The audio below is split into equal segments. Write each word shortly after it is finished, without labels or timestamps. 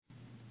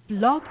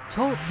Blog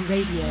Talk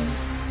Radio.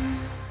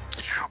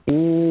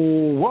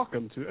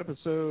 Welcome to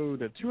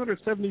episode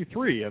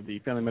 273 of the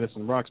Family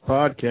Medicine Rocks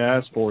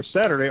podcast for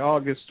Saturday,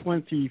 August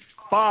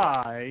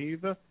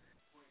 25,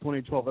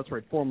 2012. That's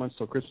right, 4 months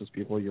till Christmas,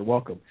 people. You're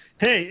welcome.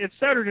 Hey, it's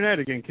Saturday night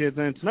again, kids,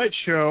 and tonight's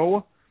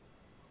show,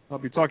 I'll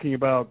be talking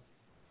about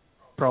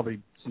probably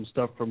some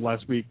stuff from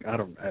last week. I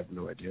have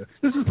no idea.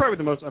 This is probably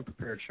the most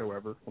unprepared show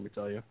ever, let me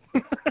tell you.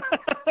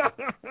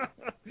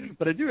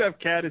 But I do have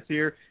Kat is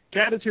here.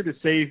 Kat is here to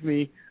save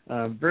me.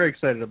 I'm very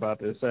excited about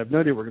this. I have no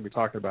idea what we're going to be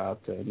talking about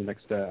in the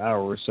next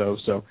hour or so.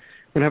 So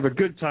we're going to have a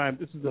good time.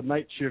 This is a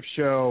night shift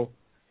show.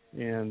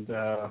 And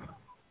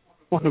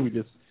why don't we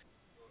just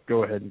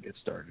go ahead and get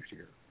started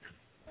here.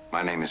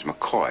 My name is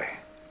McCoy.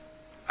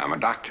 I'm a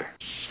doctor.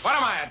 What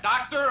am I, a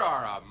doctor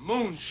or a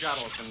moon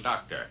shuttle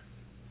conductor?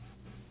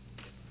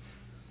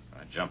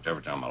 I jumped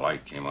every time a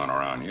light came on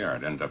around here.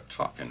 I'd end up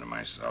talking to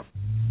myself.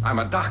 I'm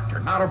a doctor,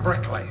 not a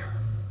bricklayer.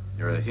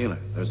 You're a healer.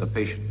 There's a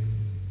patient.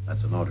 That's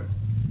an order.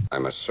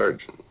 I'm a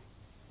surgeon,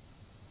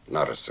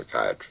 not a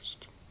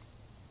psychiatrist.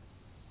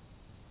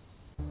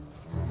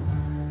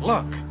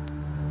 Look,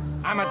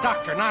 I'm a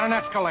doctor, not an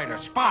escalator.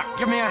 Spock,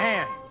 give me a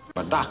hand.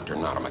 I'm a doctor,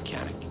 not a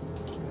mechanic.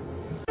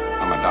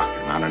 I'm a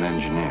doctor, not an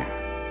engineer.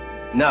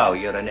 No,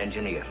 you're an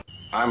engineer.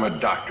 I'm a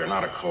doctor,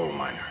 not a coal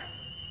miner.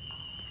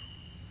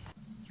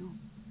 You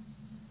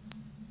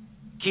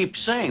keep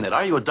saying that.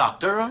 Are you a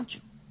doctor, aren't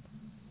you?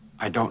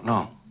 I don't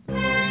know.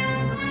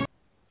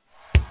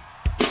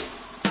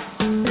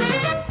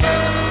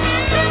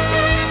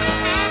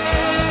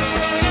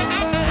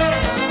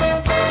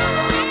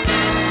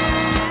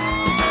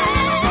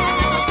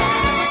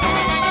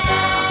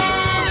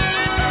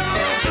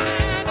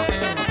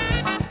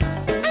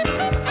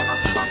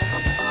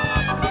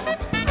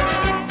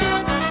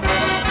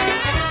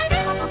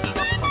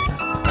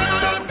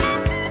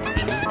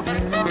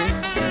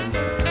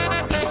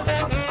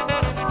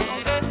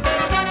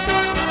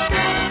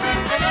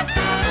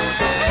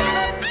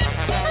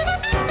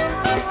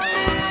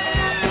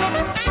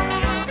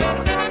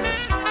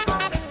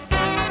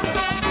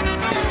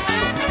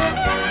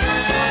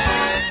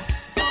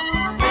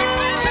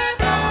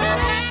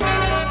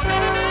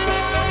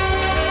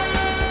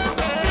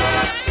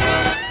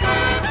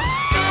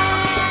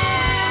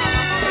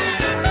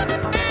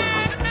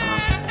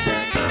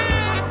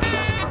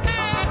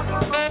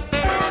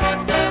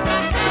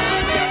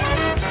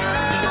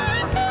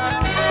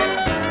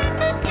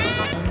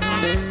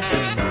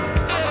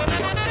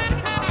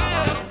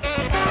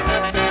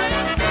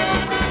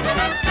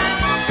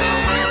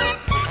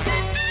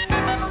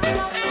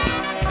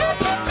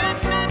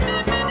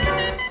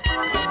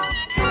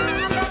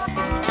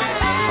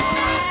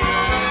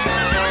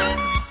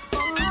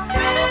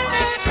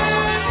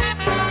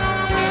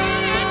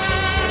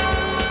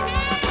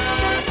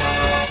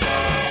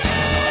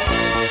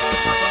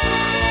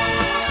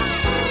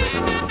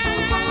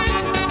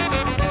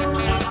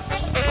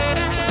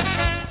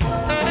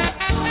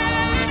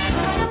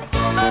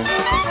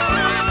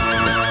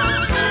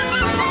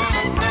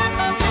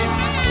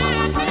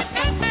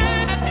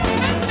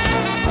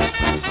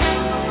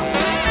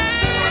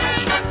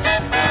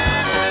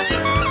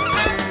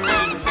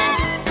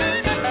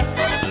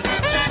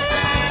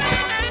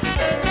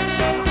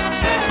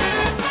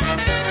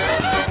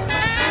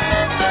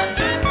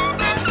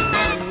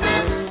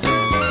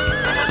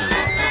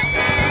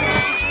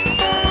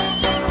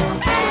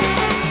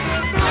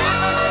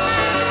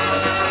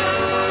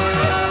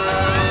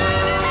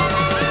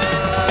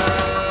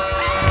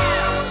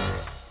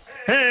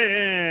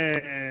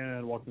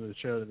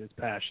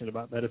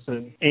 About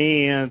medicine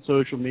and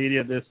social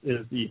media. This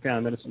is the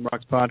Family Medicine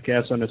Rocks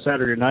podcast on a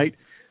Saturday night.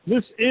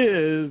 This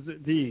is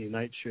the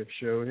night shift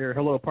show here.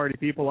 Hello, party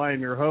people. I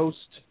am your host.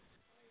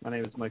 My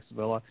name is Mike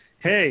Savella.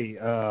 Hey,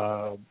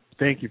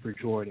 thank you for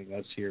joining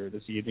us here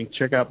this evening.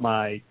 Check out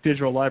my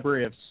digital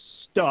library of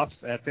stuff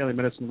at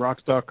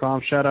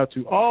FamilyMedicineRocks.com. Shout out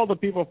to all the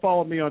people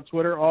following me on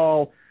Twitter,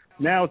 all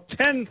now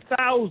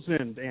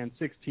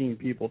 10,016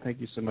 people.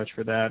 Thank you so much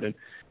for that. And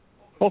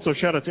also,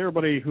 shout out to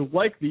everybody who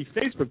liked the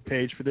Facebook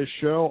page for this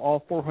show,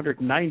 all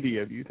 490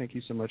 of you. Thank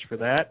you so much for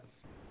that.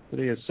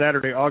 Today is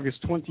Saturday,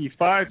 August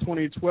 25,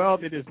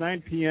 2012. It is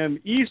 9 p.m.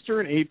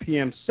 Eastern, 8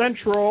 p.m.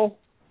 Central.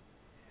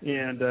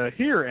 And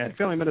here at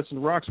Family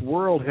Medicine Rocks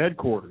World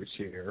Headquarters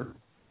here,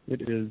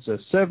 it is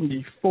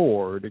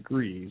 74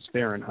 degrees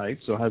Fahrenheit.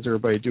 So how's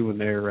everybody doing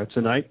there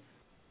tonight?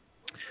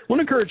 I want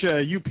to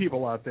encourage you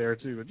people out there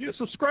to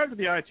subscribe to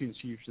the iTunes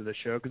feed to the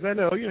show, because I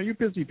know you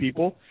busy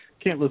people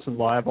can't listen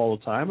live all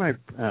the time. I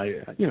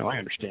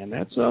understand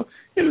that. So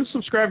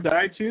subscribe to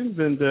iTunes,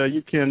 and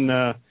you can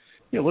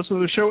listen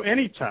to the show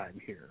anytime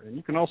here. And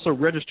you can also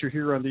register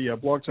here on the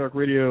Blog Talk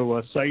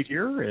Radio site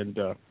here, and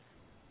you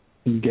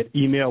can get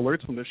email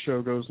alerts when the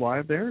show goes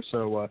live there.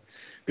 So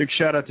big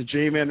shout out to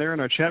J-Man there in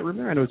our chat room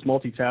there. I know he's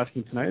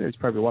multitasking tonight. He's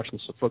probably watching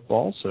some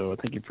football, so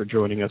thank you for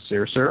joining us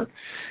there, sir.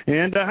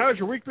 And how's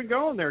your week been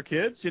going there,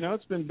 kids?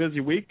 It's been a busy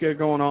week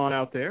going on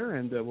out there,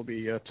 and we'll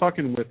be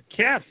talking with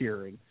Kat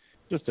here in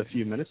just a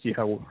few minutes, see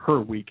how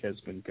her week has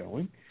been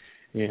going.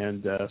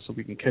 and so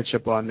we can catch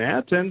up on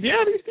that. And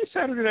yeah, these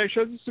Saturday night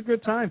shows, it's a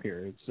good time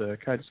here.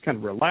 It's kind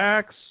of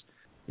relax,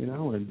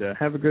 and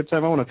have a good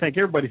time. I want to thank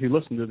everybody who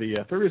listened to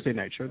the Thursday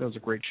night show. That was a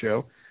great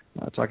show,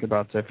 talking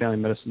about family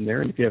medicine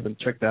there. And if you haven't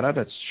checked that out,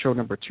 that's show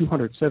number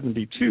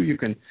 272. You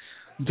can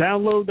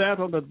download that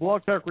on the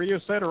Blog Talk Radio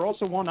site or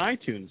also on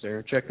iTunes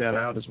there. Check that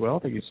out as well.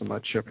 Thank you so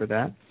much for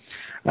that.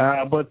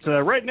 But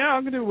right now,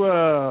 I'm going to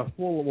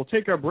we'll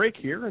take our break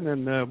here, and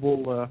then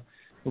we'll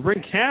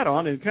bring Kat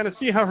on and kind of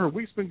see how her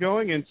week's been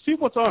going and see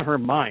what's on her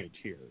mind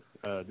here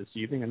this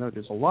evening. I know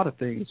there's a lot of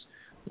things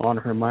on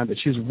her mind that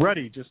she's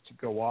ready just to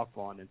go off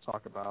on and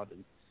talk about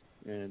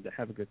and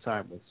have a good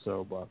time with.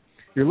 So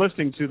you're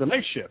listening to The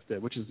Night Shift,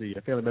 which is the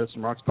Family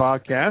Medicine Rocks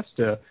podcast,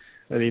 a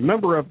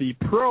member of the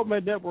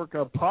ProMed Network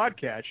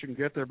podcast. You can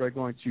get there by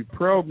going to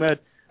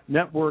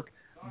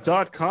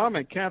promednetwork.com,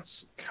 and Kat's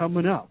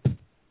coming up.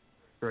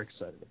 Very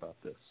excited about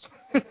this.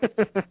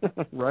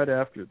 Right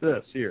after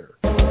this here.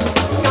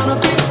 Gonna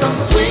be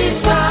some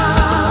sweet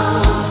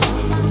sound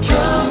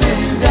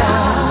coming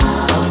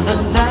down the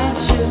night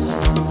shift.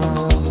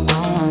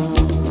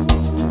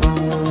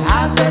 I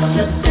bet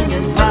you're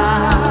singing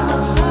loud.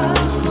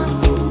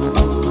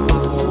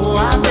 Oh,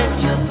 I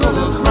bet you're full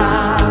of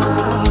pride.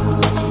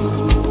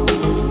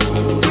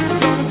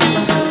 Gonna be a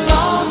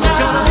long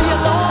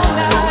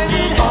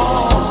night,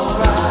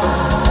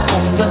 alright.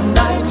 On the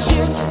night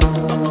shift,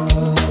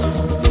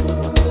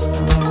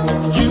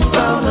 you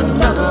found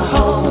another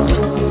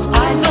home.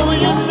 I know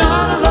you're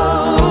not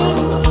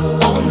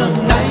alone on the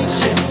night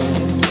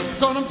shift.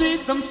 Gonna be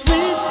some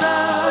sweet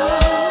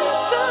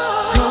sound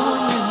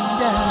going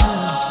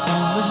down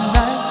on the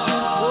night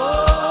shift.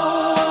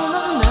 Oh, on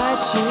the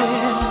night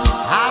shift.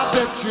 I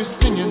bet you're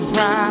singing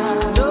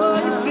proud. Oh,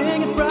 you're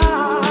singing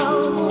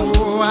proud.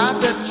 Oh, I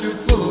bet you're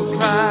full of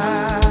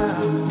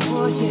pride.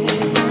 Oh, yeah.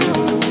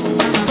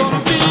 It's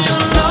gonna be a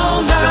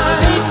long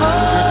night.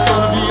 It's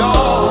gonna be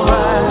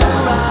alright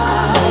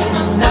on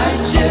the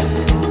night shift.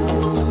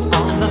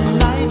 On the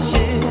night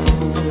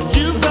shift,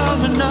 you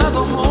found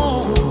another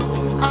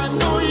home. I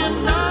know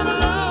you're not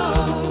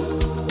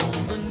alone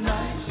on the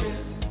night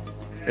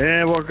shift.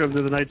 And welcome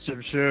to the Night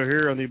Shift Show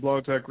here on the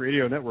Blog Talk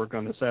Radio Network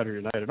on the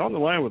Saturday night. And on the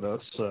line with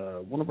us,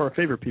 one of our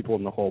favorite people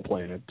on the whole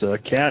planet,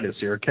 Kat is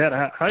here. Kat,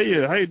 how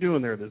you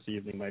doing there this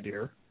evening, my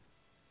dear?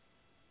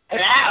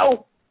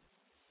 Hello?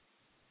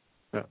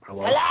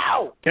 Hello?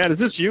 Hello? Kat, is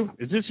this you?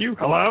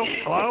 Hello?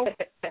 Hello?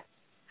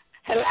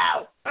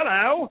 Hello?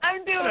 Hello?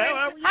 I'm doing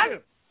Hello, how are you?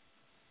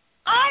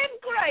 I'm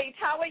great.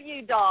 How are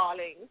you,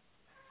 darling?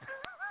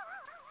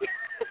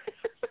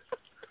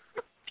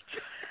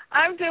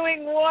 I'm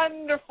doing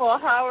wonderful.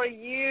 How are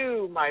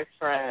you, my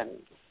friend?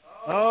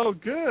 Oh,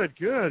 good.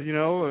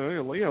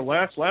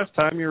 Last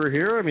time you were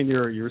here, I mean,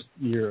 you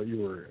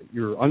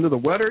were under the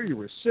weather. You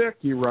were sick.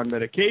 You were on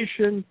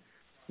medication.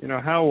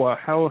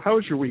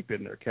 How's your week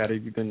been there, Kat?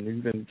 Have you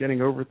been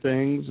getting over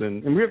things?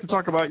 And we have to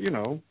talk about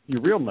your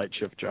real night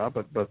shift job.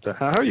 But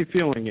how are you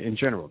feeling in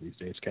general these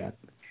days, Kat?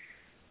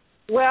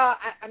 Well,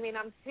 I mean,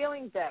 I'm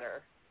feeling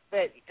better.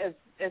 But as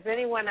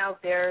anyone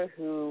out there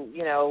who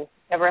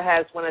ever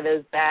has one of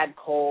those bad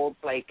colds,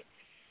 like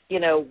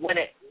when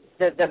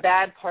the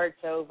bad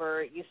part's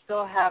over, you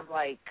still have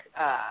like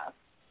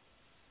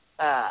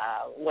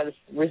what is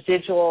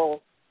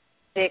residual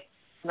thick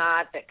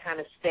snot that kind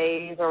of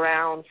stays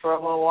around for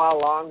a little while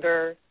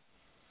longer.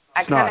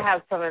 I kind of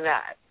have some of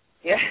that.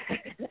 Yeah.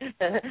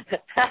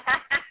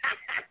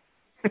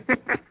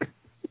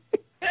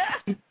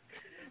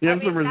 You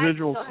have some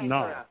residual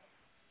snot.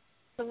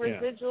 Some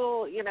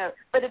residual,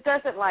 but it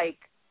doesn't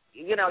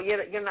you're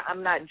not,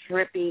 I'm not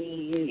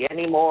drippy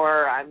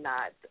anymore. I'm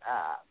not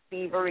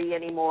fevery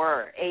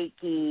anymore or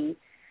achy.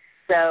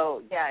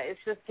 So, yeah, it's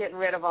just getting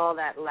rid of all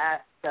that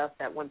last stuff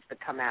that wants to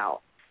come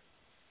out.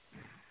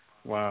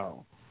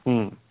 Wow.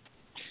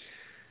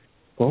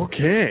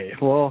 Okay.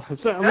 Well, it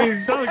sounds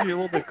like you're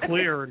a little bit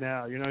clearer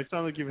now. It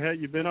sounds like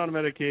you've been on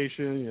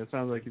medication. It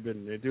sounds like you've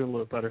been doing a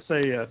little better.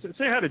 Say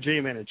hi to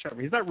J-Man in chat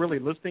room. He's not really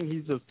listening.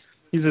 He's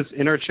just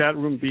in our chat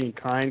room being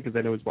kind because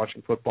I know he's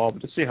watching football.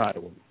 But just say hi to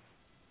him.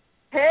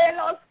 Hey,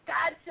 Los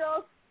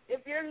Cachos.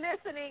 If you're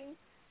listening,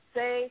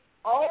 say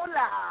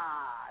hola,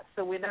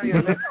 so we know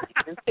you're listening.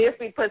 And see if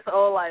he puts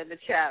hola in the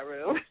chat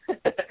room.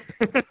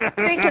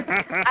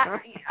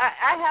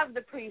 I have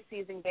the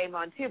preseason game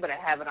on too, but I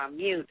have it on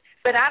mute.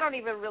 But I don't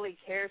even really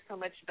care so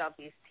much about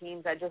these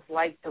teams. I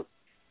like to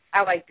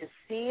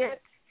see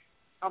it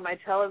on my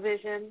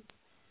television.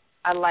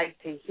 I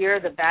like to hear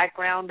the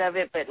background of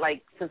it, but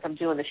since I'm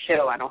doing the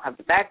show, I don't have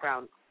the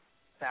background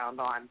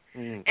sound on.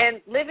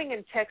 And living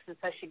in Texas,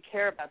 I should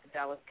care about the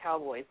Dallas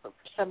Cowboys, but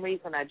for some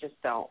reason I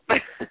just don't.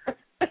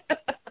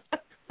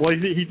 Well,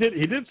 he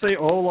did say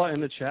hola in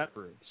the chat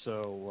room,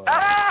 so.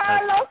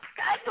 Los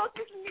Cachos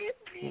is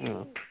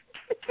listening.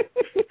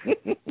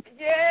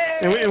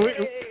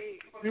 Yay!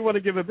 we want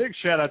to give a big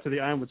shout out to the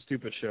I'm With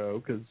Stupid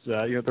show because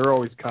they're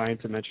always kind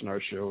to mention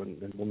our show, and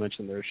we'll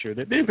mention their show.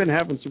 They've been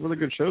having some really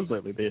good shows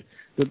lately. The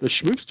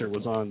Schmoopster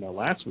was on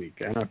last week.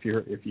 I don't know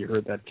if you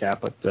heard that,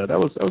 Cap, but that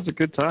was a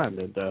good time,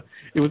 and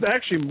it was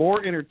actually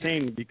more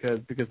entertaining because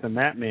the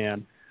Matt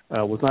Man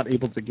was not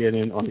able to get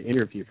in on the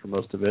interview for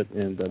most of it,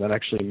 and that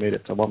actually made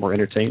it a lot more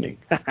entertaining.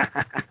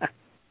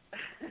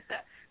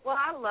 Well,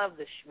 I love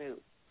the Schmoop.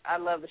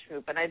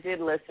 And I did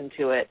listen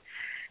to it.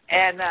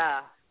 And,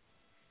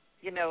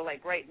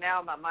 like right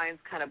now my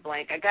mind's kind of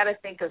blank. I got to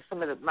think of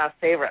some of my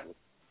favorite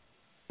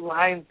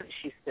lines that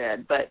she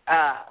said. But,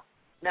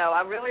 no,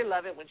 I really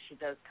love it when she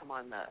does come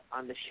on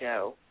the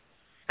show.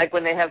 Like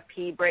when they have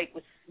pee break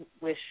with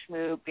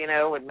Schmoop,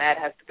 when Matt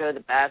has to go to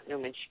the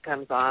bathroom and she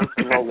comes on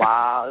for a little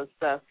while and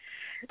stuff.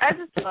 I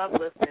just love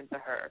listening to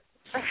her.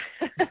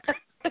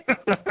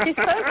 She's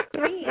so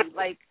sweet.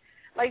 Like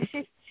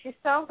she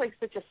sounds like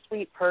such a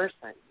sweet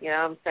person. You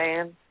know what I'm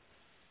saying?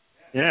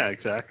 Yeah,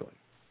 exactly.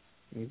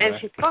 And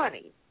she's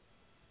funny.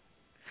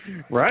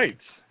 Right.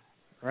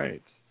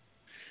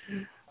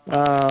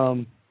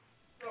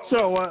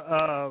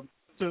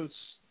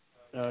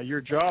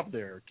 Your job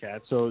there,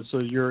 Kat. So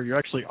you're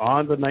actually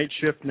on the night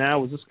shift now.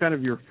 Was this kind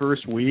of your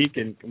first week,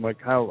 and like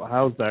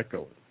how's that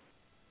going?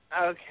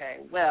 Okay,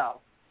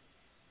 well,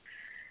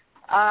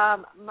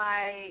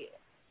 my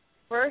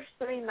first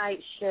 3 night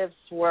shifts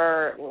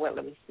were let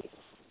me see,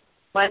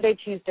 Monday,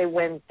 Tuesday,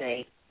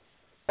 Wednesday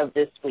of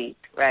this week,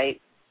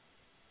 right?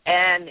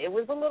 And it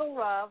was a little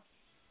rough,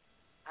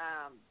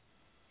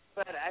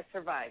 but I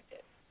survived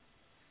it.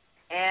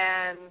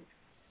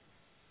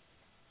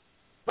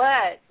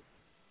 But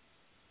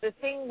the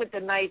thing with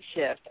the night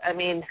shift, I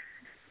mean,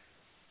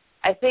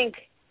 I think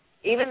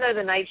even though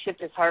the night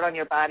shift is hard on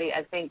your body,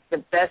 I think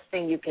the best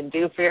thing you can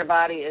do for your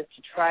body is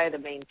to try to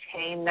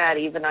maintain that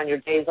even on your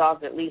days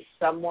off, at least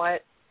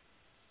somewhat.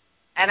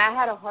 And I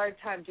had a hard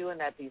time doing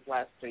that these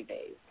last 3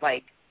 days.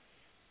 I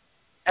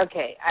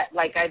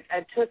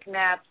took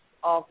naps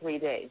all 3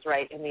 days,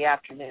 right, in the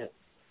afternoon.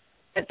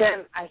 But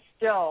then I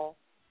still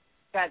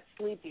got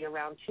sleepy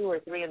around 2 or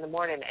 3 in the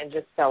morning and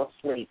just fell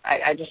asleep.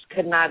 I just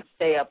could not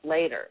stay up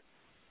later.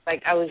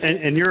 Like I was.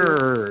 And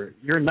your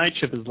night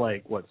shift is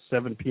like what,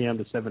 7 p.m.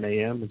 to 7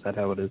 a.m. Is that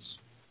how it is?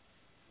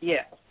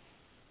 Yeah.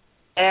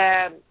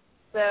 And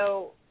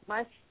so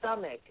my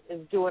stomach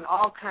is doing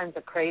all kinds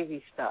of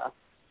crazy stuff.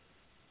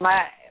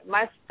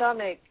 My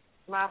stomach,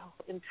 my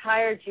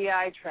entire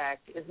GI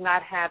tract is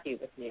not happy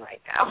with me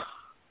right now.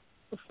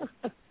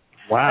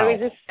 Wow. Let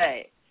me just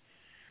say.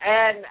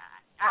 And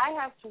I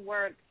have to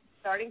work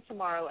starting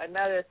tomorrow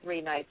another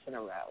 3 nights in a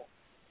row.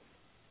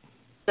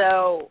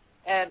 So,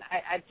 and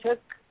I took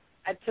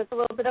a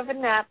little bit of a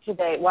nap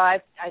today. Well,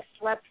 I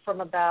slept from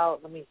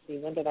about, let me see,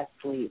 when did I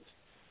sleep?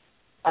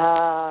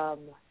 When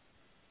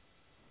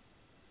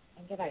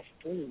did I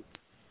sleep?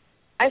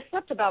 I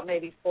slept about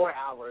maybe 4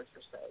 hours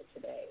or so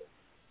today.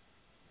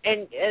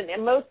 And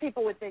most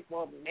people would think,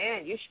 well,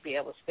 man, you should be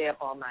able to stay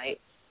up all night.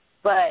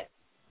 But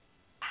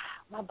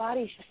my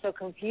body's just so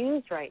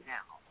confused right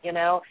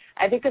now,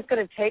 I think it's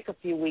going to take a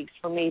few weeks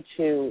for me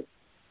to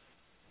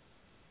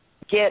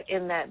get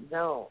in that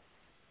zone.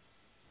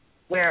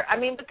 Where,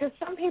 because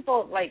some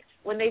people, like,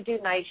 when they do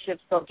night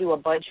shifts, they'll do a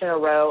bunch in a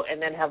row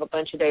and then have a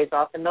bunch of days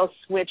off, and they'll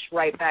switch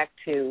right back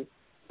to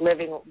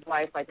living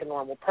life like a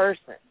normal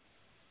person.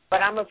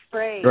 But I'm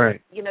afraid,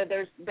 right.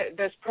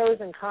 There's pros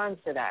and cons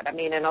to that.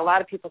 And a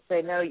lot of people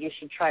say, no, you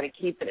should try to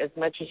keep it as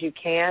much as you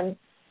can.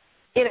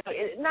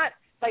 Not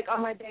like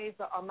on my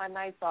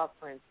nights off,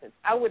 for instance,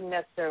 I wouldn't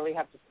necessarily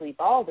have to sleep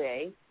all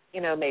day,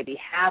 maybe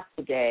half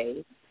the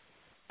day.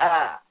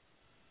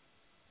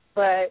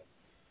 But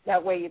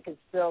that way you can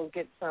still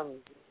get some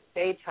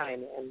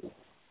daytime in.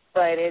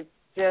 But it's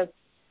just,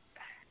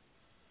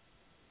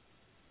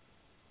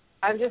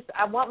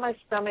 I want my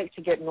stomach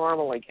to get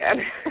normal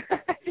again.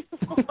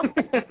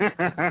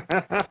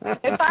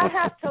 If I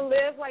have to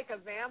live like a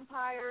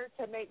vampire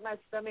to make my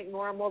stomach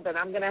normal, then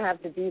I'm going to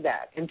have to do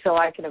that until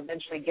I can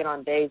eventually get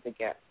on days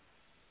again.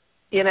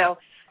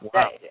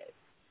 Wow.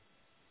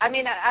 I've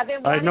been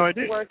wanting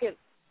to work at,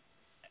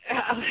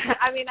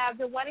 I've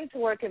been wanting to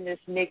work in this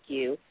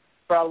NICU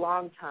for a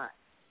long time.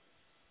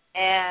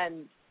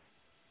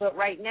 But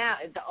right now,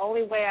 the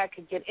only way I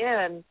could get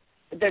in,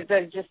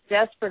 they're just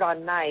desperate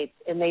on nights,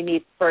 and they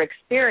need for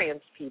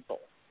experienced people,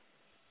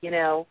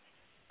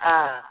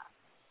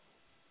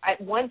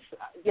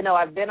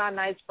 I've been on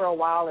nights for a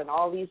while, and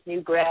all these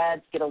new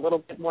grads get a little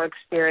bit more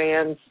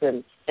experience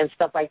and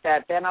stuff like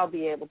that. Then I'll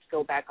be able to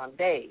go back on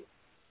days,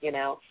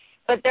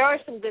 But there are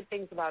some good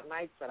things about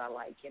nights that I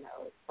like,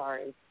 as far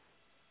as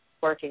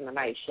working the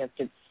night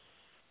shift.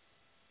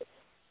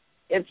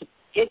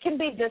 It can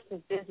be just as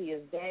busy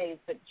as days,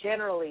 but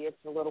generally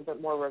it's a little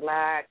bit more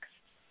relaxed.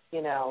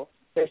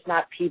 There's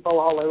not people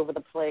all over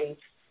the place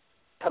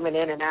coming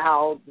in and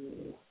out.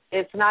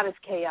 It's not as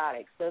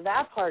chaotic. So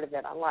that part of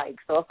it I like.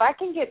 So if I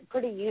can get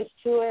pretty used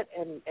to it,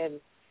 and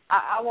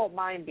I won't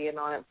mind being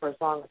on it for as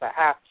long as I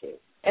have to.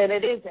 And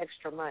it is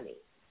extra money.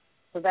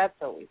 So that's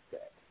always good.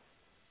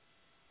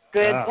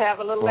 good to have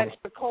a little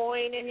extra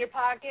coin in your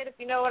pocket, if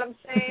you know what I'm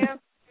saying.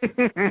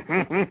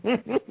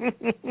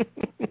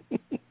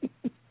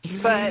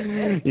 But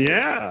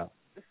yeah.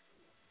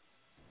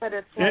 But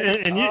it's like,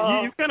 and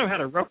you've kind of had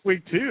a rough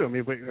week too. I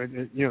mean,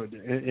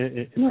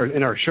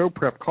 in our show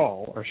prep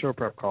call, which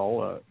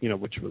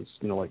was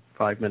like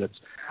 5 minutes,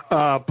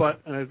 but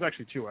it was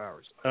actually 2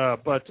 hours.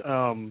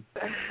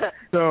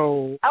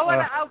 So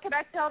can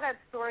I tell that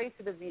story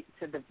to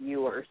the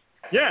viewers?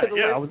 Yeah, to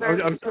the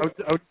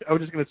I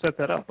was just going to set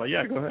that up, but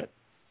yeah, go ahead.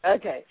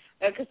 Okay,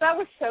 because that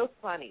was so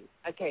funny.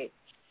 Okay,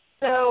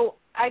 so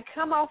I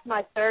come off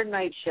my third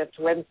night shift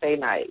Wednesday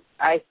night.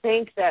 I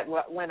think that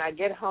when I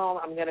get home,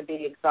 I'm going to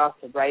be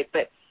exhausted, right?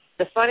 But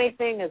the funny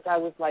thing is I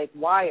was like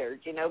wired,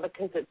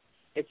 because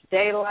it's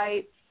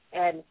daylight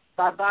and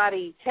my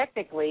body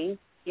technically,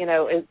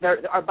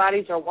 our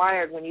bodies are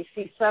wired. When you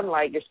see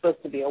sunlight, you're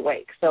supposed to be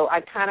awake. So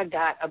I kind of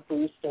got a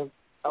boost of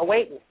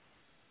awakeness.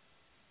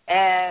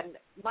 And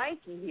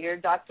Mikey here,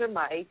 Dr.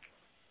 Mike,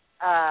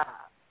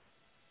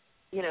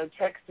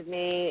 texted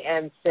me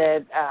and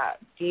said,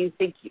 do you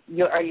think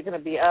are you going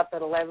to be up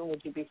at 11?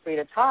 Would you be free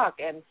to talk?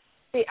 And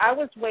see, I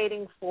was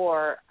waiting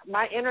for,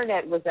 my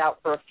internet was out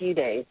for a few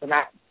days, and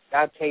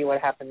I'll tell you what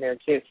happened there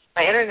too.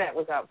 My internet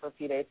was out for a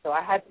few days, so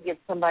I had to get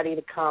somebody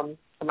to come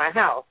to my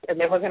house, and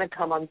they were going to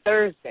come on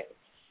Thursday.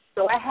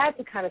 So I had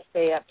to kind of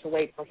stay up to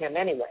wait for him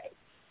anyway.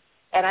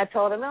 And I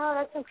told him, oh,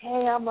 that's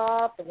okay, I'm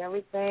up and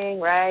everything,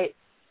 right?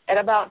 And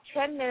about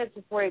 10 minutes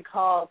before he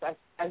calls, I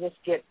just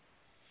get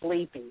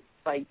sleepy,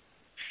 like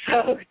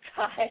so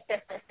tired.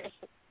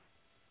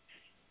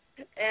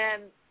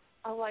 And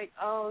I'm like,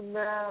 oh,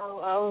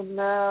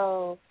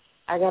 no.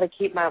 I got to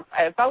keep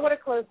if I would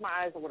have closed my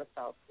eyes, I would have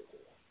fell asleep.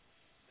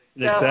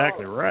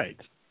 Exactly right.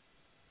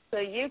 So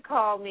you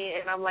called me,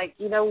 and I'm like,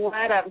 you know what,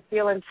 I'm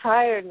feeling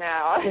tired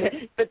now.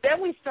 But then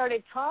we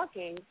started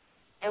talking,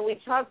 and we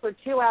talked for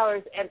 2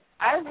 hours, and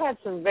I've had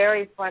some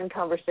very fun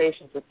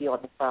conversations with you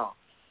on the phone.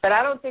 But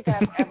I don't think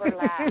I've ever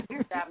laughed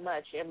that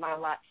much in my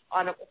life.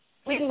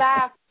 We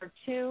laughed for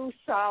 2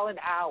 solid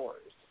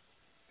hours,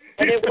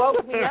 and it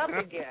woke me up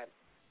again.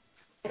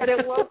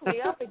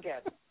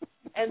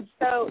 And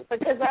so,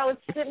 because I was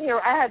sitting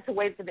here, I had to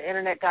wait for the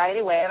internet guy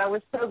anyway, and I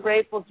was so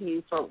grateful to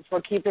you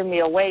for keeping me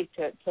awake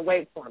to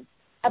wait for him.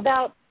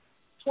 About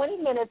 20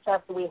 minutes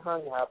after we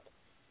hung up,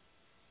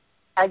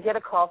 I get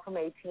a call from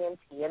AT&T,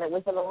 and it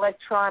was an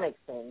electronic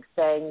thing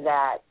saying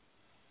that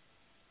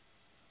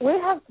we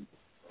have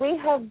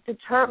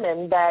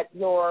determined that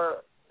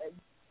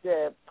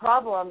the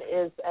problem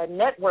is a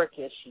network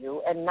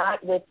issue and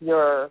not with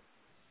your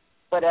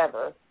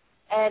whatever.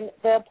 And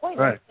the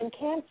appointment's been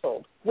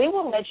canceled. We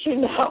will let you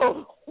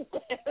know.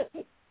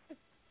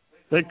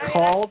 They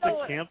called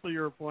to cancel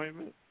your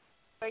appointment?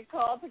 They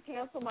called to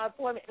cancel my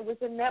appointment. It was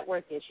a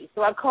network issue.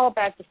 So I called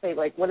back to say,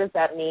 what does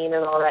that mean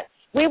and all that.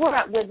 We were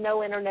with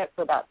no internet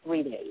for about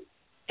 3 days.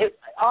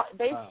 What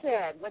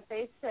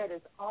they said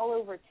is all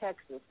over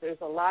Texas,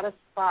 there's a lot of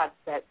spots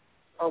that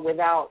are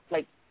without,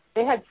 they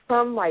had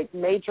some,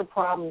 major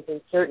problems in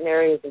certain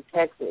areas of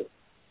Texas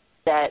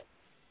that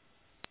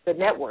the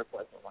network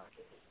wasn't working.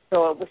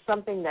 So it was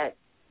something that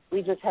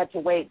we just had to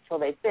wait until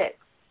they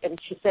fixed. And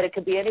she said it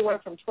could be anywhere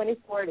from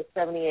 24 to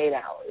 78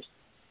 hours.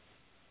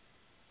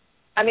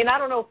 I mean, I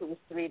don't know if it was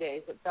 3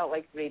 days. It felt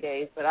like 3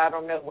 days, but I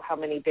don't know how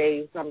many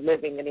days I'm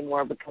living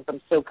anymore because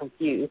I'm so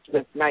confused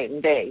with night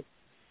and day.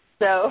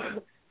 So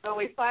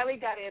we finally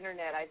got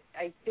internet,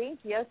 I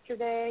think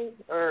yesterday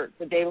or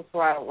the day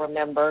before, I don't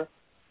remember.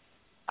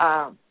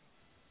 But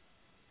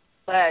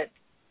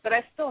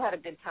I still had a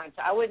good time.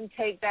 So I wouldn't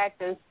take back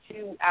those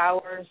 2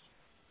 hours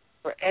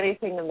for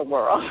anything in the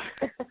world.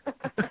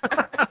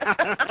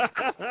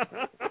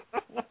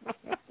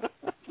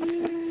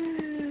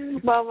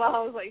 My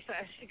mom was like,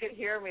 she could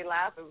hear me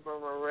laughing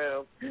from her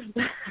room.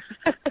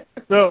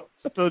 So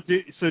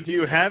do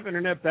you have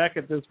internet back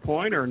at this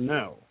point or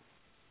no?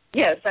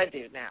 Yes, I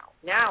do now.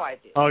 Now I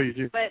do. Oh, you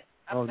do? But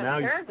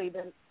apparently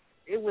then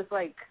it was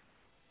like,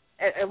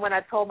 and when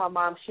I told my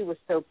mom, she was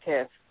so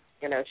pissed.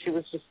 She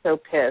was just so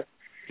pissed.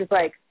 She's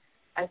like,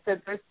 I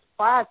said, there's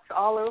spots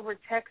all over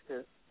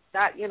Texas.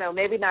 Not,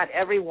 maybe not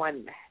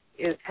everyone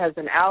has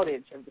an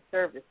outage of the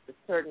service to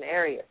certain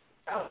areas.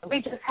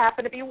 We just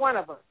happen to be one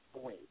of them.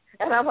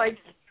 And I'm like,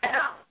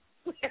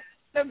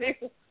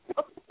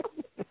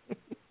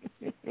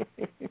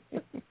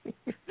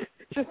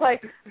 she's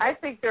like, I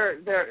think they're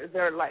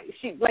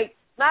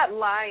not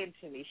lying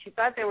to me. She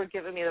thought they were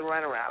giving me the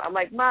runaround. I'm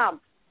like, Mom,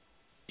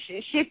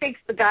 she thinks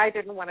the guy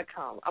didn't want to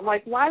come. I'm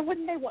like, why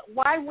wouldn't they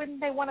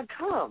want to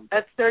come?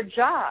 That's their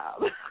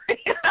job.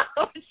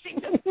 She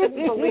just didn't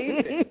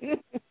believe it.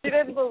 She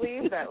didn't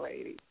believe that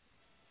lady.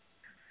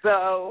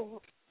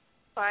 So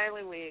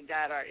finally we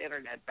got our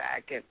internet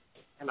back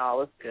and all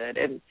was good.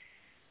 And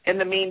in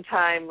the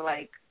meantime,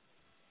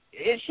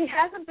 she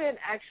hasn't been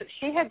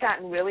she had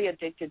gotten really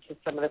addicted to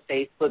some of the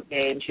Facebook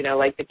games,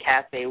 like the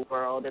Cafe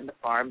World and the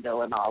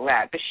Farmville and all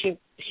that. But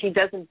she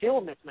doesn't do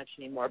them as much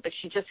anymore. But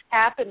she just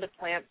happened to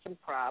plant some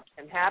crops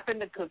and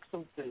happened to cook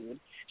some food.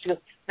 She goes,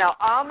 now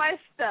all my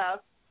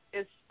stuff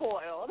is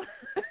spoiled.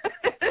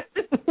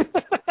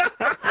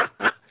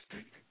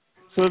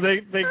 So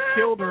they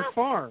killed her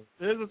farm.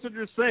 That's what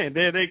you're saying.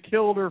 They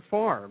killed her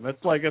farm.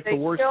 That's the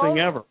worst thing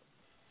ever.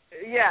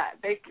 Yeah,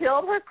 they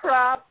killed her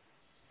crop,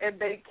 and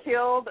they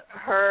killed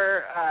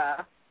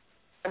her.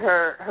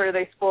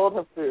 They spoiled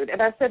her food. And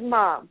I said,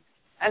 Mom,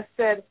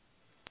 do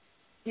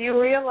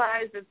you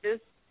realize that this?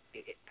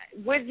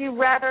 Would you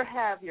rather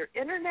have your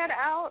internet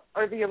out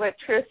or the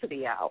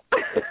electricity out?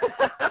 I'm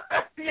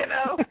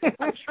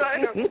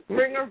trying to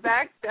bring her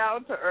back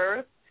down to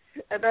earth.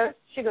 And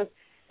she goes,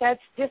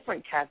 that's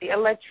different, Kathy.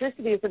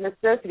 Electricity is a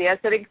necessity. I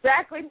said,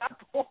 exactly my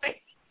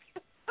point.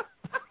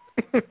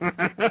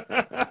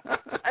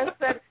 I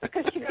said,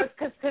 because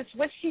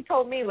what she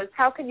told me was,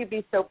 how can you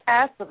be so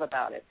passive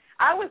about it?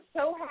 I was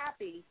so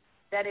happy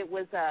that it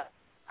was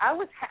I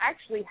was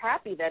actually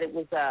happy that it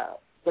was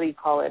what do you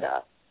call it,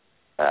 a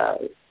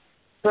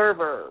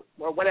server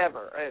or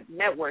whatever, a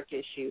network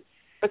issue,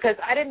 because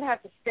I didn't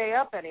have to stay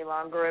up any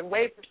longer and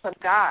wait for some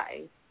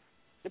guy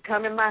to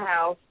come in my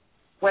house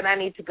when I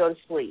need to go to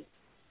sleep,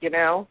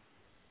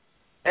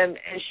 And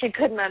she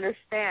couldn't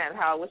understand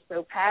how I was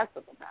so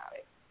passive about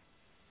it.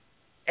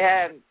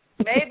 And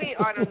maybe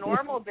on a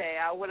normal day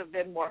I would have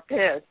been more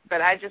pissed,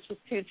 but I just was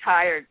too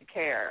tired to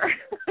care.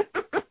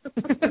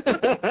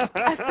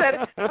 I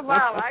said,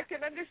 Mom, I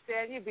can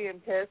understand you being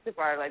pissed if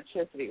our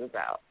electricity was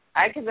out.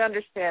 I can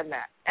understand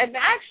that. And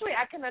actually,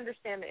 I can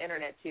understand the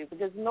internet, too,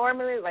 because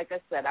normally, like I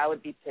said, I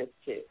would be pissed,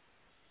 too.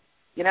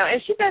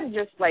 And she doesn't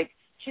just, like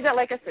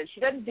I said,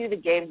 she doesn't do the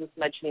games as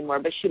much anymore,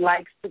 but she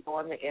likes to go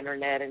on the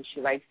internet, and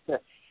she likes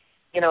to,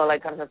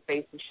 like on her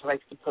Facebook, she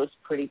likes to post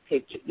pretty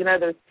pictures.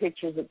 Those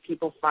pictures that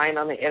people find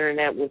on the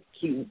internet with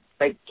cute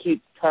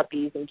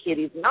puppies and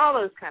kitties and all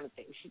those kind of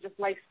things. She just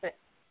likes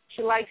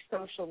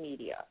social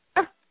media.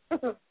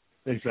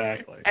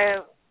 Exactly.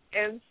 And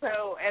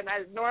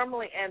I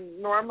normally,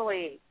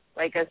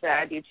 like I said,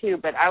 I do too,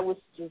 but I was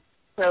just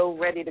so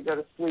ready to go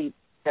to sleep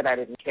that I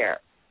didn't care.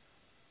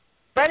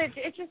 But it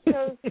just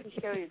goes to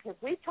show you, because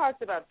we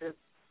talked about this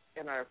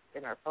in our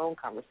phone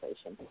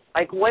conversation.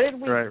 Like, what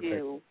did we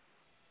do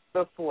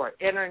before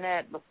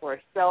internet, before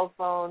cell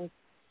phones?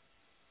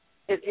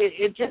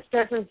 It just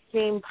doesn't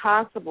seem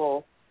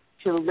possible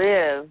to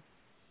live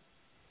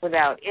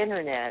without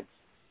internet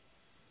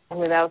and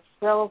without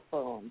cell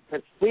phones.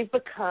 But we've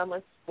become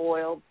a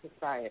spoiled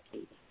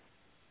society.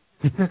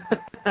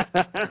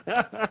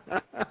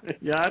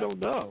 Yeah, I don't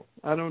know.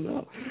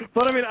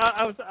 But I mean,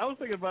 I was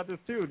thinking about this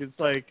too. It's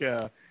like,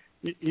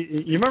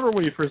 you remember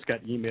when you first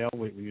got email,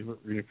 when you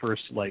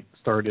first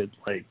started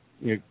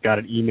got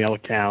an email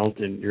account,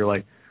 and you're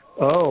like,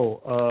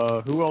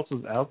 who else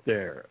is out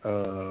there?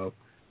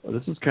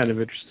 This is kind of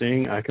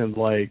interesting. I can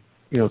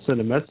send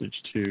a message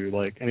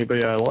to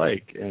anybody I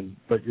like,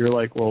 but you're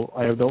like, well,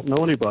 I don't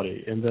know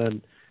anybody, and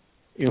then.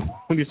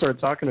 When you start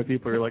talking to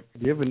people, you're like,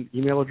 do you have an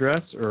email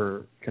address,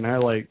 or can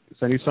I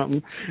send you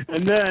something?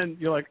 And then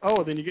you're like,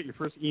 then you get your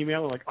first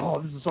email, and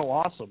this is so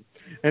awesome.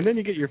 And then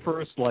you get your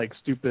first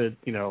stupid,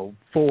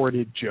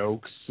 forwarded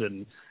jokes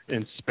and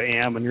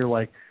spam, and you're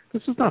like,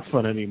 this is not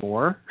fun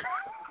anymore.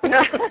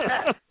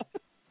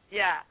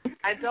 Yeah,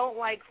 I don't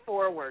like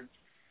forwards.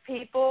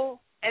 People,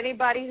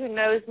 anybody who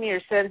knows me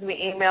or sends me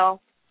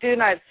email, do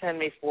not send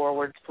me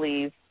forwards,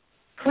 please.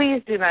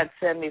 Please do not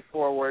send me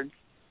forwards.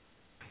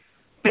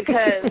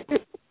 Because,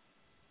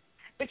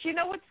 but you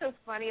know what's so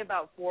funny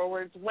about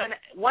forwards?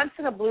 Once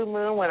in a blue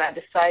moon, when I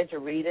decide to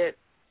read it,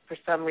 for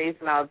some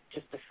reason I'll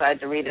just decide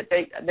to read it.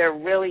 They're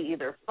really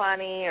either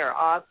funny or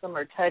awesome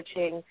or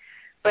touching,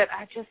 but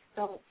I just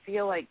don't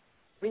feel like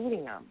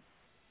reading them.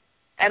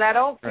 And I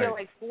don't feel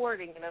like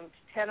forwarding them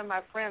to 10 of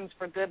my friends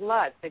for good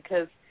luck,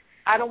 because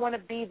I don't want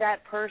to be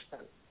that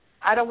person.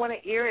 I don't want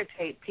to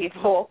irritate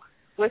people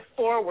with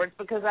forwards,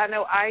 because I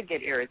know I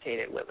get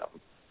irritated with them.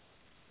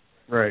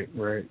 Right.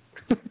 But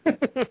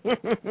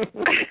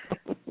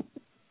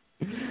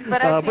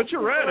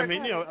you're right.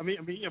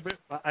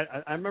 But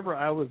I remember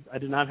I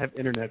did not have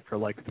internet for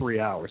 3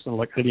 hours,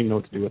 and I didn't even know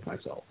what to do with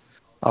myself.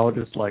 I was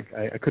just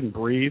I couldn't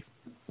breathe.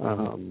 I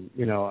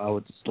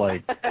was just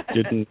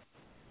didn't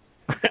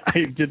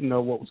I didn't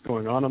know what was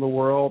going on in the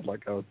world. I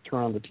would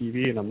turn on the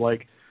TV, and I'm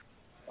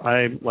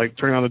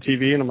turning on the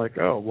TV, and I'm like,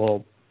 oh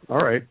well,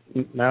 all right,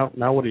 now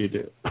what do you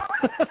do?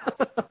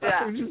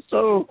 Yeah.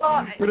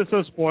 We're just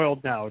so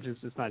spoiled now.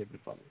 It's not even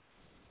funny.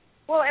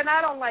 Well, and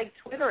I don't like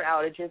Twitter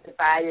outages if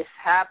I just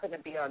happen to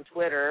be on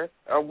Twitter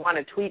or want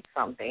to tweet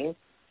something.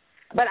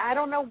 But I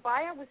don't know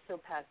why I was so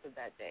passive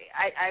that day.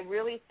 I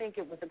really think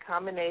it was a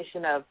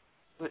combination of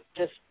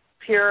just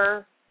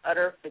pure,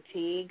 utter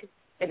fatigue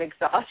and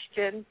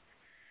exhaustion,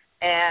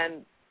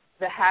 and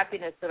the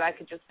happiness that I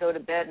could just go to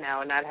bed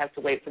now and not have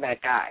to wait for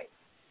that guy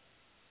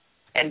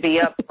and be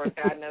up for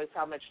God knows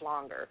how much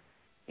longer,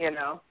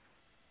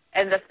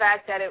 And the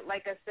fact that it,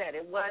 like I said,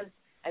 it was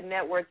a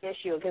network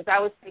issue, because I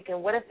was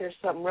thinking, what if there's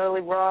something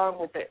really wrong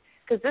with it?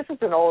 Because this is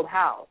an old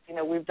house.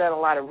 We've done a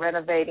lot of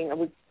renovating, and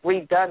we've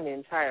redone the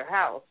entire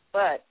house,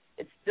 but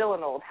it's still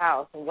an old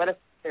house. And what if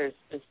there's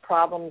just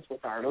problems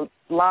with our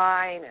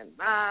line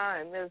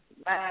and this,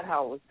 that,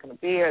 how it was going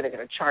to be. Are they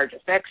going to charge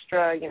us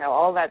extra? You know,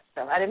 all that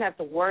stuff. I didn't have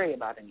to worry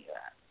about any of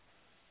that.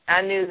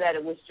 I knew that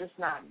it was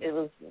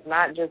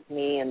not just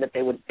me, and that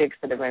they would fix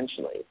it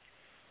eventually.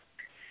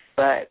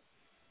 But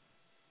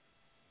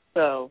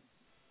so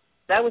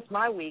that was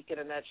my week in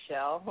a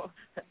nutshell.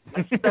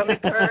 My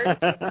stomach hurt.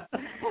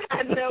 I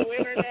had no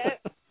internet.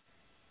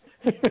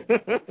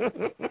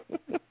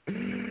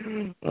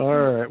 All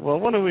right. Well,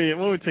 why don't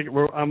we take it?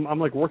 I'm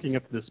like working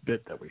up to this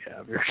bit that we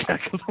have here.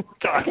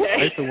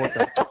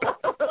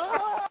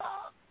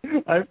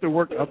 I have to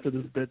work up to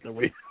this bit that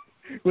we,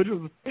 which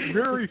was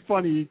very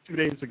funny 2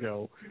 days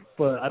ago,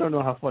 but I don't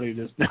know how funny it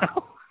is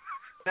now.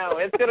 No,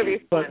 it's going to be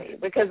funny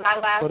because I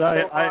laughed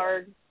so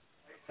hard.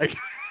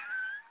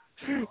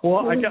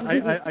 Well, I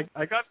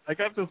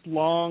got this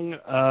long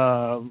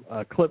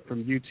clip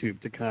from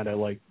YouTube to kind of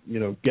like, you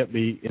know, get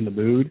me in the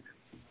mood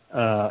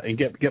and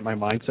get my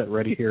mindset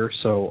ready here.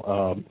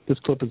 So this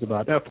clip is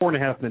about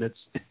 4.5 minutes,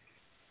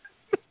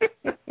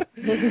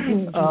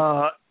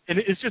 and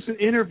it's just an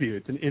interview.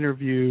 It's an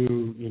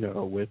interview, you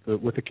know, with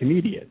a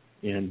comedian,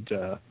 and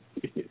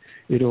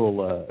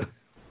it'll.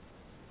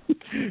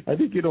 I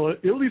think at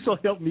least it'll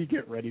help me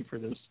get ready for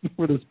this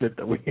bit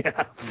that we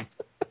have.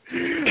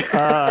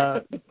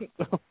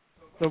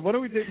 So why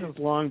don't we take this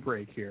long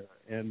break here,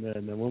 and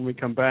then when we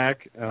come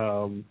back,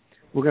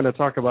 we're going to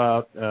talk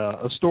about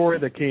a story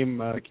that came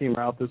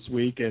out this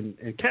week, and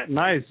Kat and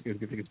I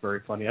think it's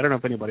very funny. I don't know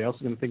if anybody else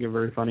is going to think it's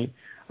very funny,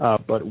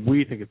 but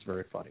we think it's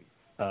very funny.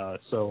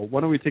 So why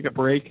don't we take a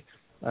break?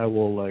 I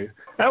will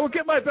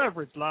get my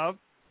beverage, love.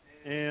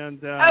 And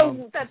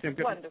that's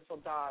wonderful,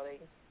 darling.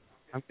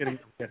 I'm kidding.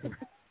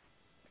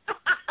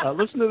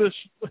 Listen to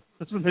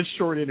this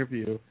short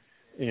interview,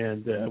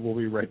 and we'll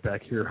be right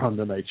back here on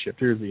the night shift.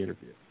 Here's the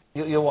interview.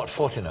 You're what,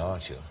 40 now,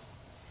 aren't you?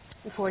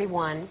 I'm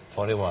 41.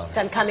 41.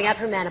 So I'm coming up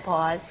from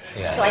menopause.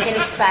 Yeah. So I can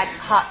expect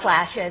hot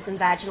flashes and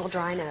vaginal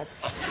dryness.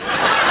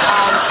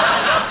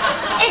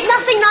 There's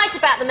nothing nice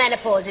about the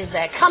menopause, is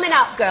there? Coming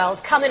up, girls.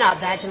 Coming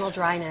up, vaginal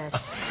dryness.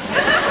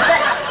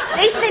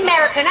 But these are the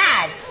American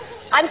ads.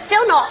 I'm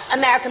still not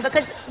American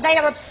because they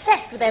are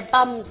obsessed with their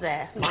bums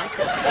there,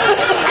 Michael.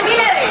 Have you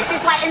noticed?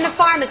 It's like in the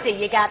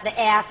pharmacy, you got the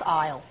ass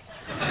aisle.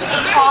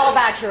 It's all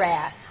about your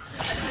ass.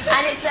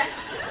 And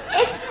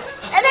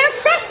and they're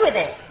obsessed with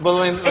it.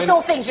 Well, it's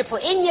all things you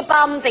put in your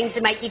bum, things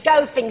to make you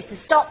go, things to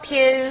stop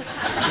you.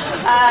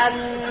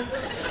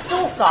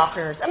 Stool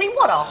softeners. I mean,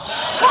 what a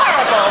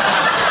horrible...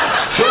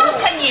 How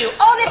can you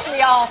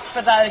honestly ask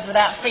for those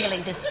without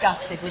feeling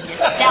disgusted with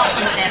yourself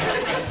and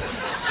everything?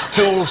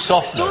 Stool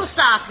softeners. Stool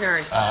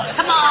softeners.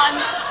 Come on.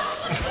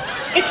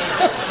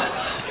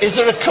 Is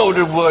there a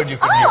coded word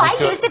you can use? Oh, I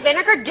use the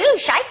vinegar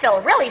douche. I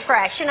feel really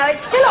fresh. You know,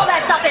 it's still all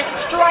that stuff that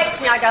strikes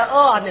me. I go,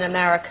 oh, I'm in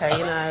America,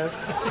 you know.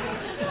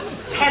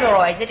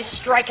 Hemorrhoids, they just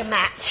strike a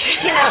match.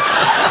 You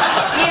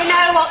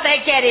know what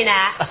they're getting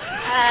at.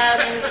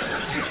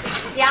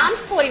 Yeah,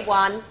 I'm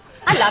 41.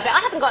 I love it. I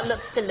haven't got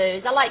looks to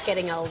lose. I like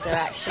getting older,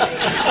 actually.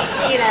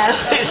 You know.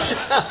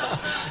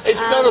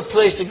 It's not a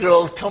place to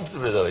grow old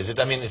comfortably, though, is it?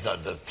 I mean, it's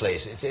not the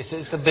place.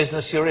 It's the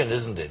business you're in,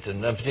 isn't it?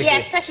 And particularly...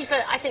 Yeah, especially for...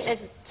 I think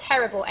there's a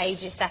terrible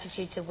ageist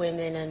attitude to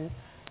women. And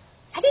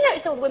have you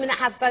noticed all the women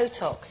that have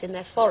Botox in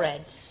their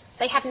foreheads?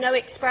 They have no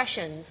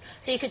expressions.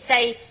 So you could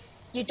say,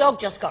 your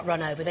dog just got run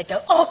over. They'd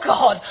go, oh,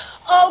 God,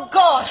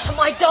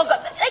 my dog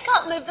got... They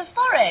can't move the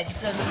foreheads.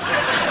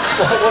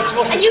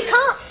 And you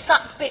can't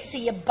suck bits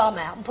of your bum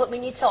out and put them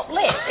in your top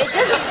lip.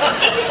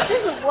 It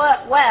doesn't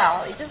work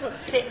well. It doesn't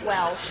fit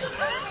well.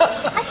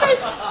 I suppose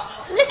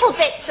little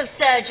bits of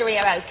surgery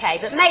are okay,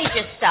 but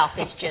major stuff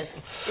is just,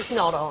 it's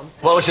not on.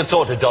 Well, we should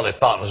talk to Dolly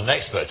Parton, who's an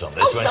expert on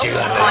this. Oh, my God.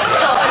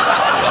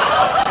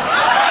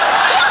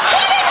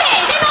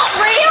 They're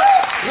not real?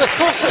 Of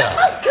course they are.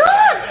 Oh,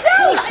 God,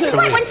 no. It's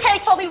like when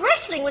Terry told me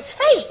wrestling was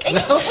fake.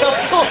 No, of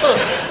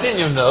course. Didn't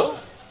you know?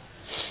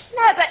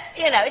 No, but,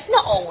 you know, it's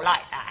not all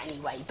like that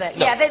anyway. But,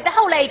 yeah, the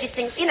whole ageist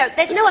thing, you know,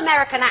 there's no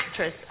American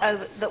actress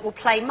that will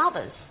play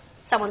mothers,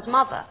 someone's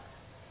mother.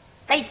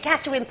 They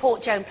have to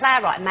import Joan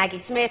Plowright and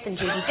Maggie Smith and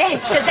Judi Dench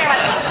because they're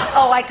like,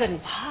 oh, I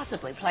couldn't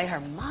possibly play her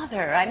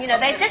mother. And, you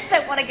know, they just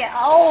don't want to get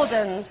old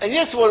and... And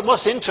yes,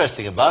 what's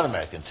interesting about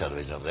American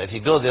television over there, if you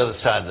go the other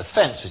side of the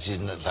fence, which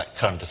is like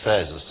current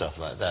affairs and stuff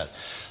like that,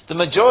 the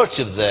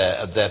majority of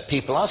their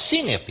people are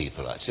senior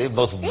people, actually,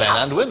 both men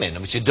and women,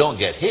 which you don't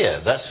get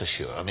here, that's for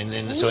sure. I mean,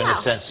 so in a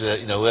sense,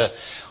 you know,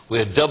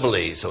 we're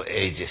doubly so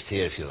ageist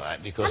here, if you like,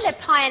 because... And they're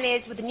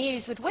pioneers with the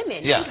news with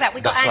women. Yeah, think about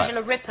we got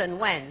Angela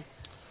Rippon when?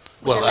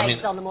 Well, the I mean...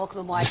 on the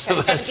Morecambe and Wise show,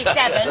 77.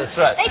 That's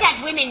right. They've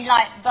had women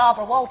like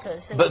Barbara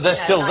Walters. And, but they're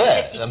still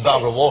there, and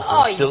Barbara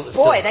Walters still...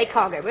 They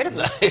can't get rid of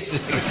them.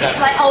 Exactly.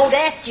 It's like old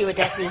air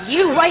stewardesses.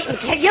 You wait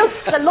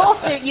until the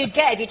lawsuit you'd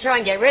get if you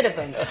try and get rid of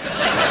them.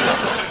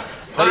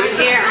 I'm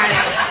here.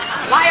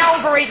 My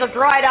ovaries are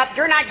dried up.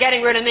 You're not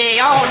getting rid of me.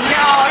 Oh,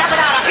 no. That's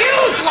about a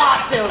huge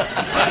lawsuit.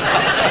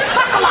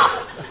 Buckle up.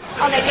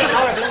 Oh, they're getting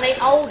horrible. And they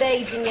old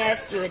aging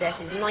air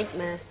stewardesses.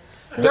 Nightmare.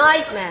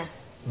 Nightmare.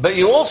 But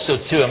you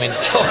also, too, I mean,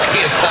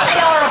 talking about...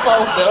 They're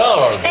horrible. They are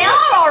horrible. They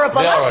are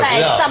horrible, aren't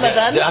they? Some of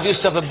them. Have you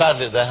suffered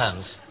badly at their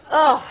hands?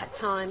 Oh, at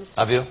times.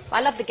 Have you?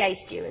 I love the gay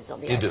stewards on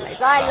the You do?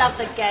 airplanes. I love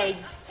the gay...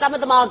 Some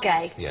of them are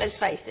gay. Yes. Let's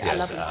face it, Yes, I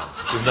love them.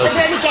 you've They're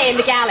noticed- only gay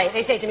in the galley.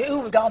 They say to me,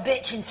 ooh, we've got a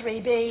bitch in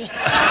 3B.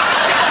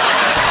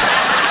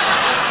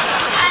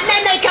 And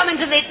then they come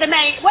into the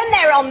main... When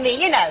they're on the,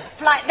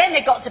 flight, then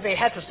they've got to be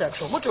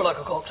heterosexual. Would you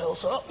like a cocktail,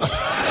 sir?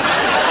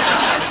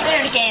 They're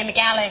only gay in the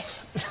galley.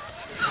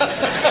 I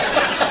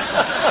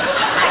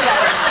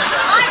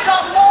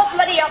got more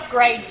bloody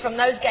upgrades from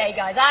those gay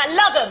guys. I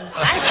love them.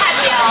 And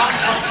caviar.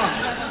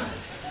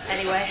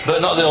 Anyway. But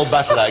not the old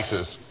battle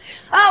axes.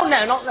 Oh,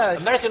 no, not those.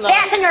 American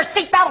Fasten your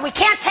seatbelt. We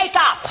can't take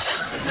off.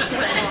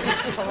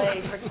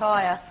 Please,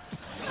 retire.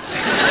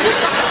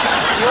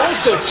 You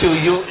also, too,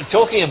 you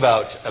talking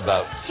about...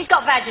 She's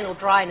got vaginal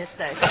dryness,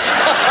 though. You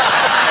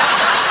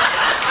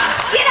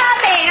know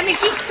what I mean?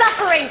 She's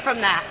suffering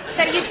from that.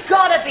 So you've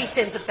got to be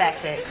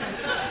sympathetic.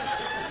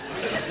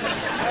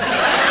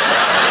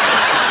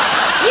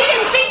 You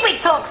didn't think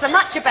we'd talk so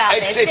much about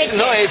this, did you?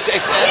 No, it's...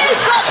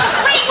 You've got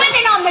 3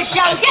 women on the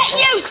show. Get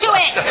used to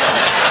it.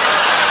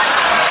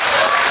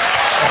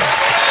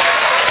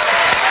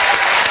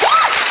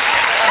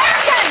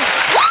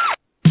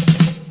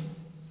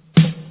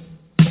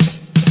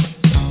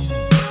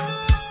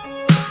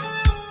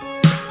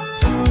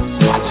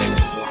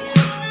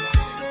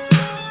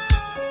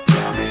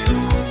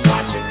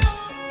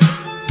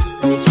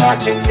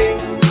 Watching me.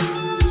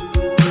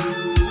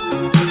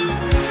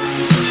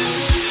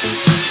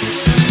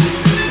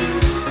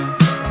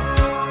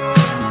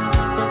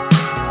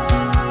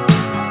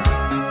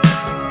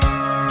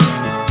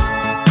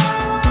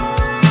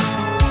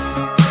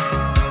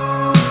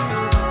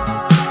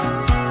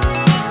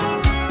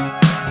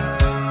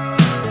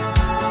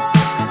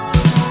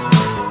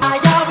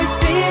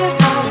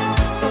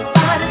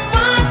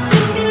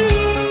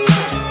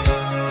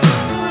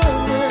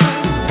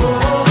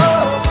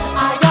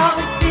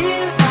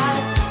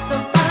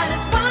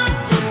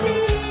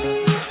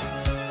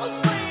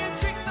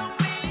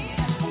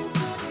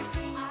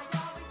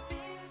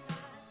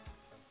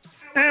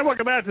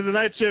 Welcome back to the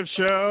Night Shift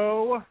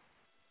Show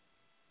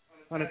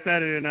on a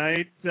Saturday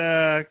night.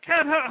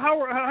 Kat,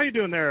 how you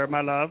doing there,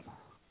 my love?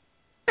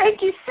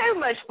 Thank you so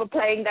much for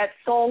playing that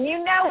song. You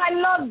know I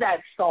love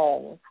that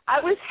song. I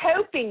was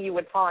hoping you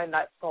would find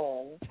that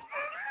song.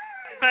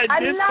 I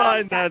did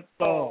find that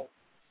song.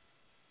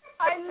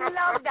 I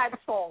love that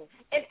song.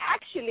 And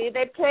actually,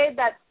 they played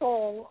that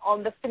song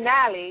on the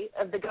finale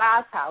of The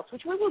Glass House,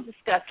 which we will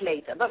discuss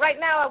later. But right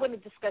now I want to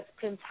discuss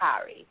Prince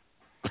Harry.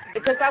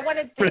 Because I want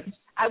to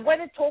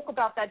talk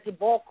about that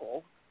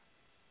debacle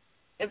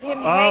of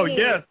him. Oh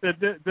yes,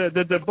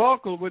 the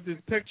debacle with his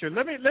picture.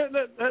 Let me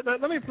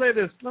play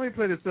this. Let me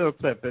play this little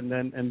clip, and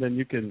then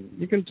you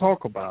can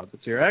talk about it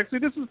here. Actually,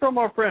 this is from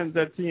our friends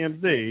at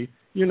TMZ.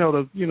 You know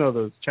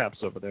those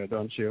chaps over there,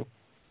 don't you?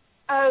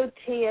 Oh,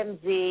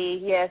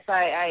 TMZ. Yes,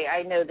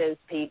 I know those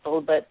people,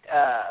 but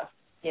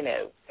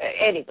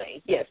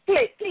anyway, yes.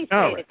 Please play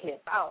the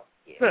clip. Oh,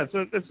 yes. Yeah,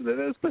 so let's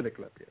play the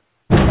clip here.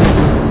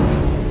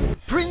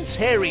 Prince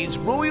Harry's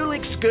royal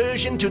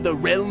excursion to the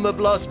realm of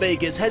Las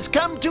Vegas has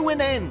come to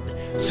an end.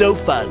 So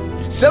fun,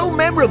 so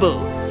memorable,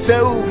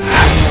 so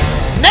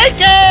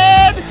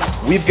naked!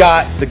 We've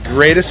got the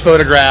greatest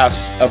photographs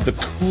of the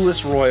coolest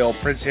royal,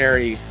 Prince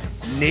Harry,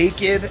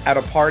 naked at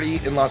a party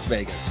in Las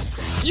Vegas.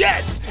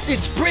 Yes,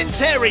 it's Prince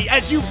Harry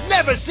as you've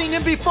never seen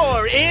him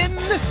before in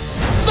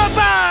the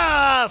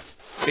bath!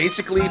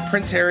 Basically,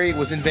 Prince Harry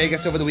was in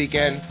Vegas over the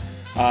weekend,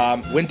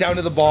 went down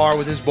to the bar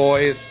with his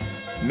boys,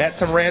 met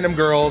some random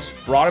girls,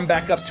 brought him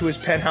back up to his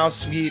penthouse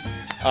suite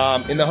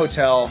in the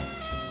hotel,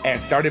 and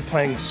started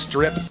playing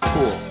strip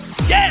pool.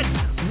 Yes!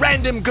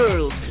 Random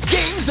girls,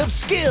 games of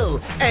skill,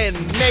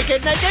 and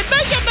naked.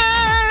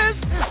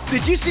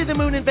 Did you see the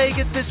moon in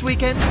Vegas this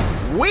weekend?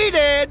 We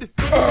did!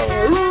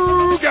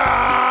 Ooga!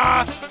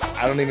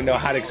 I don't even know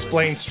how to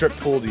explain strip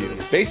pool to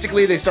you.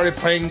 Basically, they started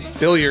playing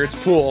billiards,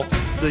 pool.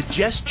 The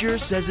gesture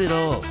says it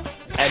all.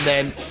 And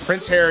then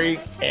Prince Harry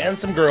and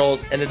some girls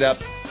ended up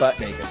butt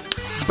naked.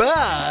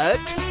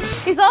 But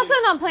he's also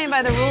not playing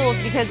by the rules,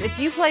 because if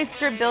you play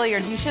strip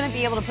billiards, you shouldn't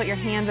be able to put your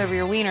hands over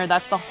your wiener.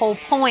 That's the whole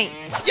point.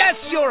 Yes,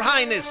 Your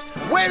Highness.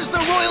 Where's the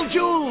Royal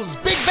Jewels?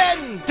 Big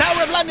Ben,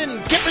 Tower of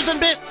London, Kippers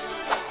and Bits.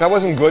 That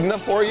wasn't good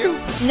enough for you?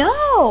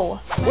 No.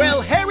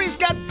 Well, Harry's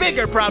got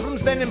bigger problems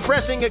than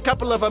impressing a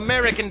couple of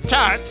American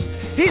tarts.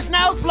 He's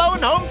now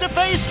flown home to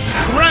face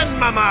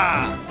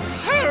Grandmama.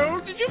 Oh,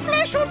 did you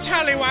flash your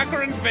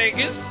tallywhacker in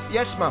Vegas?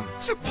 Yes, Mum.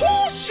 It's a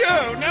poor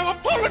show. Now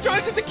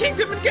apologize to the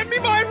kingdom and get me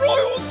my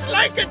royal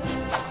slanket.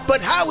 But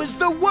how is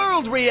the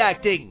world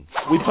reacting?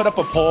 We put up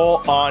a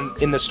poll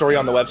in the story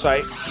on the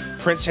website.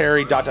 Prince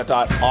Harry ...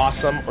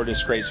 awesome or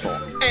disgraceful.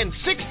 And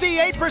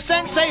 68%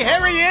 say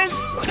Harry is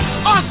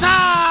awesome!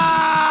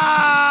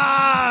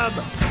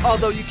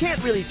 Although you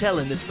can't really tell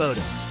in this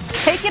photo.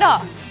 Take it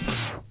off.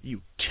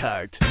 You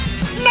tart.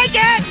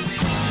 Naked!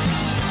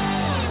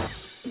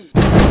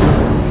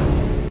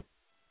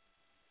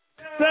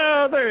 So,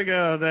 Oh, there you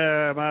go,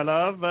 there, my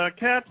love.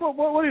 Kat,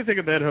 what do you think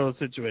of that whole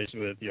situation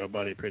with your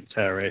buddy Prince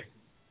Harry?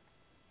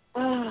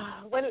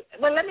 Well,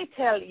 let me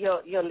tell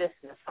your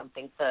listeners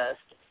something first.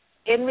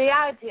 In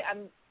reality,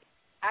 I'm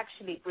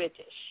actually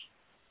British,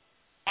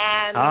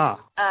 and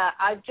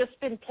I've just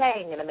been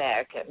playing an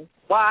American.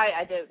 Why,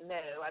 I don't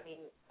know. I mean,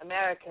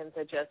 Americans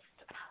are just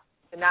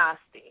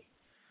nasty.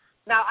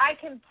 Now, I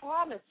can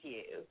promise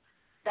you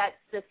that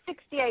the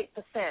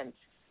 68%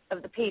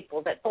 of the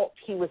people that thought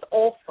he was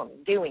awesome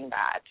doing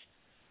that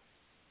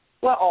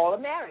were all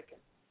Americans.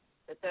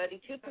 The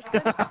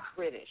 32% were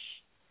British.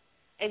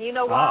 And you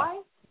know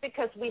why?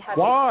 Because we have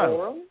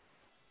decorum.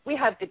 We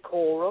have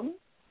decorum.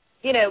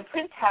 You know,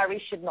 Prince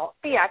Harry should not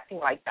be acting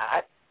like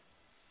that.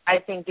 I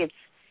think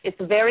it's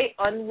very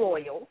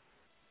unroyal.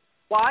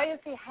 Why is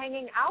he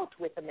hanging out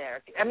with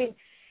Americans? I mean,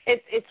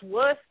 it's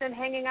worse than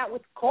hanging out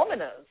with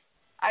commoners.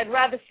 I'd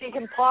rather see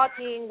him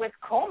partying with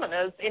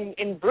commoners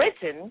in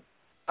Britain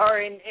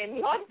or in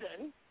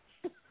London.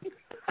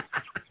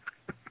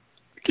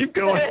 Keep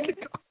going.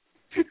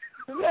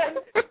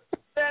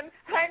 Than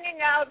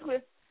hanging out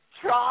with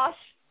trash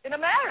in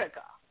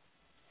America.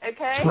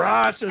 Okay?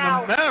 Trash in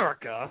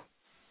America?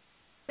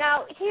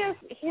 Now,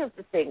 here's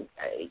the thing.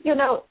 You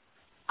know,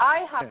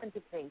 I happen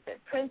to think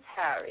that Prince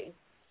Harry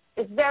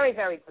is very,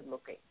 very good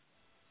looking.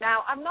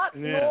 Now, I'm not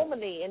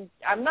normally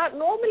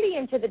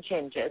into the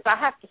gingers, I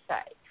have to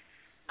say.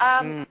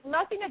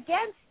 Nothing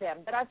against them,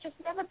 but I've just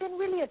never been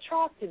really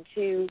attracted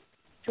to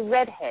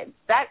redheads.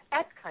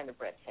 That kind of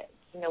redheads,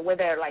 you know, where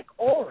they're like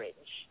orange.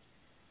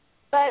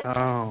 But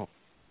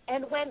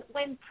and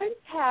when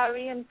Prince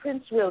Harry and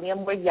Prince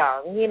William were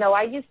young, you know,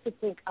 I used to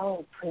think,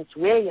 oh, Prince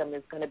William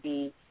is going to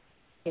be,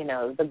 you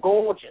know, the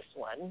gorgeous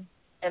one,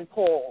 and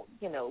poor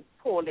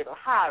little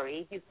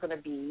Harry, he's going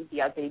to be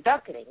the ugly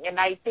duckling. And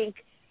I think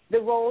the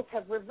roles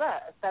have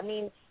reversed. I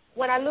mean,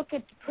 when I look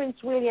at Prince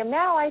William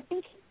now, I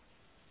think he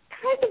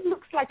kind of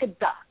looks like a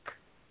duck,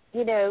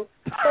 you know.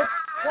 But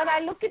when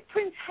I look at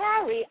Prince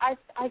Harry, I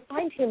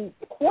find him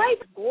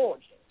quite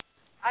gorgeous.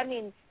 I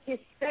mean, his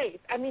face,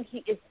 I mean,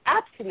 he is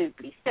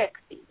absolutely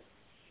sexy.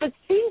 But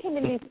seeing him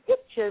in these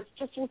pictures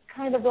just was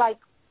kind of like,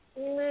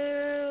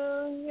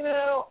 you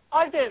know,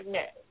 I don't know.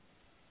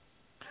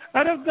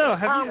 I don't know.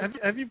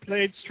 Have you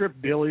played strip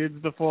billiards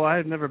before? I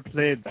had never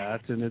played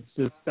that, and it's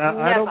just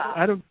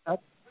I'm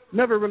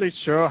never really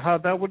sure how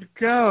that would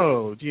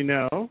go. Do you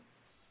know?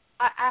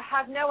 I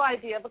have no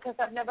idea because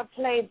I've never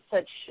played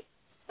such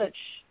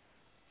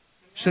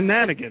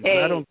shenanigans.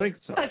 I don't think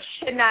so. Such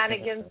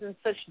shenanigans and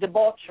such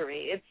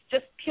debauchery. It's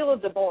just pure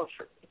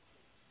debauchery.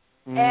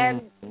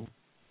 And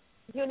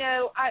you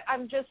know,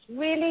 I'm just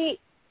really.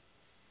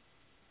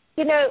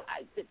 You know,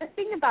 the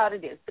thing about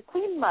it is the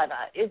Queen Mother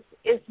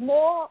is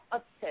more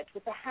upset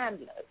with the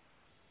handlers.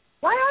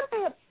 Why aren't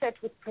they upset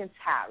with Prince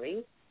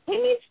Harry? He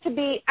needs to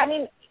be. I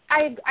mean,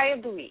 I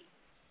agree.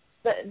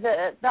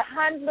 The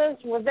handlers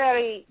were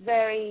very,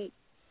 very,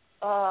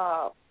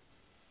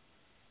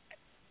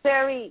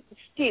 very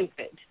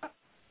stupid.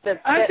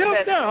 I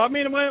don't know. I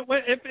mean,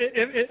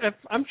 if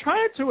I'm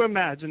trying to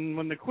imagine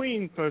when the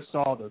Queen first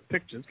saw those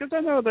pictures, because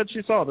I know that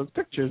she saw those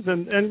pictures,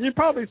 and you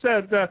probably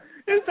said,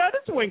 "Is that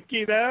his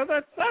Winky there?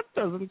 That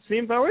doesn't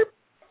seem very,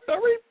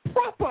 very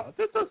proper.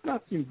 That does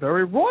not seem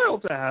very royal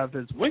to have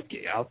his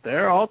Winky out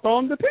there all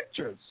on the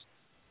pictures."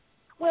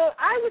 Well,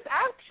 I was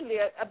actually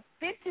a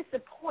bit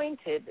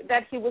disappointed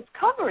that he was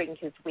covering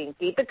his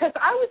Winky because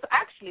I was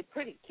actually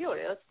pretty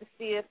curious to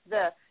see if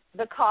the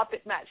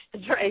carpet matched the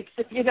drapes,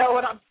 if you know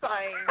what I'm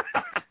saying.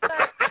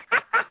 But,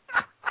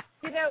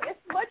 you know, as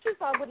much as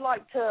I would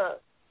like to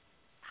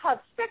have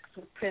sex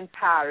with Prince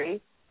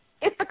Harry,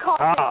 if the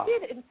carpet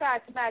did, in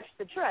fact, match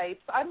the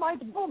drapes, I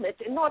might vomit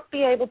and not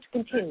be able to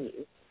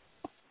continue.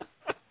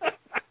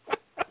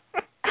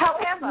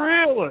 However...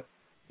 Really?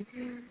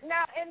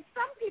 Now, and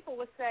some people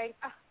were saying,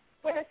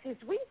 where's his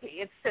Winky?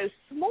 It's so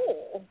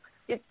small.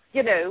 It's,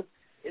 you know,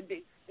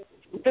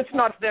 it's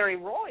not very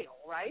royal,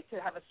 right, to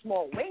have a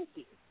small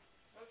Winky.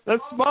 The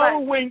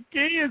small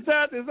Winky? Is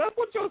that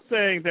what you're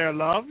saying there,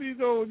 love?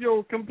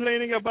 You're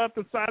complaining about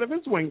the side of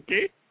his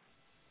Winky?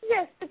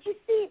 Yes, but you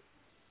see,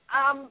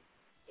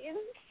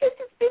 since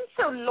it's been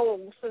so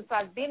long since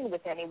I've been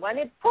with anyone,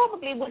 it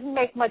probably wouldn't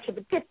make much of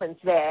a difference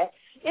there.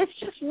 It's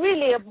just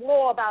really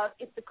more about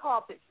if the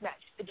carpets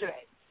match the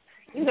drapes.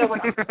 You know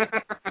what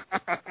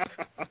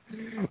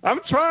I'm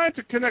trying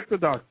to connect the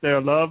dots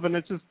there, love, and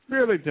it's just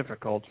really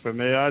difficult for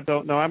me. I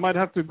don't know. I might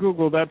have to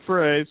Google that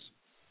phrase.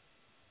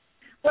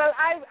 Well,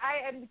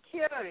 I am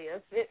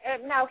curious.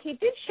 Now, he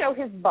did show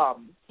his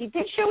bum.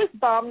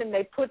 And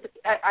they put,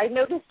 I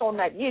noticed on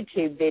that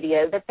YouTube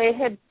video that they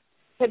had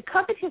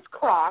covered his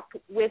crock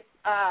with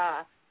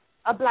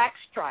a black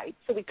stripe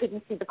so we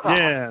couldn't see the crock.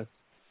 Yes.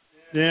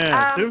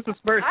 Yeah. It was a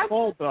very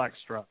small black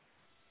stripe.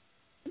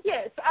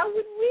 Yes, I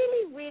would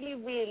really, really,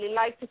 really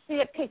like to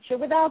see a picture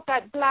without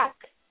that black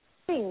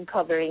thing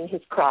covering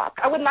his crock.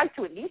 I would like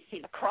to at least see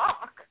the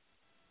crock.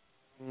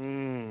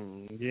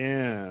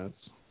 Yes.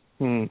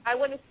 I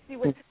want to see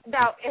what...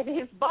 Now, and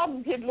his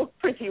bum did look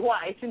pretty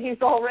white, and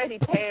he's already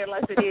pale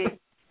as it is.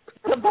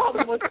 The bum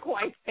Tom was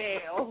quite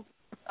pale,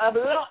 a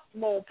lot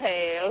more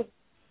pale.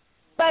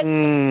 But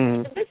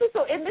this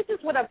is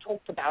what I've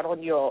talked about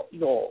on your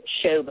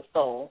show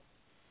before.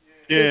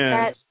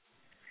 Yeah. Is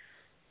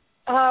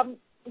that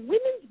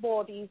women's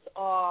bodies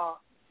are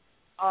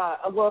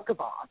a work of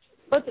art,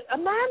 but a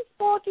man's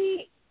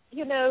body,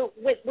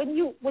 when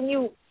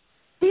you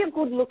see a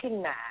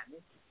good-looking man,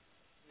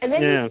 and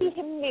then you see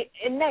him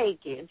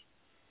naked,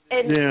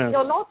 and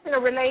you're not in a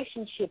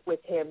relationship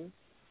with him,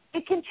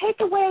 it can take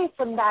away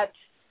from that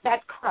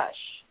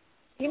crush.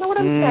 You know what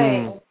I'm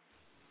saying?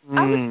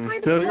 I was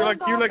kind of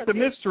so you like the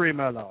mystery,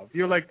 my love.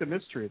 You like the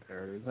mystery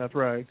there. Is that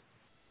right?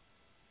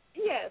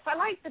 Yes, I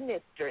like the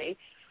mystery.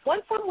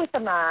 Once I'm with a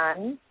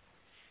man,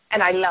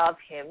 and I love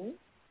him,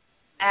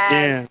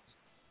 and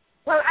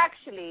well,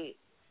 actually,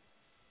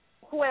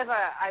 whoever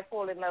I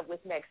fall in love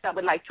with next, I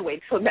would like to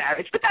wait for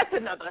marriage, but that's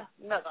another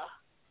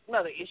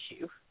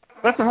issue.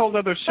 That's a whole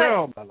other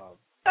show, my love.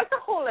 That's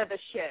a whole other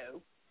show,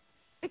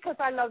 because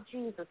I love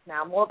Jesus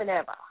now more than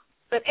ever.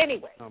 But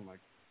anyway. Oh my.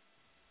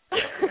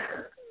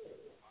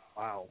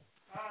 Wow.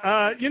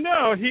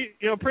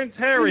 Prince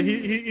Harry,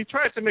 he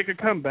tried to make a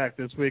comeback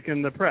this week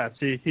in the press.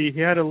 He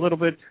had a little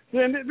bit,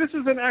 and this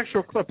is an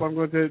actual clip I'm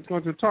going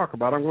to talk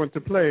about. I'm going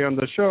to play on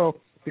the show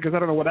because I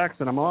don't know what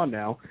accent I'm on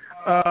now.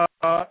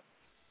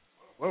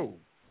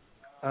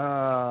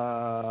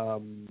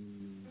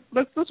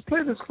 Let's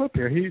play this clip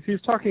here.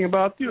 He's talking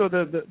about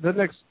the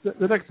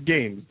next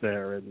games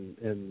there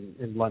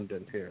in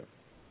London here.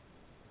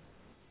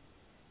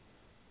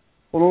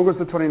 On August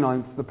the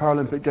 29th, the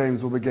Paralympic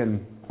Games will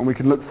begin, and we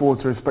can look forward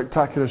to a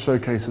spectacular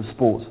showcase of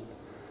sport,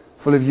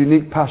 full of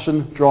unique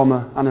passion,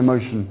 drama and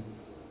emotion.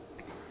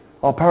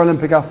 Our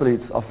Paralympic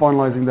athletes are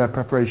finalising their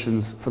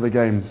preparations for the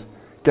Games,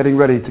 getting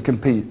ready to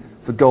compete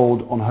for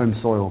gold on home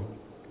soil.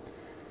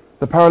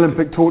 The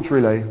Paralympic Torch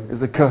Relay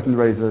is a curtain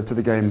raiser to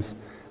the Games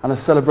and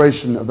a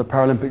celebration of the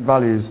Paralympic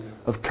values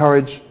of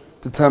courage,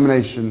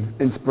 determination,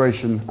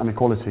 inspiration and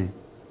equality.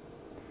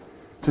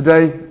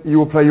 Today, you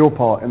will play your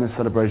part in this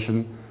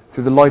celebration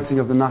through the lighting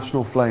of the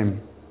national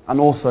flame, and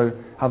also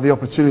have the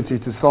opportunity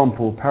to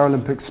sample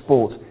Paralympic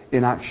sport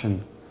in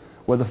action,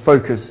 where the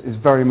focus is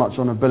very much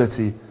on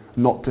ability,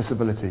 not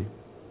disability.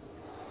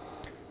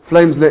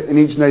 Flames lit in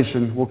each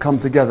nation will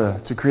come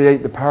together to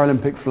create the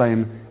Paralympic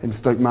flame in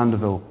Stoke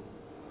Mandeville.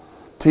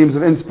 Teams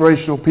of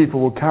inspirational people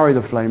will carry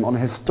the flame on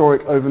a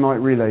historic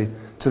overnight relay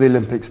to the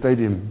Olympic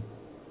Stadium.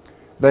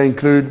 They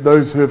include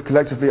those who have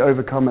collectively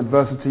overcome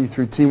adversity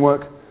through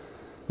teamwork,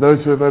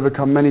 those who have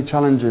overcome many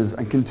challenges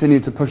and continue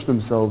to push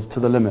themselves to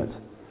the limit,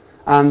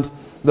 and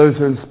those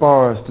who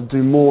inspire us to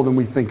do more than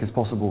we think is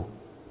possible.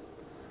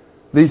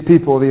 These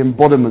people are the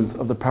embodiment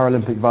of the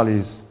Paralympic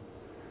values.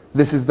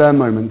 This is their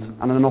moment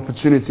and an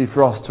opportunity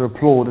for us to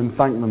applaud and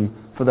thank them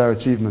for their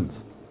achievements.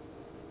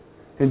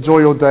 Enjoy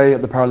your day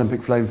at the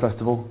Paralympic Flame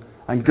Festival,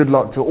 and good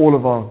luck to all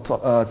of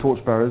our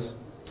torchbearers.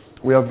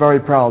 We are very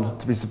proud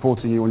to be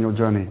supporting you on your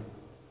journey.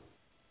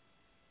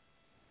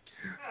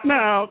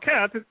 Now,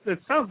 Kat, it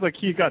sounds like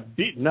he got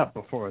beaten up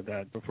before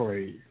they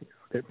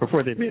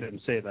made him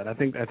say that. I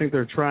think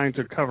they're trying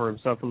to cover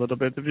himself a little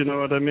bit, if you know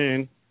what I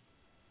mean.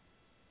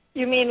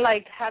 You mean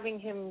like having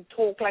him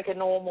talk like a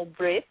normal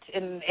Brit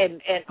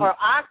or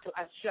act,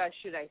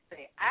 should I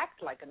say,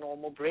 act like a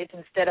normal Brit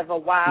instead of a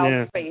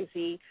wild,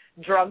 crazy,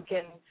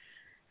 drunken,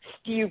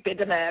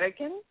 stupid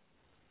American?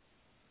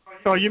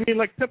 Oh, you mean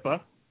like Pippa?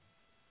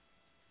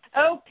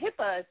 Oh,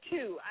 Pippa,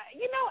 too.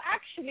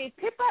 Actually,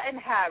 Pippa and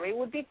Harry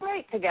would be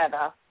great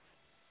together.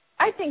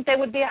 I think they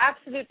would be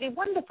absolutely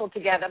wonderful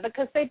together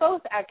because they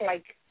both act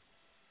like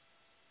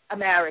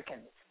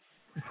Americans.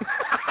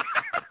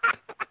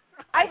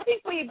 I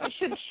think we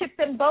should ship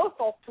them both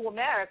off to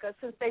America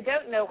since they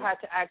don't know how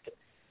to act,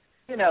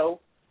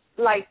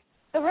 like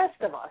the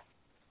rest of us.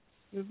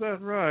 Is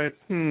that right?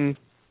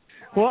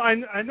 Well,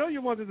 I know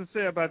you wanted to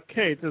say about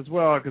Kate as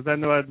well, because I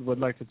know I would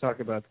like to talk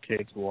about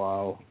Kate.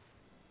 Wow.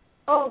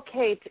 Oh,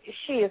 Kate,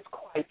 she is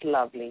quite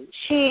lovely.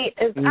 She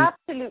is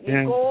absolutely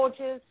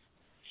gorgeous.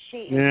 She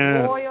is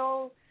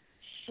royal.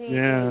 She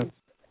is...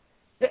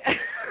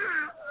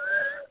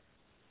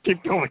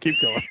 Keep going.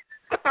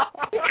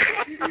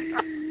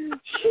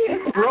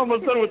 We're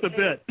almost done with the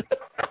bit.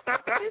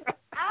 She's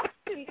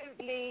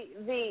absolutely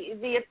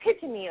the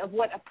epitome of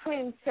what a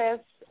princess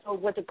or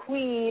what a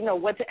queen or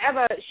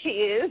whatever she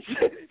is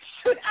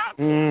should act.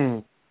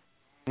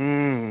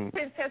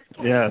 Princess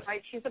Kate,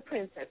 right? She's a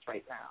princess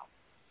right now.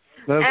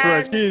 That's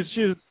right.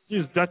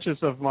 She's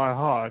Duchess of my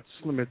heart,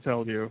 let me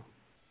tell you.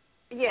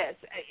 Yes.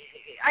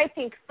 I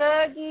think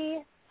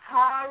Fergie,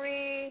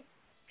 Harry,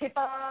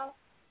 Pippa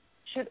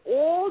should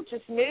all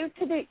just move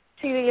to the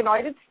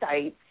United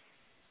States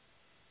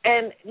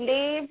and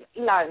leave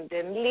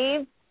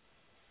London,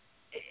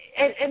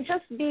 and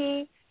just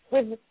be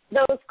with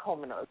those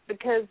commoners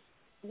because,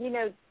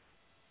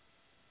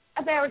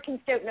 Americans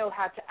don't know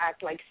how to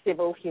act like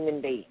civil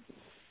human beings.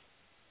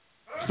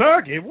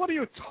 Fergie? What are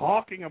you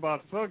talking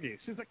about, Fergie?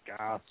 She's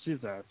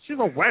a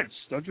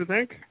wench, don't you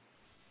think?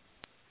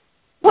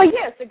 Well,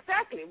 yes,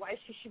 exactly. Why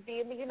she should be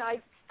in the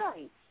United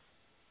States.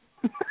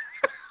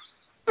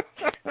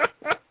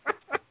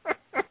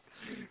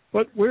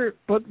 But we're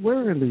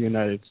in the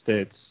United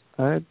States.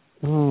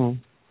 Well,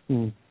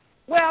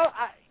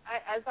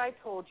 as I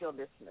told your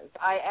listeners,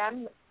 I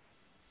am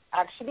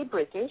actually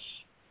British,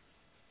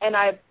 and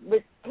I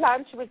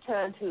plan to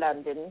return to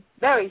London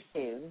very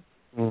soon.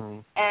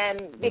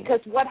 And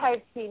because what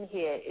I've seen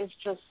here is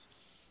just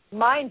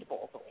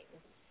mind-boggling.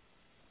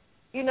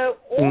 You know,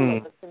 all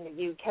of us in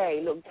the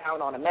UK look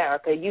down on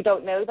America. You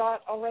don't know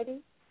that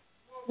already?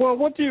 Well,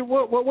 what do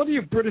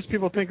you British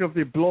people think of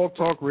the Blog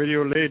Talk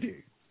Radio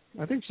lady?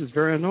 I think she's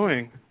very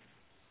annoying.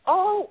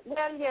 Oh,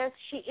 well, yes,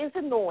 she is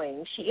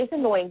annoying.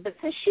 But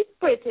since she's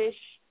British,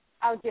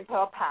 I'll give her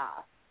a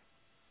pass.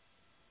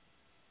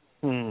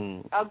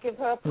 I'll give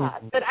her a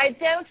pass. But I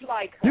don't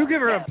like her. You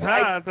give her a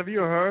pass. Have you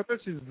heard her?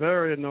 She's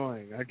very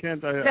annoying. I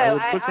can't. To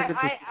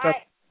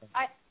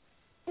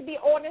be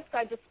honest,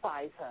 I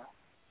despise her.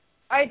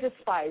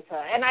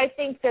 And I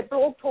think that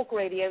Blog Talk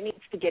Radio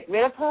needs to get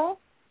rid of her.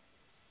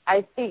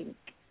 I think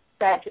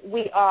that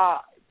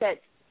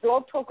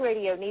Blog Talk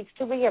Radio needs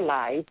to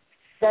realize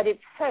that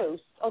its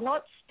hosts are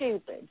not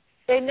stupid.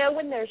 They know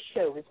when their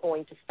show is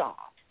going to start.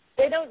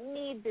 They don't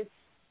need this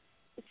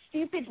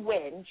stupid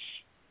wench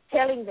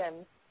telling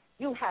them,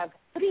 you have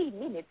 3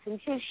 minutes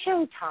until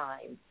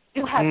showtime.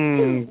 You have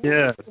 2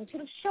 minutes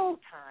until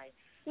showtime.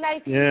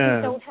 Like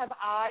you don't have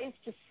eyes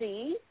to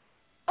see.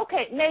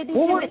 Okay, maybe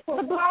do it for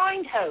the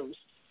blind host.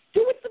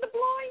 Do it for the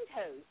blind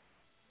host.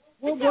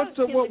 What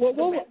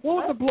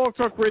would the Blog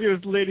Talk Radio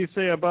lady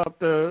say about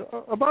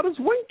his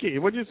winky?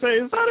 Would you say,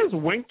 is that his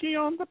winky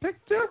on the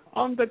picture,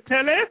 on the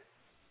telly?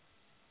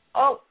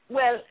 Oh,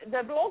 well,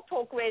 the Blog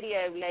Talk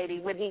Radio lady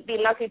would be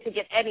lucky to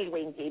get any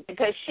winky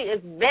because she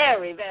is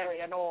very,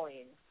 very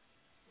annoying.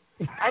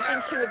 I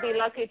think she would be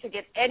lucky to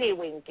get any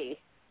winky,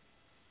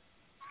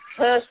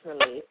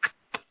 personally.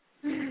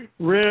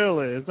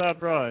 Really? Is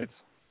that right?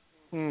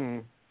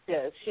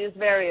 Yes, she's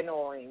very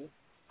annoying.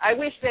 I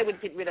wish they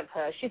would get rid of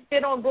her. She's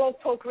been on Blog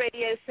Talk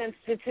Radio since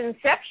its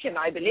inception,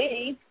 I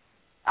believe.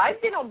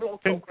 I've been on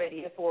Blog Talk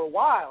Radio for a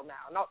while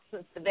now, not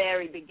since the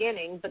very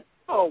beginning, but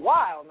for a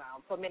while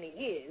now, for many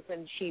years,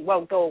 and she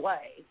won't go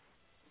away.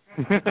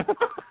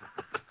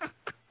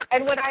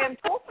 And when I am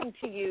talking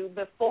to you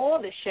before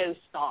the show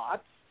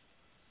starts,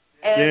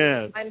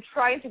 and I'm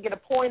trying to get a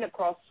point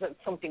across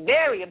something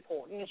very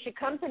important, and she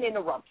comes and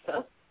interrupts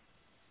us,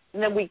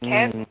 and then we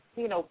can't,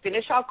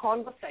 finish our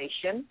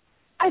conversation.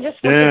 I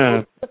just want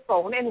to put the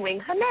phone and wring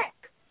her neck.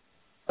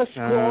 Her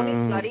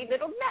scrawny, bloody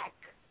little neck.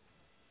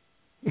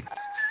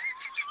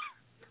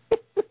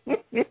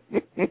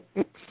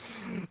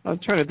 I'm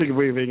trying to think of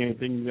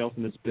anything else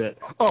in this bit.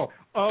 What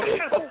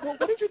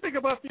did you think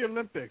about the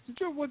Olympics?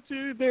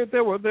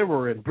 They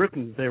were in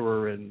Britain. They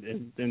were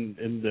in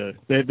the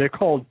they're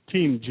called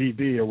Team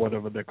GB or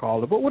whatever they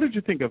call it. But what did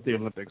you think of the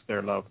Olympics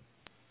there, love?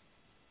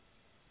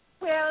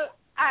 Well,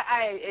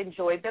 I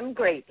enjoyed them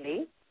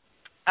greatly.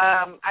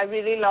 I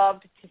really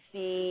loved to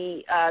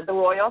see the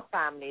royal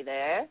family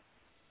there.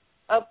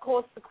 Of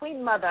course, the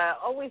Queen Mother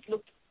always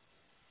looked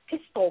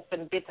pissed off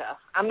and bitter.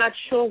 I'm not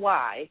sure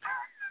why.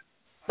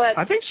 But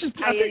I think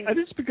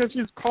it's because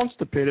she's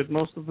constipated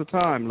most of the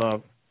time,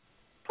 love.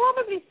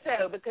 Probably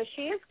so, because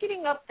she is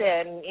getting up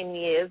there in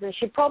years, and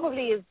she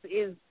probably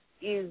is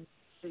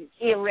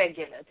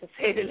irregular, to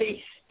say the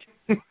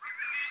least.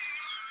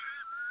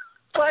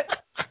 But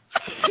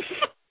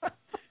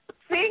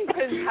seeing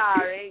Prince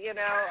Harry,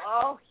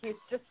 he's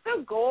just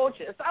so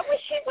gorgeous. I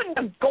wish he wouldn't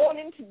have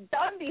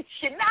done these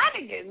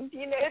shenanigans,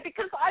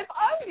 because I've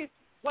always,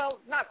 well,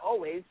 not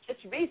always,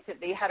 just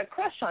recently had a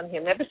crush on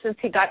him ever since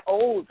he got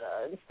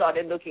older and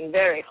started looking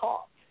very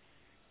hot.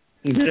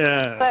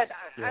 Yeah. But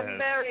I'm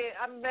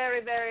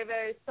very, very,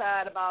 very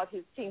sad about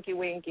his Tinky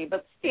Winky.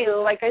 But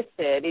still, like I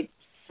said,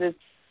 it's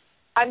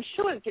I'm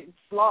sure it gets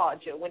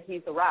larger when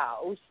he's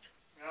aroused.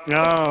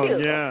 Oh,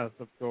 yes,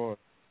 of course.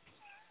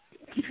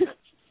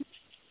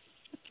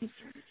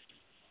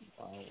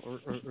 Wow.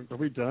 Are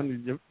we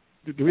done?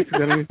 Do we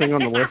forget anything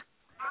on the list?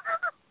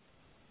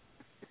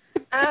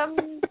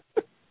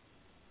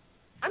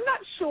 I'm not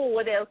sure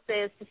what else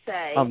there is to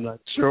say. I'm not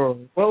sure.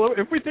 Well,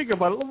 if we think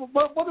about it,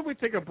 why don't we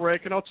take a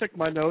break, and I'll check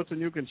my notes, and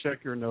you can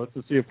check your notes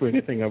to see if we have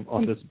anything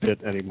on this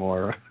bit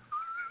anymore.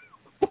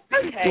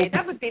 Okay,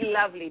 that would be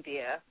lovely,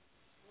 dear.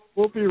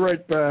 We'll be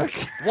right back.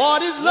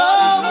 What is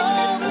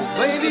love?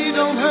 Baby,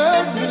 don't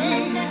hurt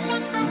me.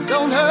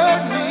 Don't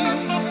hurt me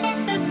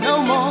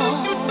no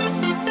more.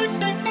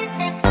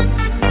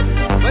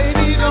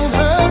 Baby, don't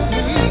hurt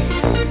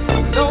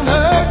me. Don't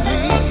hurt me.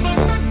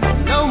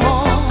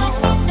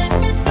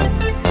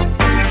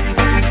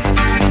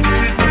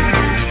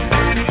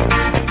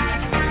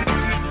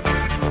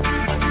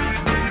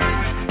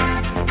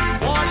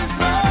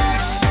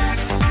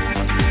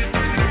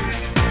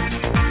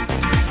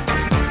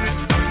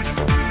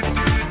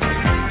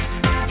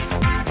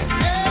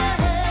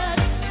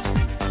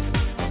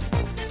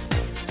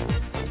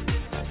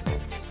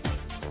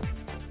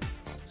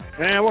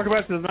 And welcome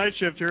back to the night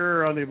shift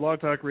here on the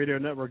Blog Talk Radio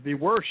Network, the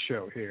worst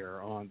show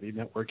here on the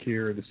network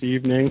here this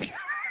evening,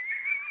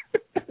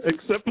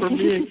 except for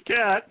me and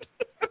Kat.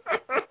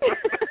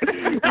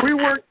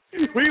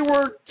 We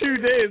worked 2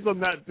 days on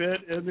that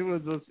bit, and it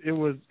was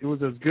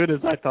as good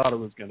as I thought it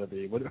was going to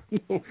be. What do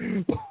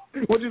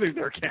you think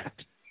there, Kat?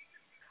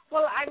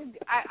 Well,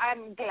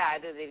 I'm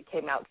glad that it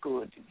came out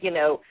good. You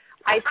know,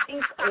 I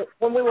think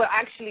when we were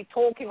actually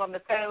talking on the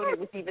phone, it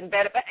was even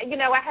better. But you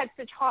know, I had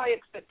such high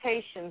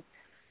expectations.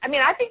 I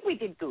mean, I think we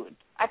did good.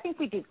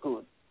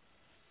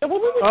 So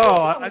when we were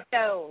talking on the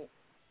phone,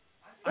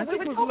 I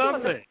think it was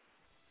lovely.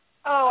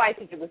 I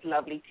think it was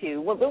lovely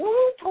too. When we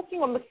were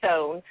talking on the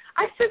phone,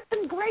 I said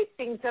some great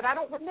things that I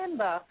don't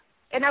remember,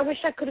 and I wish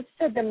I could have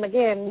said them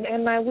again,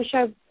 and I wish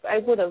I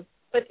would have.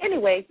 But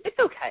anyway, it's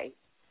okay.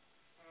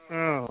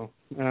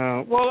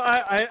 Well,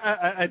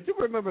 I do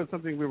remember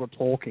something we were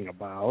talking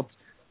about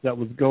that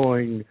was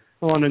going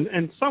on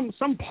in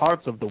some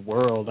parts of the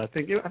world. I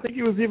think it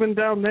was even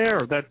down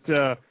there that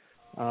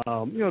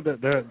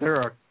that there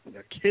are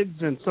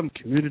kids in some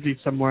community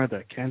somewhere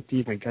that can't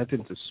even get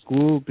into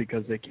school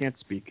because they can't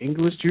speak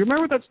English. Do you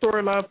remember that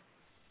story, love?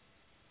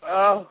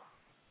 Oh,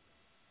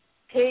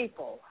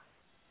 people,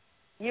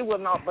 you will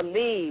not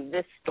believe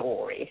this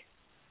story.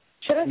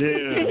 Should I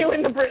continue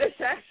in the British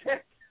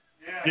accent?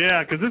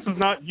 Yeah, because this is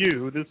not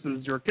you. This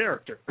is your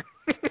character.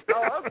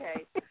 Oh,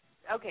 okay.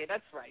 Okay,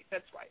 that's right.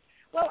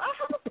 Well, I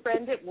have a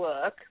friend at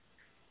work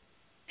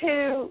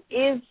who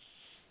is,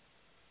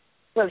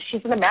 well,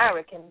 she's an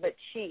American, but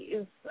she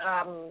is,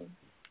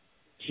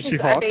 she's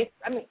hot?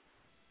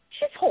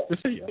 She's hot.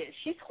 Yeah,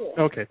 she's hot.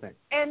 Okay, thanks.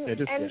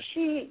 And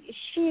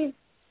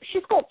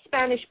she's got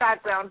Spanish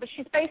background, but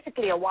she's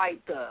basically a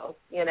white girl,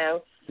 you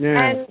know.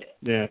 Yeah. And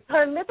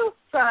her little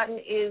son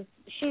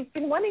she's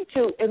been wanting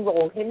to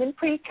enroll him in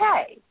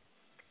pre-K.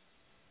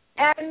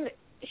 And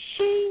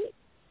she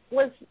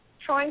was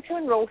trying to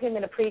enroll him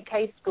in a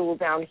pre-K school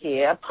down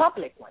here, a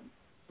public one,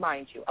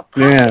 mind you, a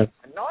public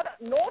one,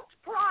 not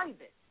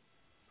private,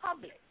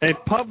 public. A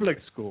public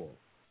school.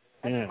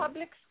 A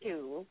public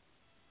school,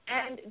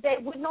 and they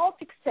would not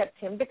accept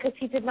him because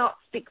he did not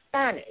speak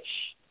Spanish.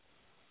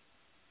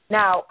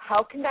 Now,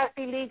 how can that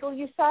be legal,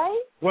 you say?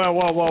 Well.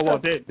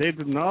 They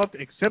did not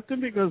accept him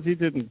because he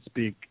didn't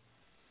speak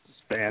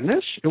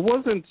Spanish? It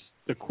wasn't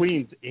the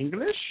Queen's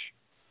English?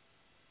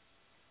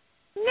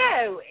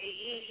 No.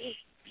 It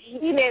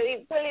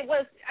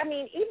was, I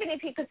mean, even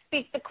if he could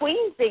speak the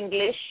Queen's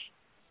English,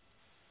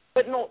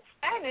 but not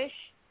Spanish,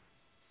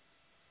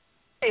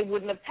 they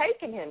wouldn't have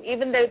taken him,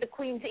 even though the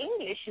Queen's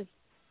English is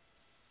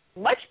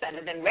much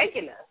better than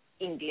regular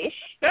English.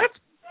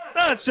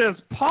 That's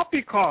just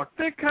poppycock.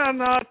 They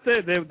cannot.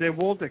 They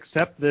won't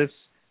accept this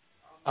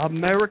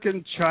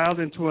American child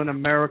into an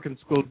American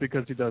school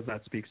because he does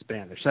not speak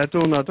Spanish. I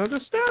do not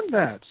understand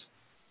that.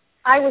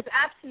 I was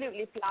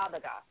absolutely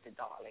flabbergasted,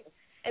 darling.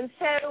 And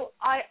so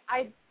I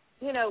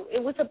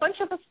it was a bunch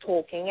of us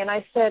talking, and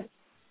I said,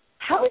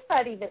 "How is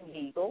that even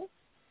legal?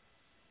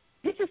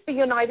 This is the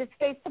United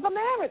States of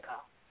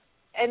America."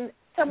 And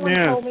someone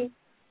told me,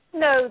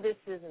 "No, this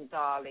isn't,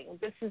 darling.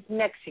 This is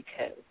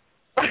Mexico."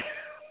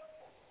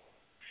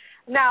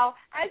 Now,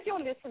 as your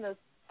listeners,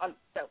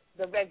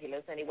 the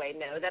regulars anyway,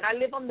 know that I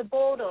live on the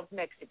border of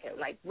Mexico,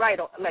 I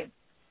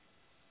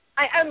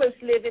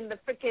almost live in the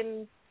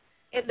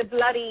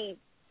bloody,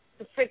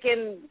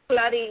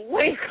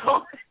 what do you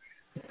call it?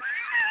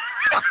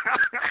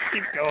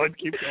 Keep going.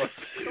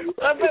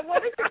 But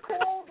what is it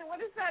called? What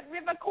is that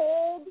river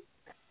called?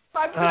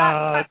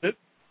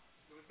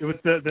 It was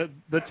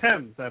the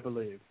Thames, I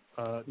believe.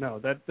 No,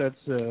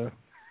 that's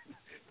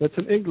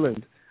in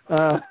England.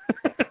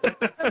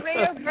 The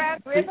Rio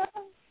Grande River?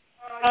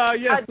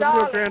 Yes, the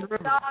Rio Grande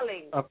River.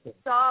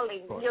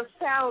 Darling, your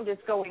sound is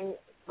going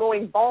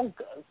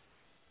bonkers.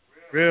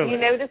 Really? You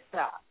notice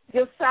that?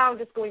 Your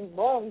sound is going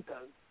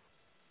bonkers.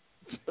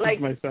 Like,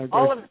 my sound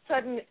all of a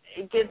sudden,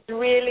 it gets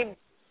really,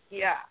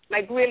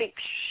 really...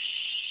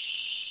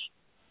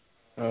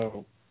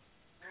 Oh.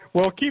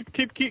 Well,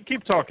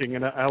 keep talking,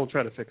 and I'll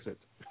try to fix it.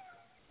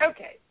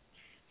 Okay.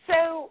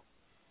 So,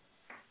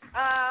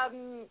 I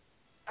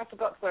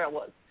forgot where I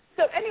was.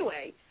 So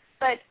anyway,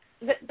 but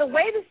the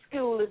way the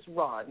school is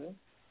run,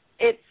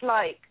 it's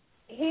like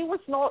he was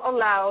not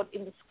allowed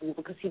in the school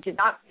because he did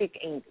not speak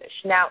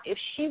English. Now, if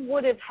she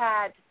would have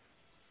had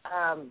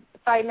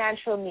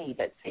financial need,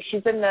 let's say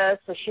she's a nurse,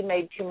 so she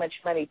made too much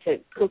money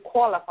to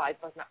qualify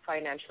for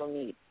financial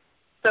need.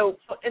 So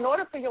in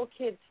order for your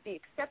kids to be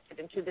accepted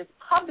into this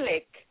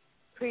public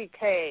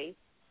pre-K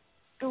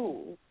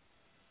school,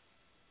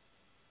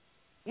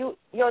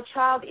 your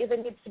child either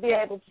needs to be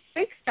able to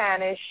speak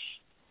Spanish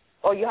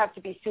or you have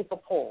to be super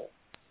poor.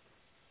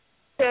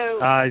 So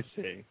I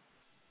see.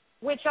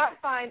 Which I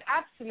find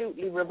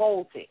absolutely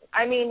revolting.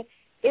 I mean,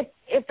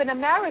 if an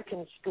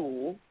American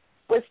school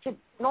was to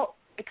not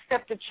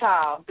accept a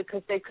child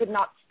because they could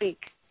not speak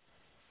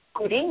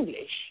good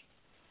English,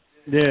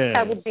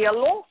 that would be a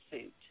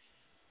lawsuit.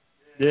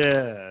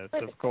 Yes,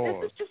 but of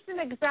course. This is just an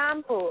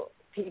example,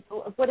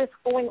 people, of what is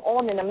going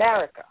on in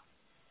America.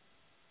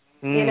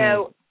 You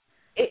know,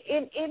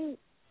 in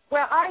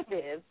where I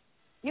live,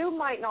 you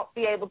might not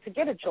be able to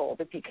get a job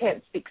if you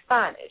can't speak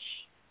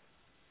Spanish.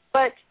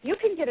 But you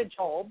can get a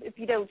job if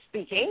you don't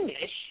speak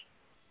English.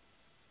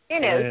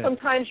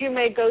 Sometimes you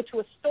may go to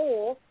a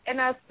store and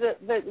ask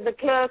the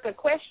clerk a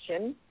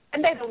question,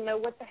 and they don't know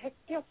what the heck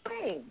you're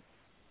saying.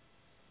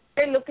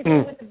 They look at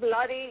you with a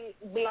bloody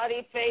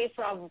face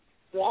of,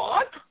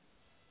 what?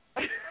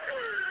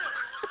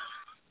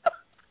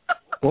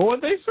 What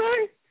would they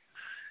say?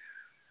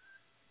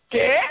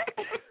 ¿Qué?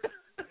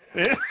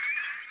 Yeah.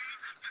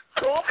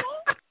 ¿Cómo?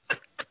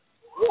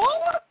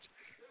 What?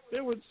 They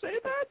would say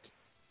that?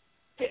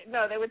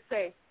 No, they would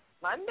say,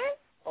 ¿mande?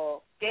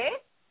 Or ¿qué?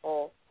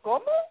 Or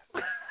 ¿cómo?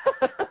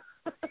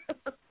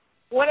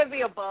 One of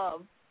the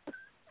above.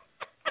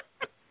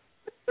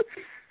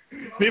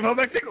 Viva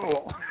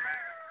Mexico!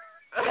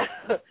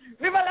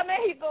 Viva la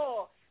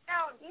Mexico!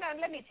 Now,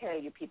 let me tell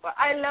you, people,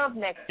 I love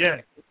Mexico.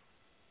 Yeah.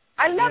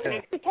 I love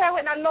Mexico,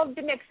 and I love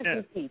the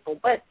Mexican people,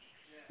 but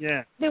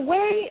the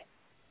way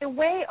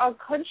our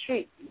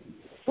country,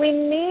 we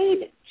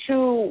need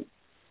to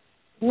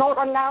not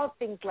allow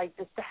things like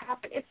this to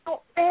happen. It's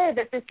not fair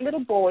that this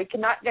little boy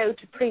cannot go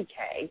to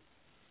pre-K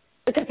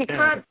because he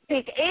can't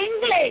speak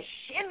English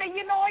in the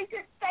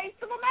United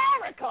States of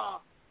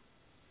America.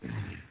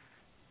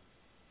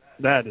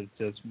 That is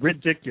just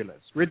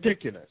ridiculous.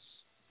 Ridiculous.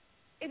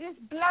 It is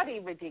bloody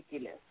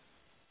ridiculous.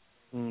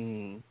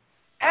 Mm.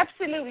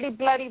 Absolutely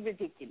bloody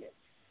ridiculous.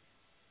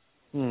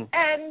 Mm.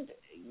 And,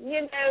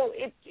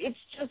 it's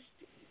just,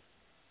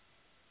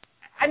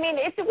 I mean,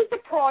 if it was a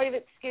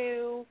private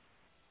school,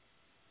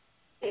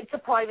 it's a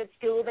private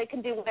school. They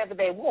can do whatever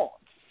they want.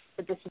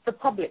 But this is a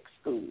public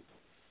school.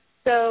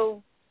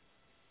 So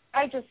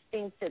I just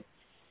think that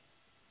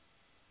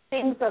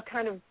things are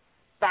kind of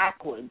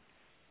backwards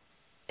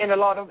in a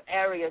lot of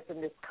areas in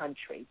this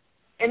country.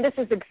 And this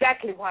is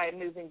exactly why I'm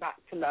moving back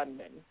to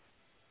London.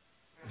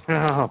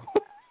 Oh.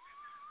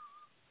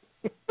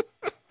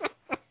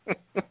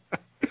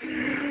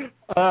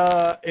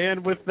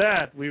 And with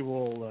that, we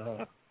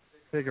will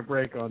take a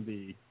break on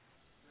the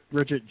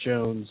Bridget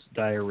Jones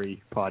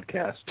Diary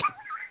podcast.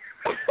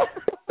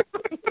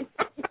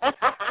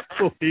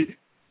 We'll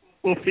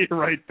be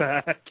right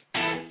back.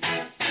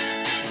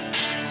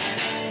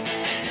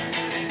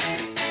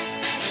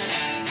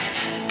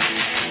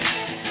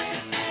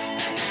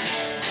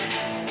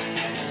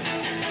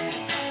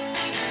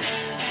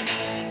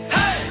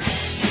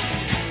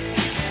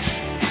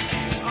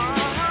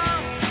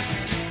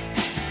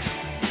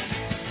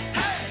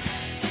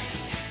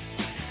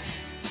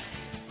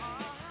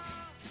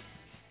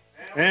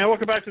 And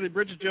welcome back to the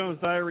Bridget Jones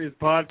Diaries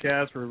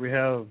podcast, where we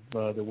have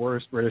the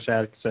worst British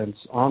accents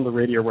on the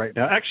radio right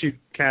now. Actually,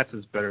 Kat's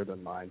is better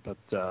than mine, but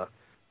that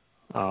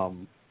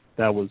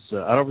was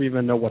I don't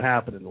even know what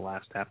happened in the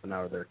last half an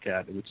hour there,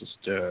 Kat. It was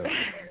just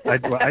I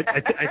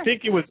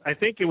think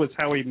it was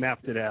how he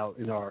mapped it out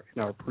in our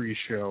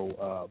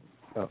pre-show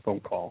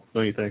phone call.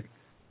 Don't you think?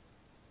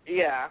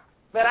 Yeah,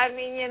 but I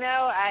mean,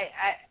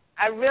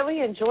 I really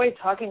enjoy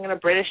talking in a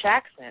British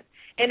accent,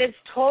 and it's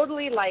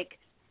totally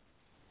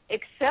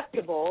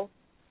acceptable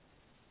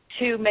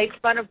to make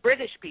fun of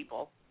British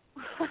people.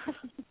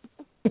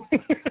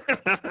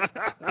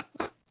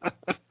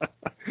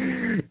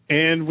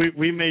 And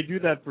we may do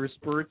that for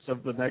spurts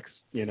of the next,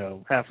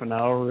 half an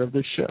hour of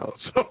the show.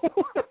 So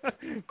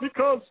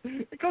because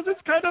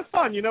it's kind of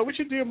fun, we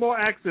should do more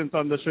accents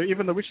on the show,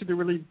 even though we should do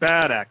really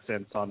bad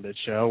accents on this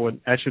show.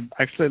 And I should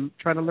actually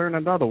try to learn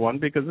another one,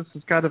 because this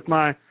is kind of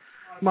my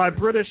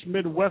British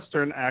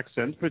Midwestern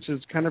accent, which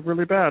is kind of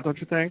really bad, don't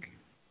you think?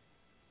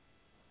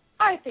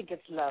 I think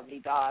it's lovely,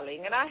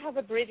 darling, and I have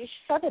a British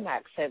Southern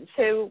accent,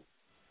 so,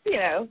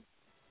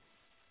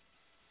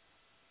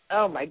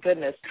 Oh, my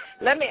goodness.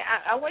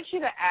 I want you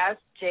to ask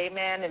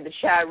J-Man in the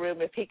chat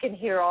room if he can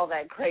hear all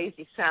that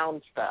crazy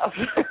sound stuff.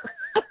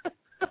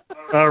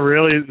 Oh,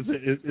 really?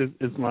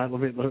 Is my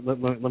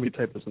let me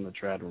type this in the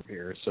chat room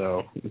here.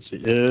 So, let's see.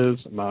 Is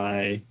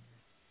my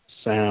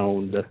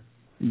sound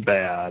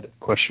bad?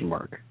 Question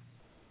mark.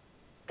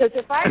 Because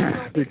if I can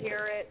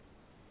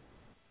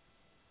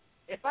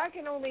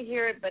only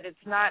hear it, but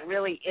it's not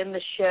really in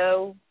the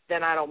show,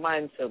 then I don't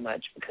mind so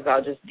much, because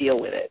I'll just deal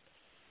with it.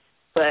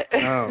 But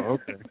oh,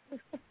 okay.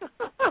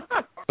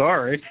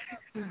 Sorry.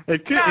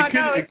 It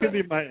could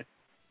be my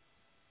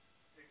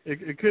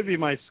it could be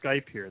my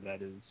Skype here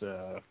that is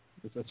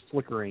that's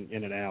flickering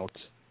in and out.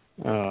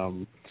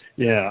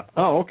 Yeah.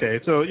 Oh, okay.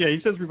 So yeah,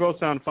 he says we both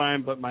sound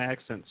fine, but my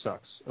accent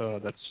sucks.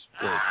 That's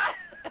great.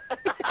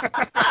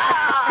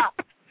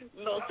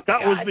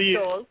 That was the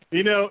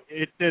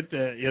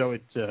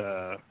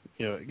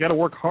you got to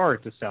work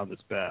hard to sound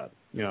this bad.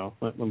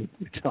 Let me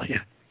tell you.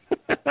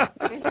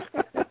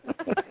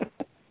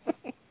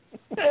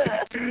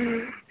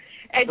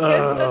 And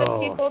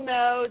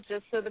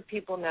just so the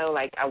people know,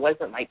 like, I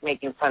wasn't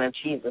making fun of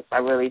Jesus. I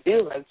really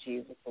do love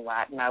Jesus a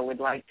lot, and I would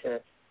like to,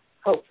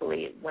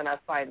 hopefully, when I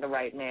find the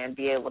right man,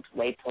 be able to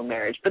wait till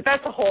marriage. But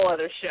that's a whole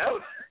other show.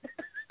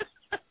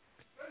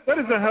 That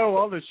is a whole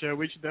other show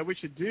we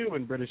should do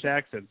in British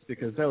accents,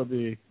 because that would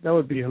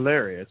be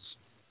hilarious.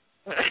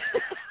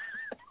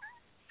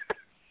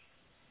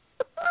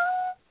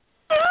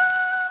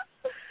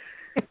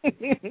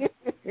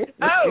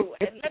 Oh,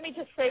 and let me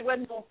just say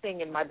one more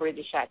thing in my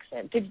British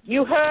accent. Did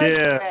you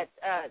heard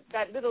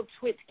that little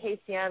twit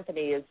Casey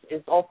Anthony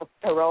is off of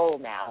parole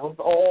now?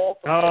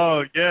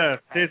 Yeah,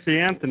 Casey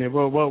Anthony.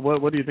 Well,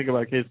 what do you think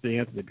about Casey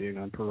Anthony being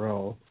on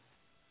parole?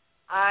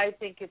 I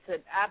think it's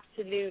an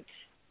absolute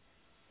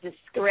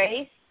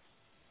disgrace.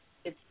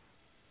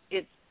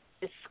 It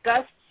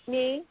disgusts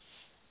me,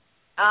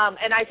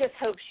 and I just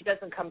hope she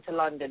doesn't come to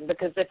London,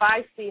 because if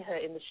I see her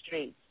in the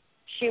streets,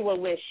 she will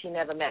wish she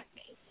never met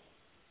me.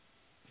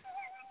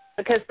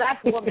 Because that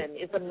woman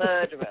is a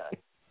murderer.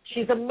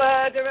 She's a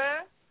murderer.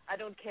 I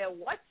don't care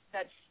what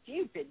that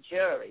stupid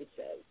jury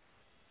says.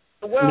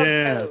 The world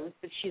knows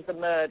that she's a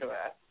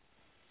murderer.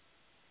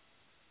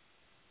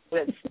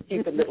 That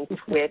stupid little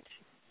twit.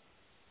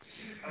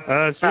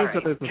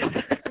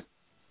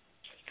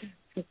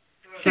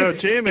 So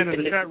Jamin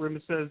in the chat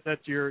room says that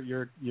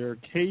your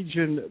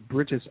Cajun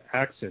British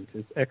accent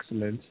is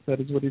excellent. That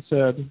is what he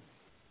said.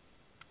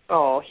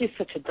 Oh, he's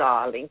such a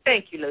darling.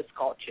 Thank you, Los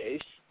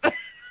Scotches.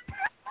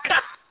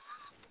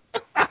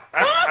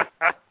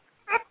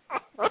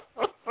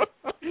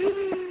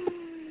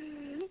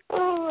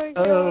 Oh my God.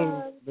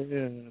 Oh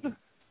man.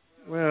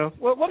 Well,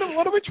 what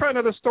do we try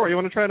another story? You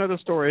want to try another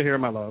story here,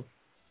 my love?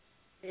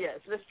 Yes,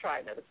 let's try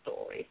another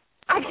story.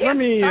 Let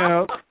me.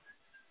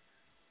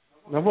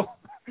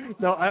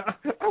 No,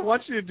 I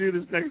want you to do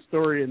this next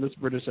story in this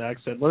British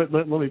accent. Let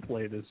me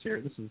play this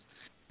here. This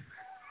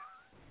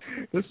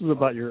is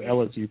about your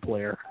LSU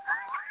player.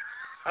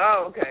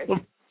 Oh, okay.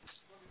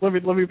 Let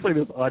me play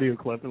this audio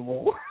clip and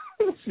we'll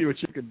see what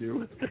you can do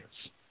with this.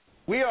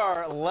 We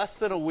are less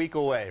than a week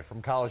away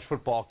from college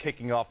football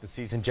kicking off the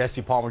season.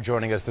 Jesse Palmer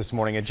joining us this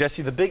morning. And,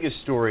 Jesse, the biggest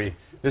story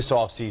this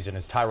offseason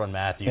is Tyrann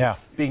Mathieu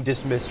being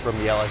dismissed from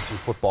the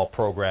LSU football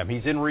program.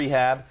 He's in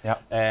rehab,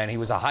 and he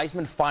was a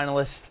Heisman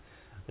finalist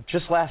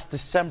just last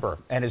December,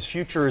 and his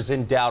future is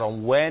in doubt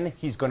on when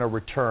he's going to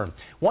return.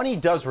 When he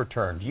does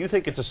return, do you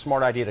think it's a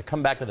smart idea to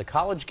come back to the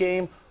college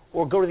game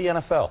or go to the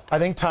NFL? I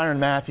think Tyrann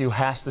Mathieu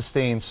has to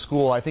stay in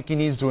school. I think he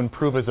needs to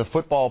improve as a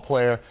football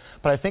player,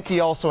 but I think he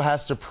also has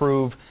to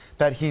prove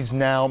that he's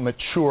now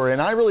mature.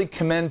 And I really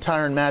commend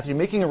Tyrann Mathieu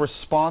making a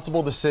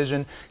responsible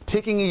decision,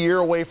 taking a year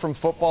away from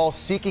football,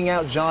 seeking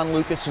out John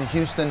Lucas in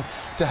Houston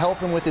to help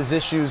him with his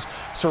issues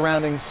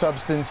surrounding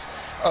substance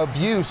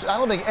abuse. I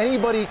don't think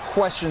anybody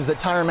questions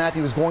that Tyrann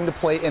Mathieu is going to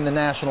play in the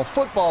National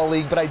Football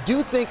League, but I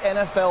do think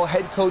NFL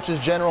head coaches,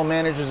 general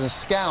managers, and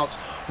scouts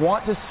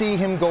want to see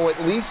him go at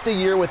least a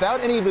year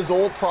without any of his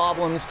old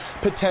problems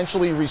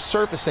potentially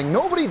resurfacing.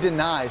 Nobody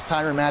denies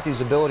Tyrann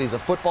Mathieu's ability as a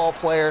football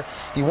player.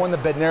 He won the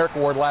Bednarik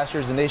Award last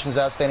year as the nation's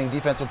outstanding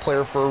defensive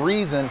player for a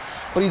reason,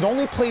 but he's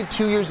only played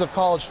 2 years of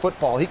college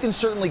football. He can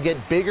certainly get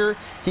bigger.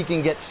 He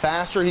can get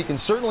faster. He can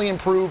certainly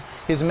improve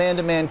his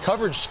man-to-man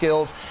coverage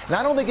skills. And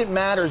I don't think it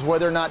matters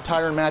whether or not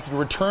Tyrann Mathieu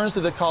returns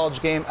to the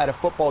college game at a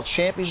football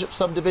championship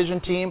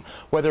subdivision team,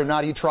 whether or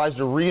not he tries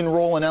to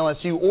re-enroll in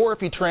LSU, or if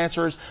he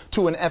transfers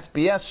to an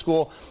FBS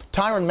school.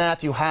 Tyrann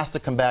Mathieu has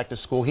to come back to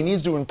school. He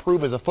needs to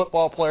improve as a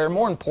football player.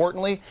 More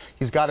importantly,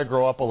 he's got to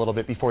grow up a little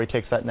bit before he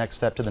takes that next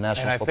step to the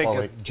National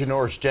Football League. And I think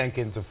Janoris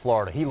Jenkins of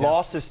Florida, he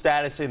lost his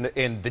status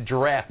in the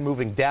draft,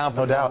 moving down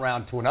from one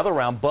round to another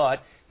round, but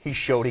he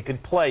showed he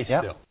could play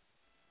still.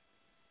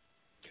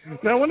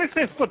 Now, when I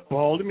say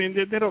football, I mean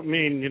they don't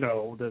mean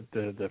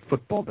the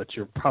football that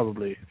you're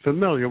probably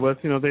familiar with.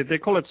 They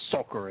call it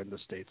soccer in the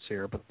States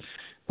here. But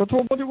what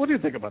do you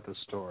think about this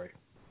story?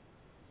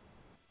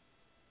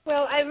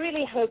 Well, I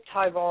really hope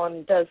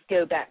Tyrann does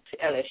go back to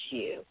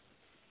LSU,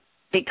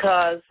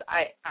 because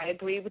I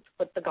agree with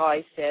what the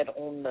guy said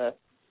on the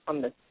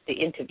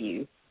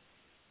interview,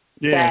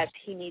 that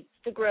he needs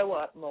to grow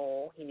up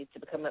more. He needs to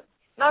become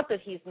not that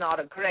he's not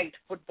a great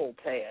football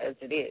player as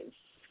it is.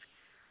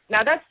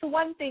 Now, that's the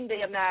one thing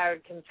the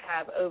Americans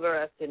have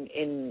over us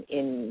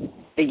in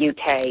the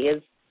UK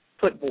is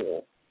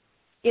football.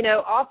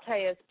 Our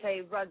players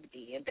play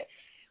rugby, and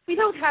we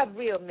don't have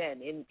real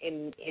men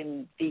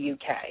in the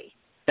UK.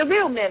 The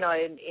real men are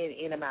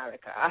in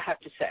America, I have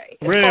to say.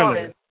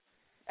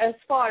 As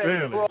far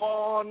as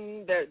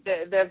brawn,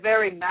 they're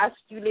very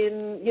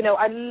masculine.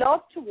 I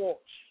love to watch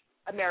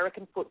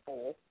American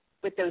football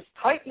with those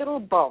tight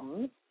little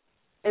bums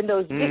and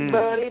those big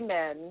burly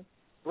men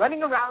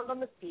running around on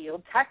the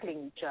field,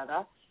 tackling each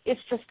other.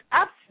 It's just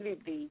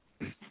absolutely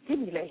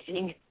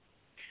stimulating.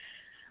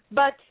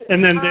 But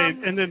then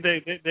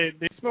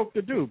they smoke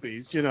the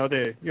doobies.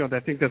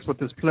 They think that's what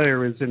this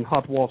player is in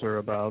hot water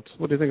about.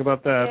 What do you think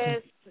about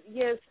that?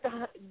 Yes.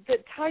 The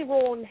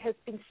Tyrann has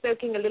been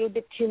smoking a little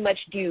bit too much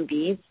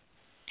doobies,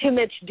 too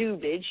much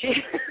doobage.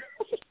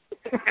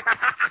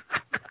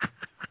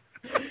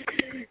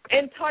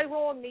 And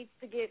Tyrann needs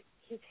to get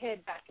his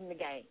head back in the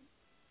game,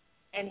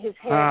 and his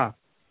head.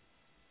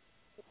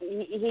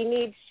 He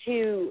needs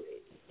to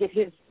get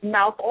his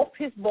mouth off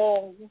his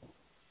bong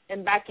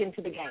and back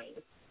into the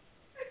game.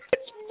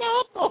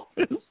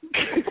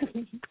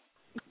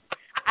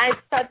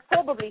 That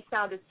probably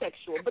sounded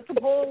sexual, but the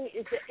bong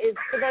is,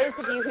 for those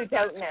of you who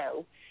don't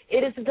know,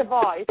 it is a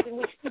device in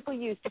which people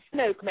use to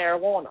smoke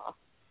marijuana.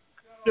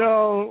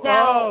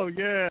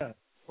 Yeah.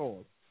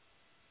 Cool.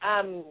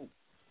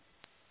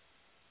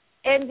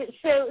 And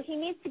so he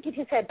needs to get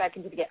his head back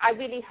into the game. I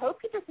really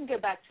hope he doesn't go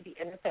back to the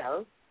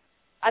NFL.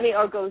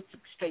 Or goes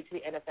straight to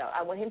the NFL.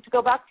 I want him to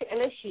go back to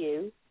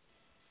LSU.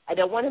 I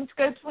don't want him to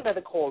go to another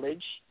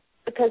college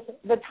because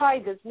the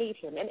Tigers need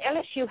him. And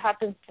LSU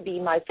happens to be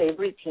my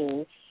favorite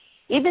team.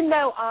 Even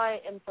though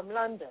I am from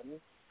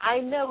London, I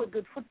know a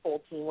good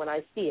football team when I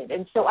see it.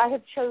 And so I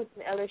have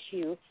chosen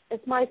LSU as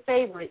my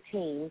favorite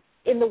team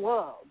in the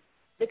world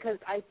because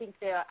I think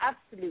they are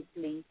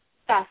absolutely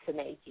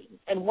fascinating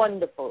and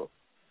wonderful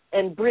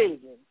and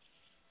brilliant.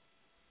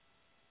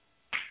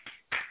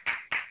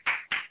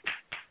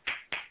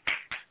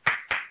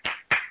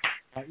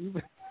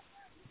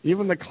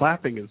 Even the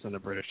clapping is in a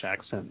British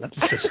accent. That's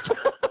just.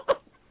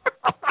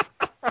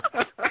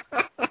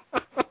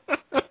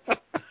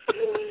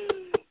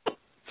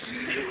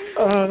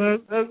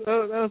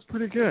 That was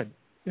pretty good.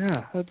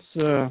 Yeah, that's.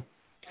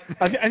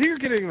 I think you're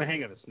getting the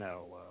hang of this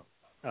now,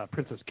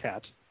 Princess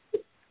Cat.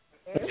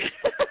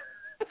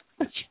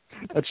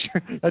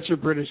 That's your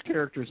British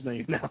character's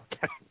name now.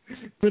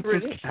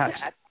 Princess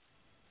Cat.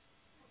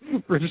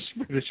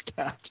 British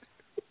Cat.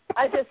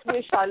 I just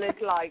wish I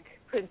looked like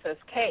Princess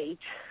Kate.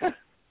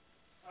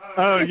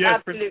 Oh,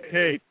 yes, Princess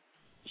Kate.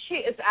 She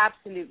is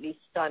absolutely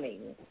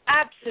stunning.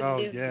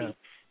 Absolutely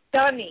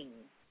stunning.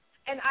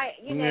 And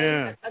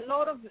there's a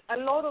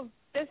lot of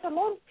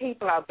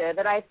people out there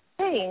that I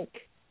think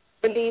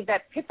believe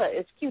that Pippa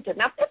is cuter.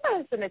 Now, Pippa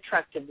is an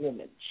attractive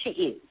woman. She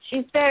is.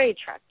 She's very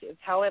attractive.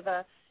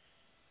 However,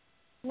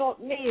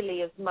 not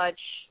nearly as much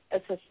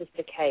as her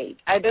sister Kate.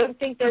 I don't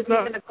think there's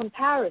even a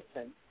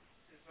comparison.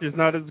 She's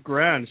not as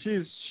grand.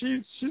 She's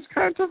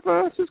kind of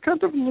a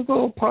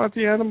little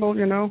party animal,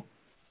 you know.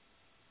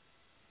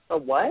 A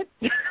what?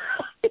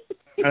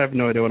 I have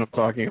no idea what I'm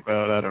talking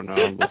about. I don't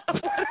know.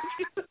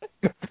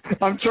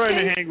 I'm trying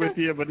to hang with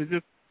you, but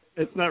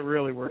it's not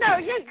really working. No,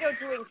 you're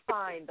doing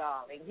fine,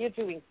 darling. You're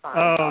doing fine.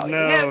 Oh darling.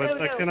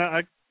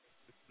 no!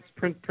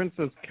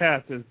 Princess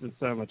Cat is just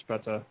so much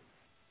better.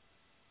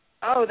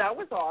 Oh, that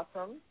was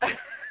awesome.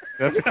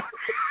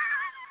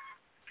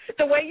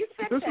 The way you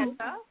said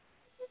that,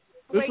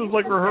 This is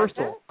like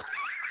rehearsal.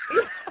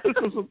 This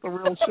isn't the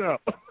real show.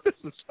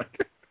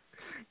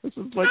 This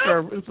is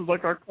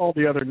like our call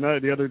the other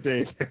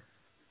day.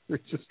 We're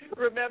just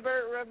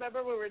remember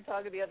when we were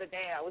talking the other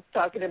day. I was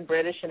talking in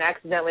British and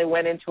accidentally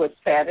went into a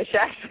Spanish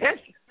accent.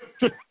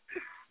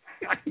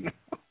 I know.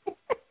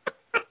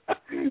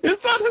 Is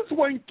that his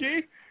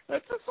Winky?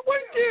 That's his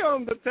Winky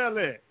on the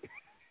telly.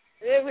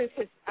 It was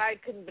just I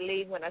couldn't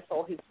believe when I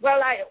saw his.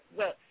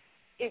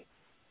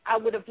 I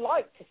would have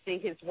liked to see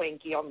his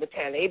Winky on the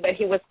telly, but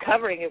he was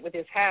covering it with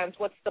his hands.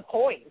 What's the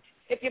point?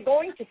 If you're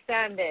going to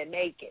stand there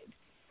naked,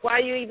 why are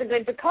you even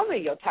going to cover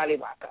your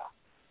tallywhacker?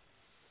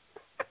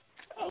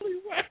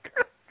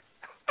 Tallywhacker.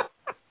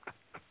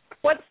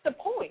 What's the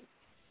point?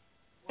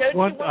 Don't you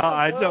want the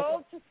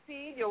world to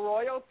see your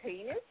royal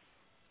penis?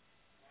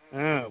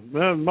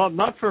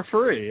 Not for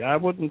free, I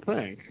wouldn't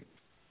think.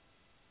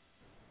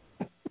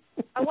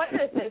 I wonder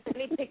if there's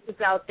any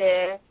pictures out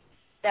there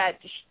that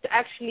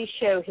actually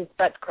show his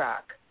butt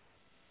crack.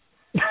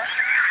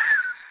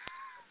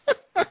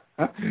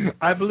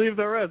 I believe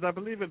there is. I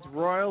believe it's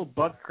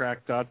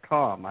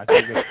royalbuttcrack.com. I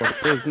think that's what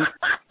it is.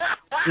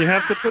 You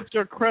have to put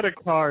your credit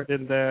card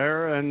in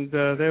there, and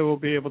they will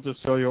be able to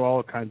show you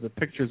all kinds of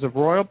pictures of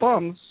royal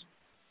bums.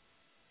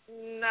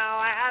 No,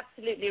 I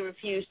absolutely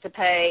refuse to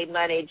pay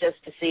money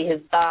just to see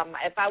his bum.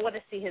 If I want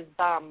to see his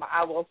bum,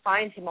 I will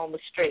find him on the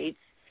streets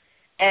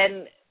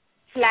and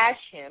flash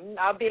him.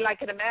 I'll be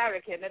like an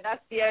American, and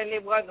that's the only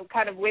one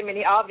kind of women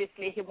he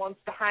wants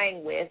to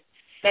hang with.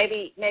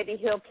 Maybe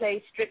he'll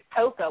play strip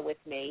poker with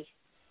me.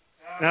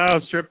 No,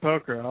 strip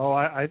poker. Oh,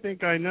 I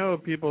think I know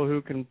people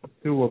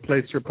who will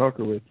play strip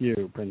poker with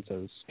you,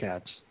 Princess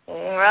Cat.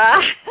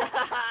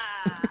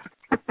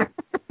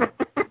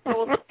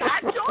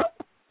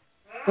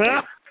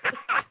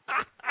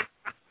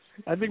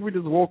 I think we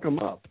just woke him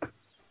up.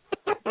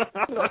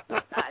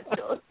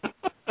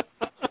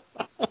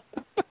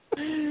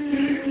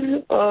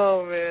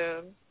 Oh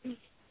man.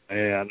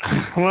 And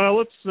well,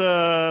 let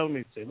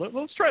me see.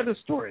 Let's try this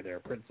story there,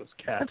 Princess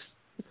Cat.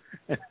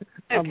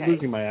 I'm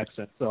losing my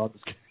accent, so I'll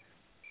just.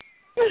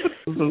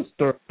 This is a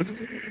story.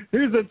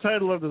 Here's the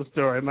title of the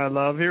story, my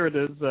love. Here it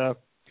is.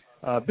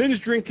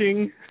 Binge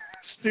drinking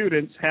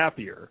students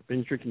happier.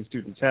 Binge drinking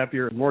students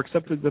happier and more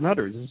accepted than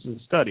others. This is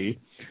a study.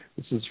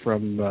 This is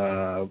from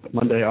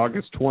Monday,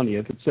 August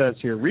 20th. It says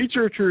here,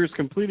 researchers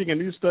completing a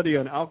new study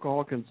on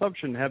alcohol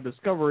consumption have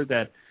discovered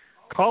that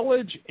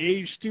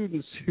college-age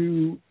students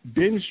who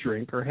binge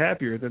drink are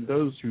happier than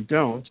those who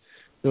don't.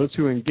 Those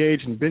who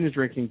engage in binge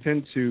drinking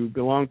tend to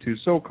belong to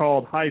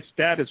so-called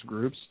high-status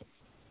groups,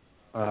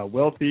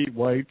 wealthy,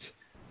 white,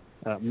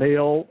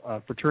 male.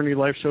 Fraternity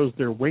life shows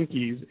their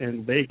Winkies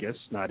in Vegas.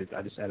 No, I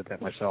just added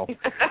that myself.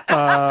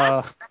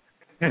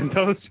 And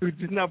those who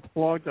did not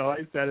belong to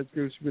high-status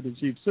groups would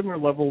achieve similar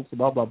levels,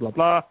 blah, blah, blah,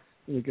 blah.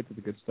 Let me get to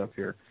the good stuff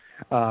here.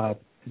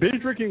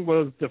 Binge drinking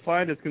was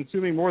defined as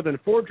consuming more than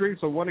 4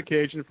 drinks on one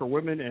occasion for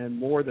women and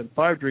more than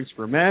 5 drinks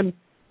for men.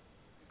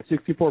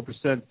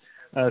 64%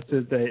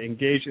 said they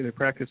engaged in the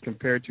practice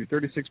compared to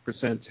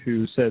 36%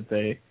 who said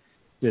they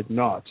did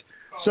not.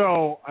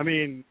 So, I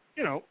mean,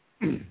 you know,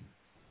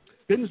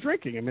 binge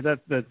drinking. I mean,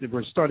 that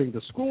we're starting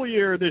the school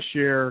year this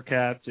year,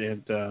 Kat,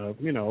 and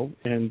you know,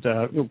 and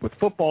with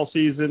football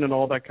season and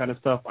all that kind of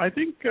stuff. I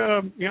think,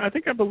 I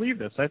think I believe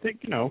this. I think,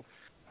 you know,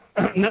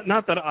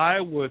 not that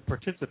I would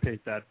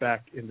participate that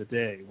back in the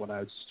day when I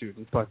was a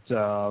student, but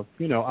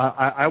you know,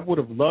 I would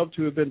have loved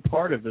to have been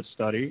part of this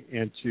study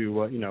and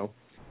to you know,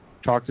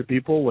 talk to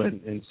people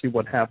and see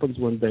what happens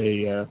when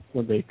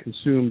they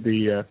consume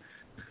the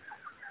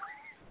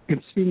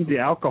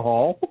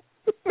alcohol.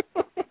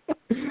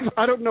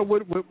 I don't know.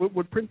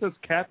 Would Princess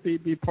Cat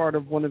be part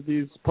of one of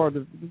these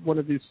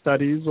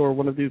studies or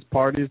one of these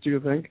parties? Do you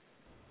think?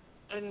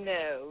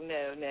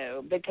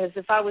 No. Because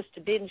if I was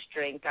to binge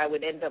drink, I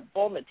would end up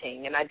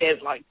vomiting, and I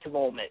don't like to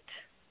vomit.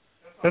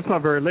 That's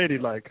not very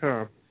ladylike,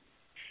 huh?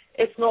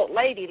 It's not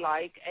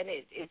ladylike, and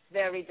it's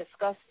very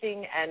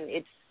disgusting, and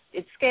it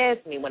scares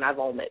me when I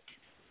vomit.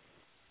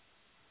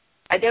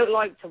 I don't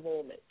like to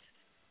vomit.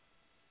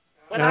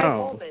 When I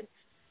vomit,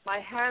 my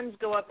hands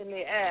go up in the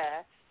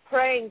air,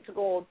 praying to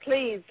God,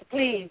 please,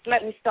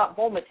 let me stop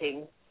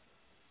vomiting.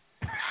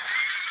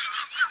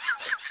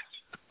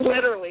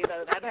 Literally,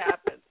 though, that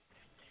happens.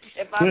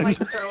 If I'm like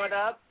throwing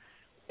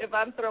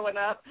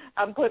up,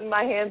 I'm putting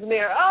my hands in the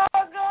air. Oh,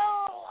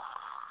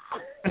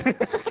 no!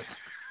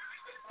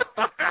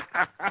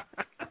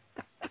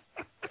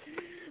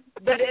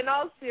 But in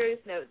all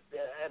seriousness,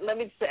 let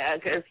me say,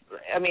 because,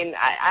 I mean,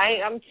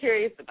 I'm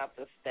curious about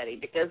this study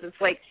because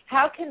it's like,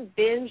 how can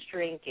binge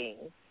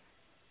drinking,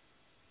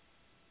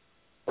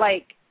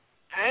 like,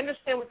 I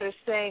understand what they're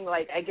saying,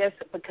 like, I guess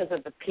because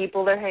of the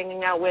people they're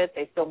hanging out with,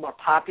 they feel more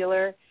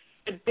popular.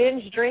 But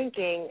binge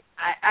drinking,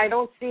 I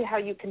don't see how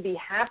you can be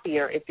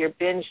happier if you're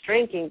binge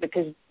drinking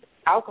because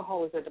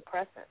alcohol is a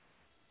depressant.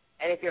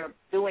 And if you're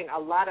drinking a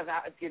lot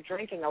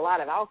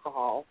of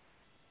alcohol,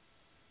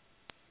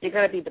 you're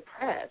going to be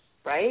depressed,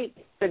 right?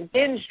 But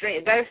binge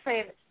drink, they're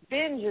saying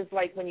binge is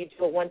like when you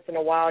do it once in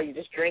a while, you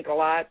just drink a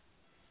lot.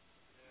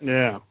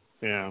 Yeah.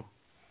 I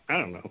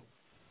don't know.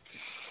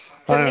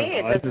 To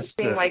me,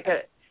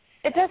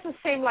 it doesn't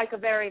seem like a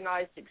very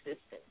nice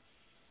existence.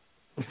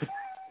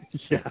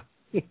 Yeah.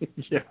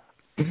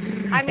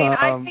 I mean,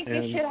 I think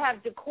you should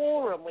have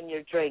decorum when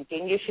you're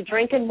drinking. You should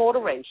drink in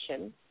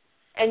moderation,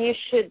 and you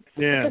should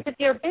because if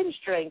you're binge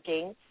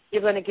drinking,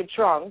 you're going to get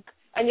drunk,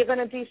 and you're going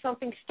to do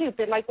something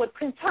stupid like what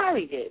Prince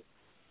Harry did,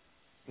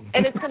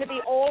 and it's going to be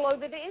all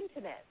over the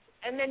internet,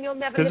 and then you'll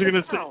never live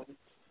it down.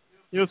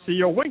 You'll see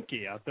your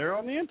Winky out there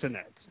on the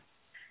internet.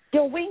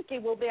 Your Winky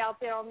will be out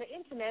there on the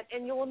internet,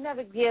 and you will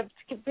never be able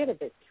to get rid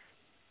of it.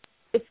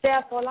 It's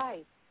there for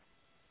life.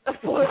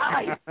 For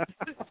life.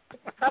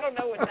 I don't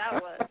know what that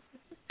was.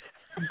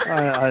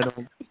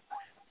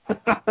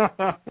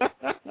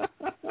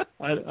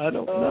 I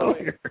don't know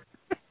here.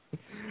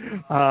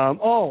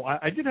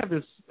 I did have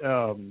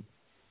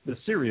this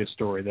serious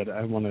story that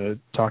I want to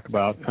talk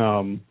about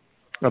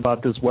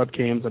this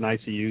webcams and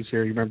ICUs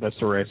here. You remember that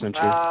story I sent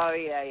you? Oh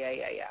yeah.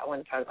 I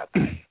want to talk about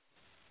that.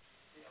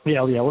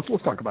 Yeah.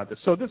 Let's talk about this.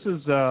 So this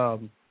is,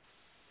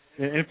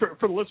 and for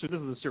the listener,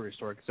 this is a serious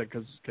story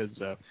because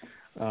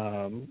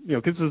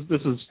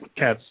this is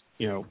Kat's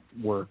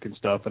work and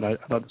stuff, and I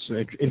thought it's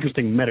an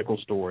interesting medical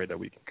story that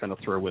we can kind of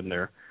throw in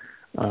there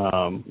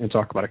and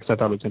talk about it because I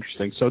thought it was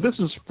interesting. So this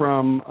is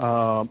from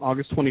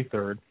August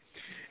 23rd,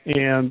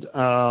 and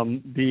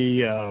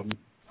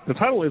the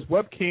title is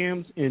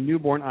 "Webcams in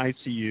Newborn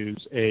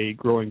ICUs: A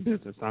Growing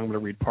Business." I'm going to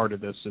read part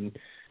of this and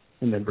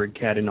then bring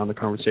Kat in on the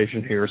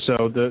conversation here.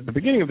 So the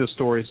beginning of this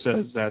story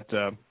says that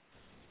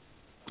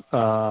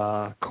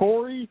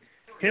Corey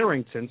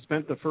Harrington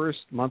spent the first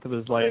month of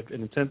his life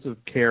in intensive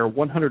care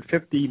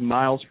 150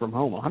 miles from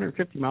home.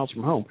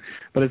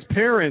 But his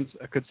parents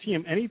could see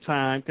him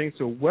anytime thanks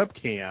to a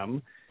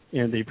webcam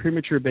in the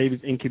premature baby's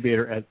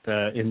incubator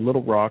in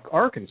Little Rock,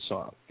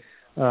 Arkansas.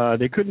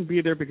 They couldn't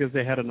be there because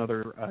they had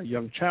another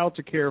young child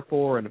to care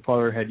for, and the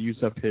father had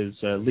used up his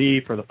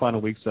leave for the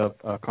final weeks of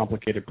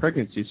complicated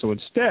pregnancy. So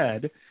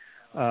instead,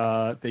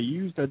 they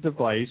used a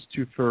device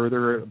to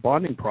further a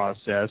bonding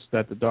process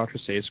that the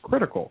doctors say is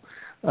critical.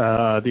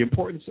 The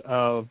importance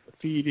of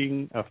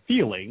feeling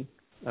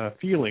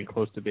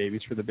close to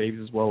babies for the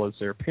babies as well as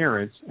their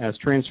parents has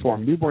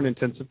transformed newborn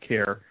intensive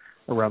care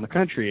around the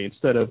country.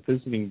 Instead of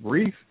visiting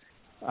brief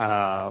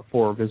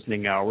for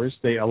visiting hours,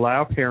 they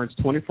allow parents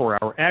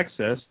 24-hour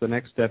access. The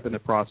next step in the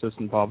process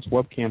involves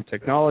webcam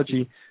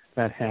technology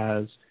that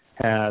has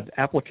had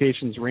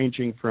applications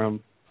ranging from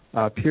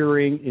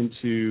peering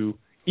into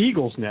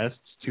eagles' nests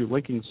to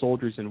linking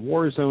soldiers in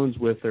war zones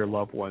with their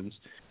loved ones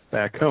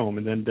back home.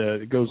 And then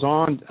it goes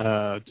on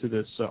to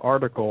this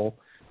article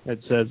that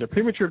says that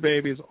premature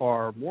babies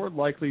are more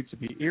likely to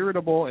be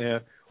irritable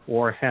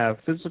or have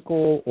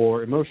physical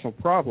or emotional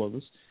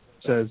problems,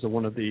 says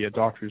one of the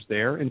doctors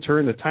there. In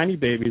turn, the tiny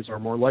babies are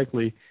more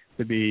likely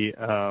to be it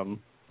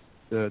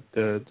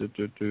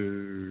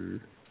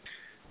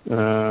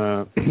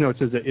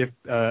says that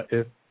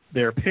if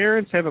their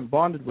parents haven't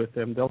bonded with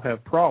them, they'll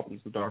have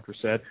problems, the doctor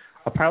said.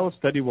 A pilot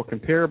study will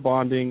compare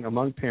bonding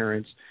among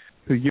parents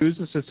who use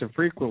the system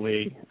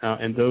frequently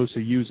and those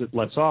who use it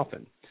less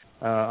often.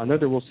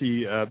 Another will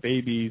see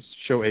babies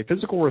show a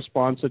physical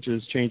response such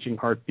as changing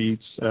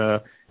heartbeats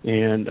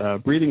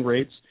and breathing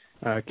rates.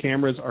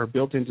 Cameras are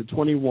built into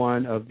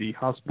 21 of the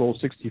hospital's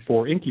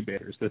 64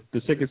 incubators.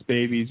 The sickest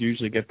babies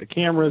usually get the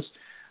cameras,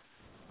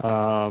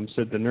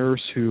 said the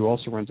nurse who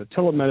also runs a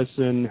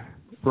telemedicine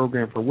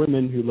program for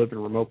women who live in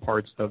remote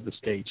parts of the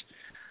state.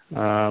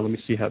 Let me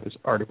see how this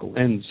article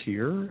ends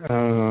here.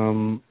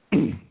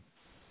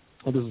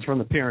 Well, this is from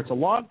the parents. A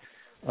lot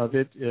of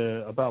it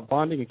about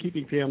bonding and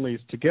keeping families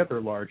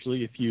together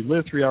largely. If you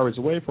live 3 hours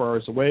away, 4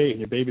 hours away, and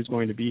your baby's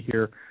going to be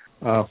here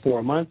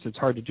 4 months, it's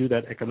hard to do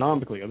that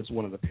economically. This is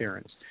one of the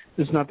parents.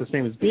 This is not the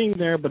same as being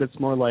there, but it's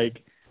more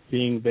like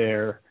being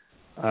there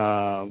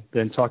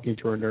than talking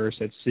to a nurse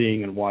that's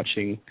seeing and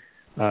watching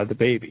the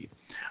baby.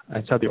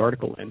 That's how the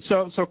article ends.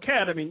 So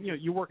Kat, I mean,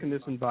 you work in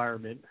this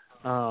environment,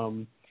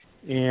 and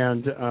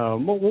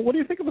what do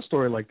you think of a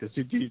story like this?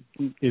 Is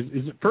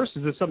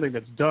this something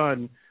that's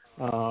done,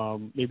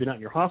 maybe not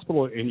in your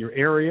hospital, in your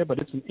area, but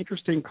it's an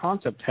interesting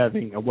concept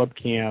having a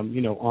webcam,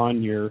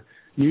 on your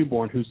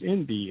newborn who's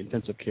in the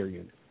intensive care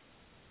unit?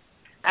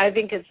 I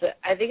think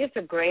it's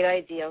a great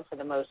idea for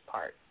the most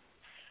part.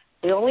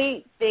 The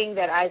only thing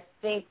that I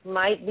think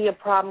might be a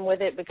problem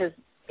with it, because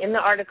in the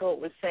article it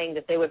was saying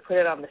that they would put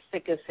it on the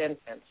sickest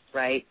infants,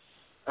 right?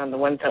 On the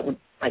ones that would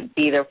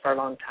be there for a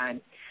long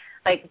time.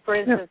 Like, for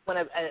instance,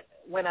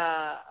 when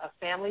a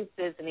family's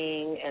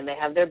visiting and they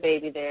have their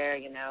baby there,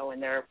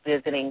 and they're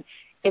visiting,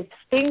 if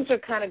things are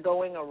kind of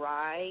going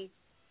awry,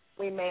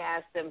 we may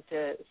ask them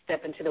to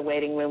step into the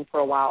waiting room for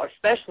a while,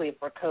 especially if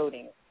we're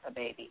coding a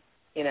baby,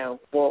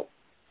 so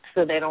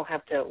they don't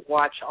have to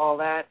watch all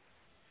that.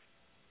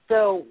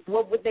 So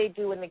what would they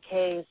do in the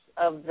case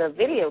of the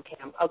video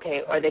cam?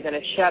 Okay, are they going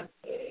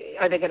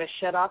to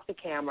shut off the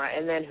camera,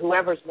 and then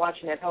whoever's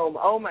watching at home,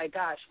 oh my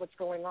gosh, what's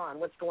going on?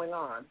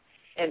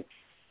 And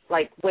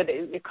would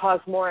it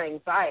cause more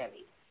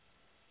anxiety,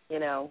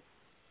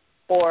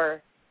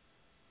 or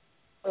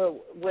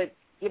would,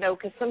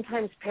 because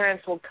sometimes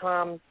parents will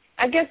come,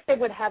 I guess they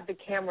would have the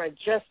camera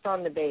just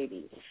on the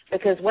baby,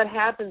 because what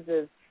happens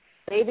is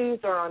babies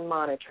are on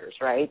monitors,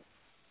 right?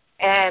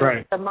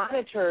 And the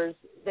monitors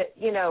that,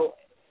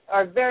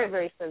 are very,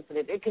 very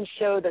sensitive. It can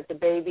show that the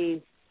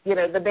baby's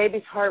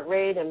heart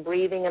rate and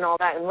breathing and all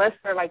that, unless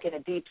they're in a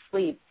deep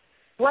sleep,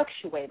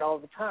 fluctuate all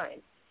the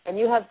time. And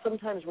you have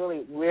sometimes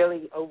really,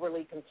 really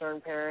overly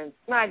concerned parents.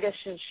 No, I guess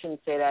you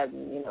shouldn't say that,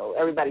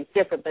 everybody's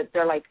different, but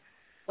they're like,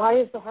 why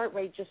is the heart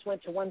rate just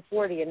went to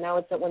 140 and now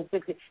it's at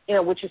 160,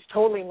 which is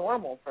totally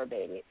normal for a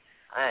baby.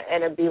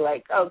 And it'd be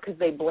like, oh, because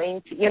they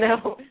blinked,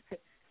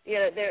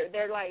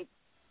 they're like,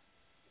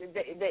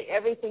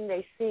 everything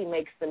they see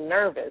makes them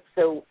nervous.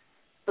 So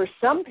for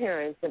some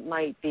parents it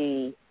might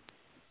be,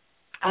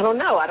 I don't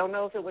know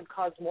if it would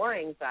cause more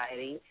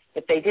anxiety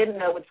if they didn't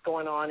know what's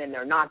going on and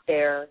they're not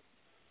there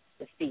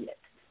to see it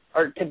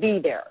or to be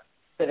there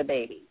for the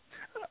baby.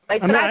 I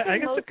think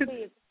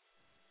mostly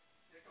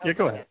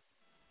go ahead.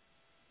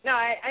 No,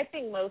 I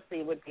think mostly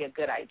it would be a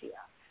good idea.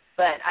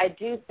 But I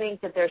do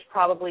think that there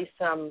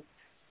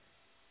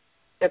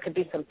could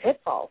be some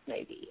pitfalls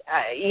maybe.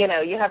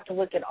 You have to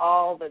look at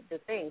all the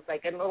things.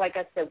 Like I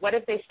said, what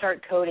if they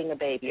start coding a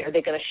baby? Are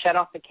they going to shut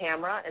off the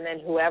camera, and then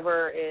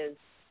whoever is,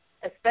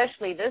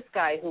 especially this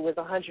guy who was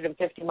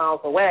 150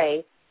 miles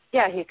away,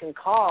 he can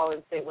call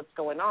and say what's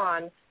going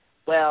on.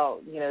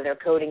 Well, they're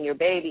coding your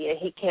baby, and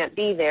he can't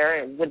be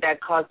there, and would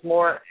that cause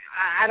more?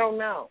 I don't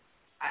know.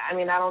 I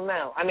don't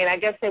know. I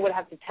guess they would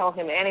have to tell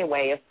him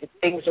anyway. If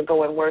things are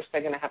going worse,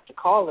 they're going to have to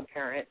call the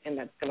parent, and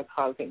that's going to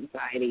cause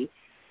anxiety.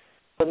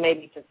 But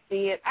maybe to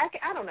see it, I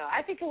don't know.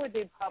 I think it would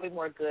be probably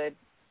more good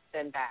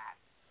than bad.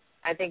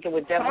 I think it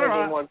would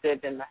definitely be more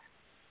good than bad.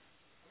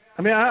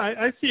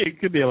 I see it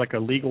could be like a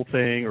legal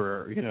thing,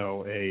 or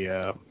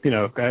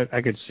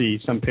I could see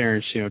some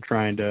parents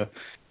trying to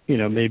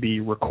maybe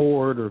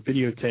record or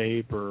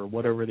videotape or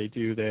whatever they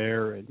do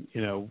there, and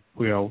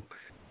and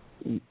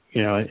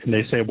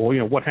they say,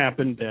 well, what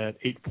happened at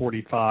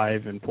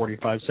 8:45 and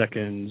 45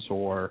 seconds,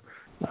 or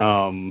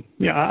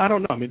I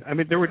don't know.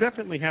 There would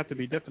definitely have to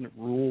be definite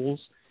rules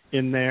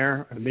in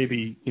there.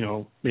 Maybe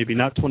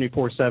not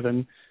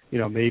 24/7.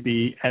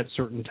 Maybe at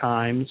certain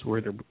times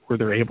where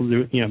they're able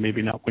to do it.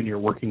 Maybe not when you're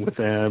working with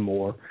them,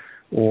 or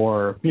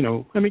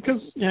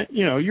because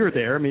you're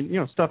there.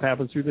 Stuff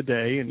happens through the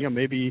day, and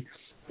maybe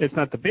it's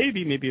not the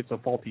baby. Maybe it's a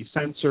faulty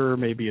sensor.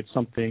 Maybe it's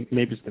something.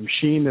 Maybe it's the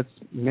machine that's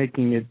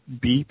making it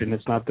beep, and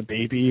it's not the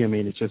baby.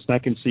 It's just, I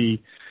can see.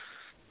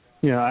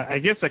 I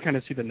guess I kind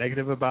of see the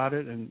negative about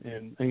it,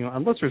 and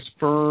unless there's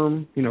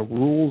firm,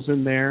 rules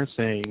in there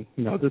saying,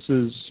 this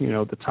is,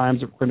 the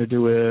times that we're going to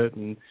do it,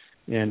 and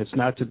it's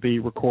not to be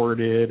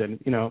recorded, and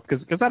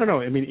because I don't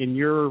know. In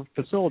your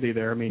facility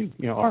there,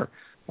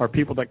 are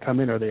people that come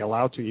in, are they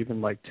allowed to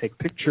even take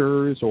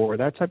pictures or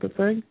that type of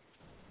thing?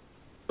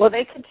 Well,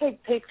 they can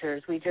take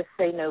pictures. We just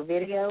say no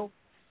video.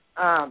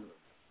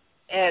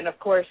 and of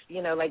course,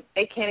 like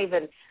they can't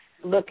even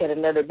look at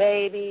another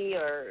baby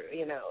or,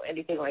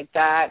 anything like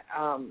that.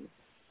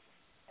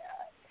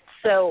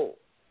 So,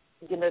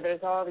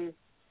 there's all these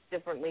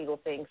different legal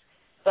things.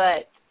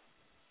 But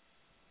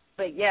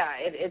yeah,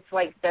 it's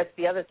like that's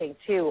the other thing,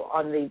 too,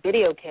 on the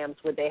video cams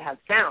where they have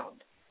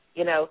sound.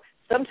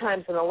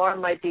 Sometimes an alarm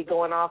might be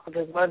going off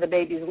because one of the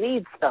baby's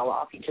leads fell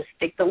off. You just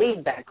stick the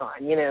lead back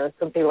on,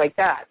 something like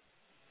that.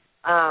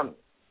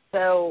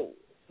 So,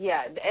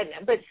 yeah,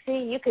 but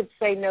see, you could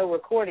say no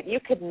recording. You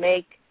could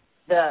make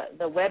the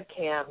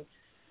webcam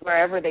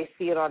wherever they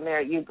see it on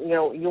there.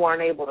 You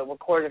aren't able to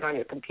record it on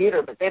your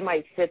computer, but they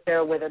might sit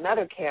there with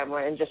another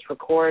camera and just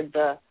record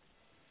the.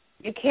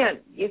 You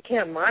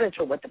can't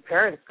monitor what the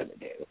parent's going to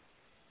do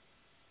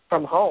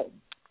from home.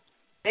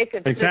 They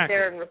could sit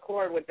there and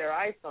record with their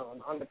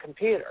iPhone on the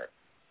computer,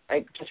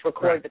 like just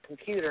record the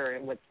computer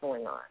and what's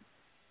going on,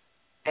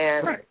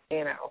 and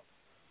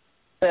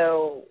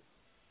so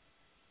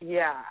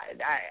yeah.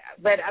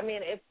 But I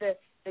mean, if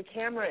the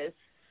camera is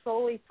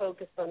solely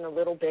focused on the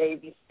little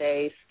baby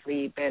stay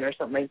sleeping or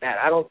something like that,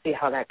 I don't see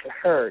how that could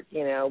hurt,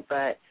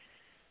 But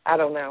I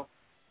don't know.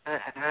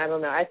 I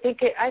don't know. I think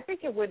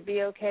it would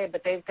be okay,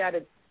 but they've got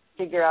to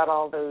figure out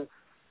all those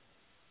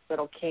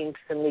little kinks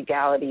and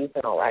legalities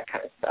and all that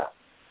kind of stuff.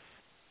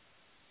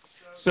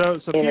 So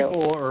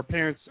people or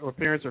parents or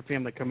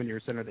family come into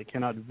your center. They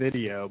cannot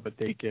video, but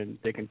they can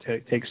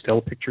take still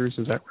pictures.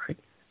 Is that right?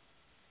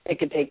 They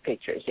can take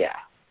pictures. Yeah.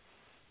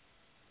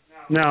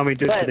 No, I mean,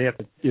 do they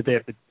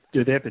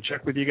have to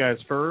check with you guys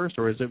first,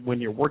 or is it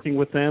when you're working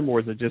with them, or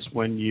is it just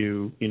when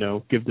you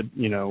give the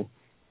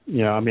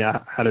I mean,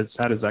 how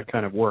does that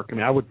kind of work? I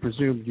mean, I would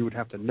presume you would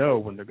have to know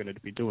when they're going to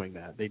be doing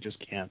that. They just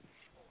can't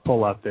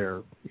pull out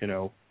their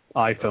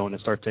iPhone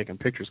and start taking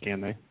pictures, can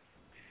they?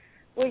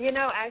 Well,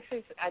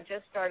 actually, I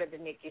just started the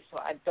NICU, so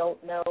I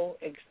don't know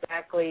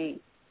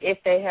exactly if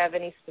they have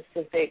any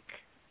specific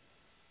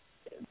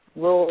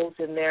rules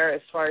in there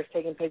as far as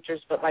taking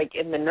pictures. But, like,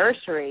 in the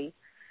nursery,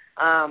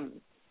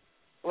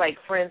 like,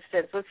 for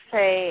instance, let's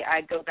say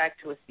I go back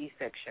to a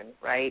C-section,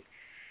 right,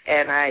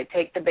 and I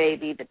take the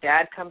baby. The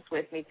dad comes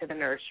with me to the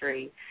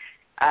nursery.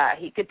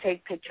 He could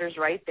take pictures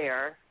right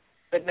there,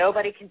 but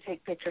nobody can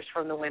take pictures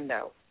from the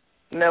window.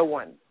 No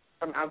one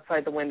from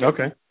outside the window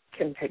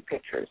can take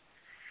pictures.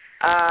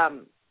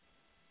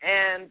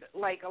 And,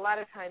 like, a lot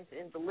of times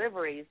in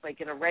deliveries,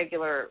 like in a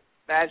regular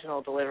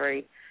vaginal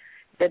delivery,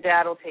 the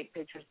dad will take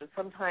pictures. But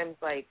sometimes,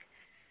 like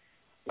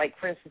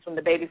for instance, when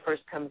the baby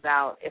first comes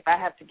out, if I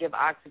have to give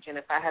oxygen,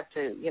 if I have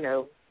to,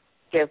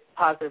 give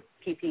positive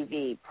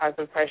PPV,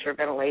 positive pressure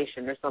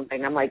ventilation or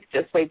something, I'm like,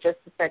 just wait just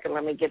a second.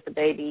 Let me get the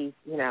baby,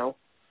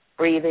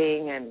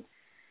 breathing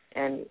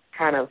and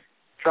kind of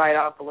dry it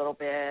off a little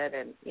bit.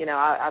 And,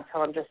 I'll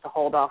tell them just to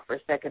hold off for a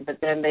second. But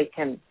then they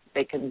can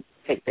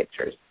take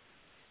pictures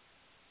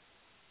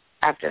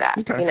after that.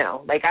 Okay.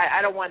 Like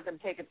I don't want them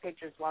taking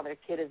pictures while their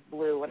kid is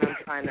blue and I'm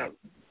trying to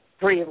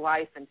breathe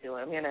life into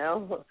him,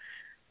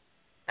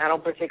 I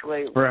don't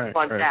particularly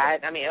want that.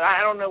 I mean,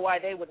 I don't know why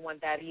they would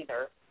want that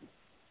either.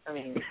 I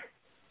mean,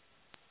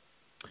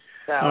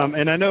 so.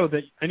 And I know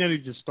you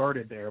just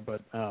started there,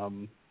 but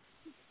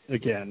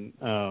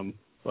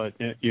but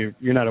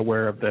you're not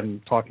aware of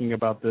them talking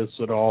about this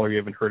at all, or you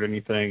haven't heard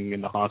anything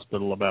in the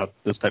hospital about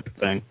this type of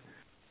thing?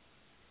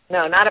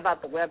 No, not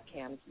about the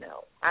webcams.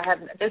 No, I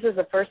haven't. This is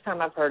the first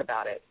time I've heard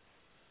about it.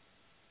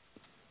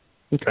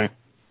 Okay.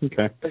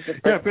 Yeah,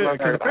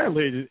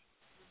 apparently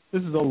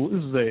this is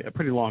a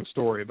pretty long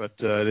story, but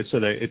they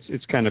said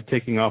it's kind of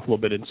taking off a little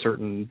bit in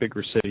certain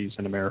bigger cities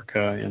in America,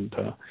 and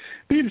it'd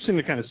be interesting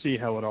to kind of see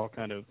how it all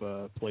kind of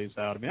plays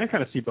out. I mean, I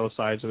kind of see both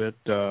sides of it.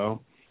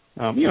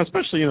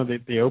 Especially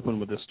they open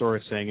with this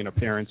story saying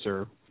parents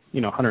are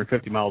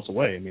 150 miles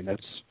away. I mean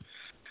that's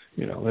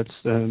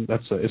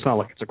it's not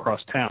like it's across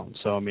town.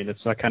 So I mean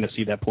I kind of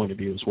see that point of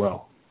view as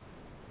well.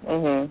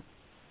 Mhm.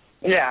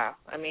 Yeah,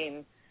 I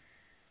mean,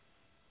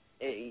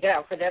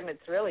 for them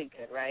it's really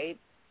good, right?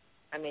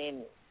 I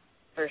mean,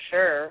 for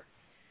sure.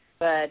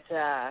 But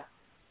I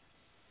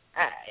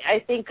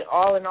think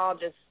all in all,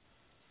 just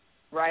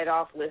right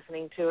off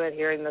listening to it,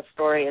 hearing the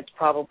story, it's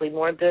probably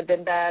more good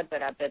than bad,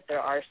 but I bet there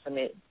are some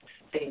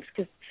things.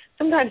 Because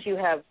sometimes you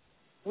have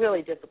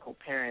really difficult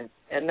parents,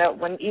 and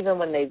even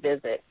when they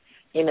visit,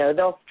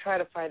 they'll try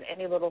to find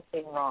any little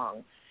thing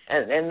wrong,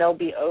 and they'll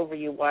be over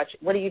you watching.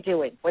 What are you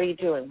doing? What are you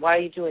doing? Why are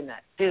you doing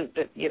that? Dude,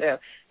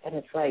 and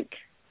it's like,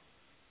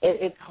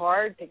 it's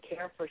hard to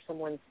care for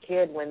someone's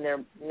kid when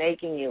they're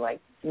making you, like,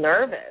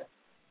 nervous.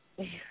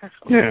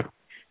 Yeah.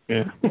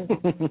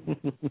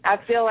 I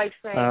feel like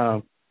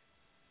saying,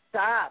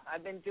 stop.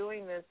 I've been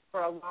doing this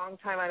for a long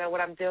time. I know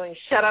what I'm doing.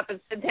 Shut up and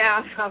sit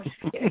down. I'm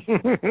just kidding.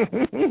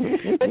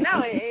 But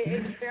no,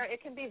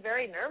 it can be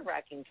very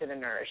nerve-wracking to the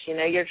nurse.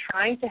 You're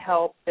trying to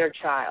help their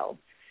child.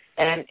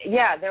 And,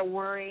 yeah, they're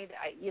worried.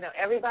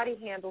 Everybody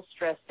handles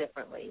stress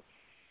differently.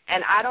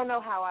 And I don't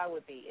know how I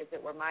would be if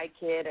it were my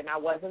kid and I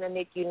wasn't a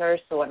NICU nurse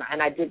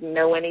and I didn't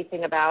know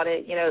anything about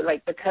it.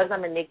 Like because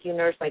I'm a NICU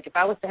nurse, like if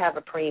I was to have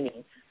a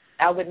preemie,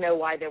 I would know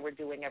why they were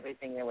doing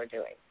everything they were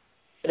doing.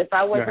 But if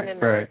I wasn't a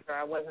nurse right. or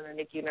I wasn't a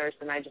NICU nurse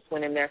and I just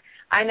went in there,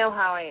 I know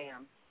how I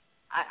am.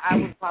 I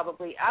would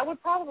probably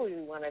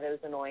be one of those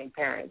annoying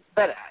parents.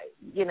 But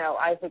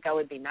I think I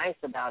would be nice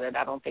about it.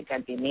 I don't think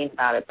I'd be mean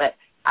about it, but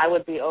I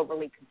would be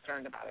overly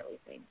concerned about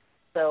everything.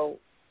 So,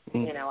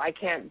 I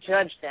can't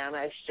judge them.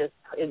 It's just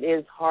it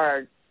is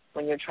hard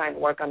when you're trying to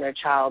work on their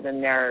child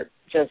and they're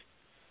just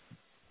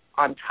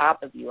on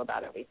top of you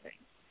about everything.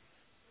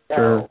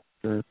 So,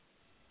 Sure.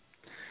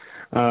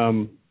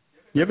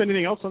 You have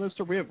anything else on this?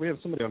 We have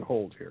somebody on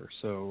hold here.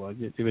 So, do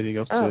you have anything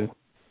else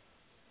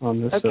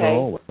on this at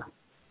all?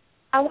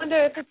 I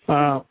wonder if it's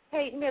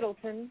Kate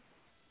Middleton.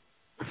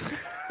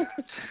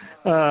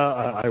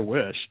 I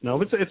wish.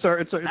 No, it's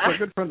our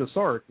good friend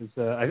Sarge.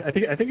 I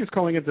think he's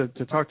calling in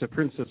to talk to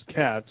Princess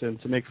Cat and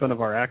to make fun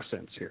of our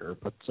accents here.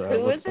 But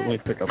let me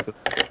pick up.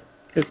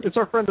 It's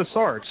our friend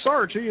Sarge.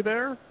 Sarge, are you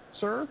there,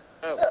 sir?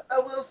 I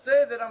will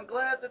say that I'm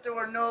glad that there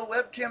were no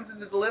webcams in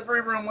the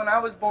delivery room when I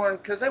was born,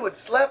 because they would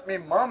slap me,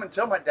 Mom, and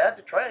tell my dad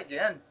to try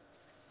again.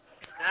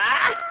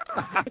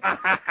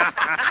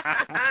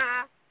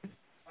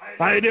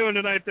 How you doing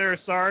tonight there,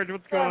 Sarge?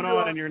 What's going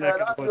on in your neck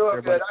of the woods?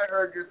 I'm doing good. I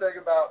heard your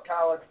thing about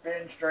college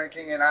binge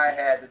drinking, and I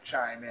had to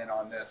chime in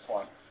on this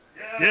one.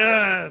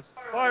 Yes,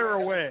 fire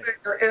away.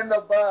 In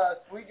the bus,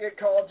 we get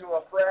called to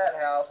a frat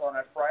house on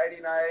a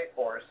Friday night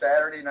or a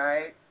Saturday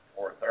night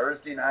or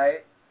Thursday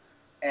night,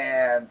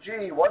 and,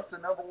 gee, what's the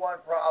number one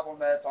problem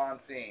that's on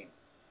scene?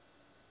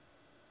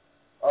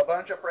 A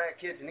bunch of frat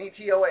kids in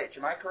ETOH,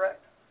 am I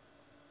correct?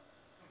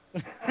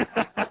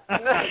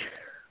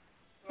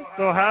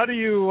 So how do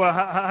you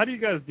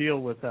guys deal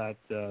with that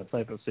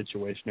type of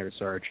situation there,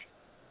 Sarge?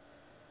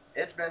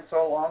 It's been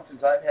so long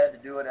since I've had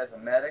to do it as a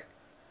medic.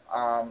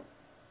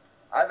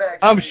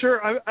 I'm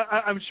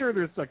sure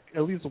there's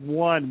at least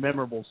one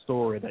memorable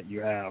story that you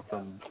have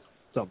from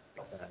something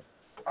like that.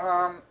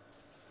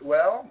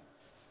 Well,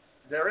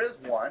 there is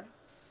one.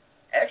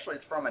 Actually,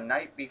 it's from a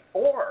night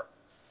before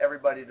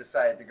everybody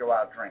decided to go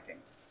out drinking.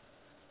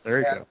 There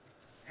you go.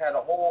 Had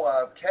a whole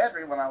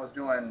cadre when I was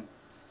doing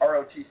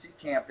ROTC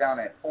camp down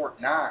at Fort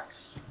Knox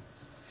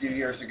a few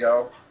years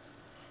ago.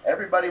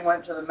 Everybody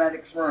went to the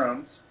medics'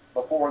 rooms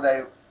before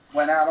they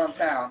went out on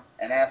town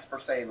and asked for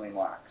saline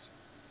locks.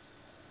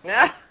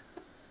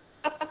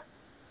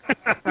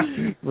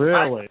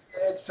 Really?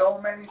 I did so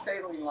many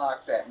saline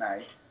locks that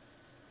night.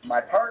 My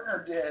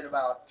partner did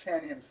about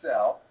 10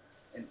 himself,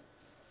 and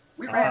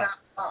we ran out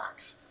of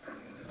locks.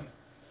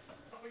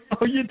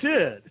 Oh, you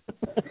did?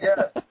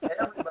 Yes,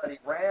 everybody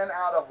ran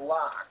out of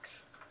locks.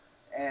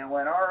 And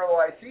when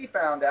ROIC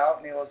found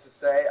out, needless to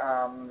say,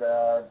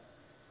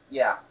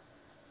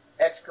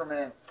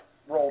 excrement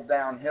rolled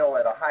downhill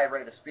at a high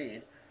rate of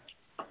speed.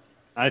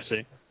 I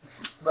see.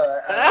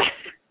 But,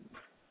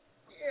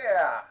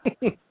 yeah.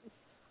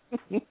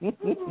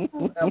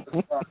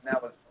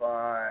 That was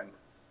fun.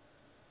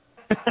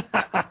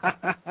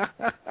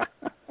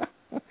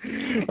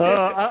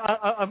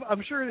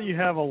 I'm sure that you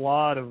have a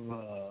lot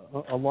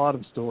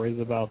of stories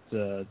about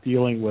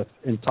dealing with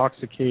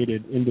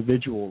intoxicated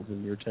individuals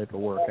in your type of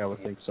work. I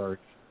would think, Sarge.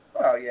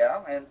 Well,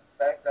 yeah. In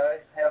fact, I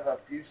have a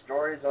few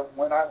stories of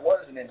when I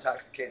was an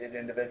intoxicated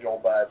individual,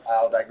 but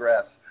I'll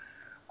digress.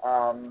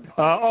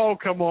 Oh,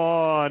 come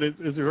on!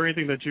 Is there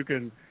anything that you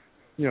can,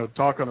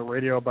 talk on the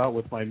radio about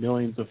with my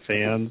millions of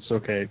fans?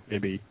 Okay,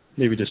 maybe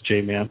just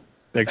J-Man.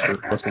 Thanks for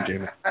listening,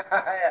 J-Man.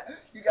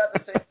 You got the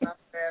same amount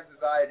of fans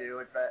as I do.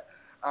 In fact,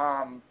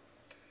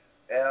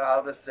 and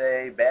I'll just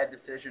say bad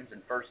decisions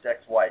and first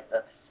ex-wife.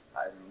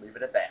 I'll leave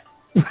it at that.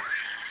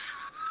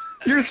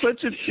 You're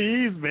such a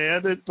tease,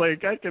 man. It's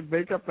like I can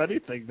make up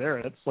anything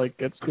there.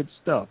 That's good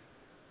stuff.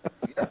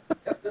 Yes,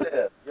 it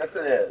is. Yes,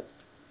 it is.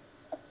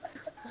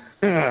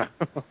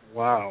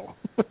 Wow.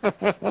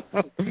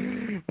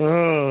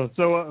 So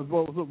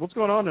what's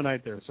going on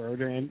tonight there,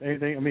 Sarge?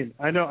 Anything? I mean,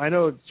 I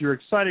know it's your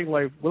exciting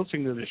life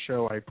listening to this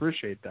show. I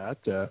appreciate that.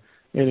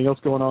 Anything else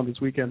going on this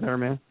weekend there,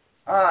 man?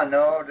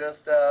 No,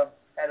 just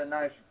had a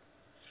nice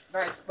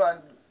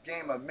fun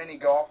game of mini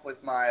golf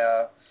with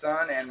my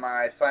son and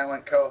my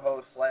silent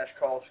co-host /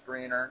 call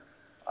screener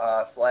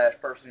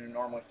 / person who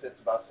normally sits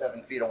about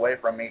 7 feet away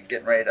from me,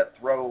 getting ready to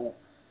throw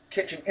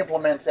kitchen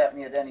implements at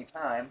me at any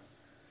time.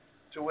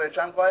 To which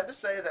I'm glad to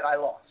say that I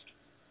lost.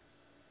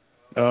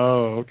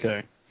 Oh,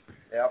 okay.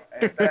 Yep.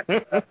 In fact,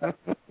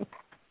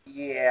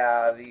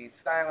 the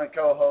silent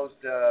co-host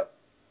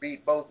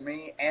beat both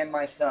me and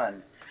my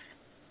son.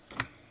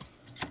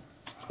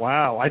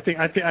 Wow, I think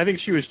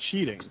she was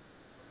cheating.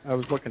 I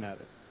was looking at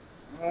it.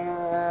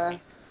 I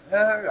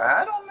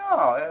don't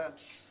know.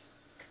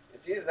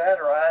 It's either that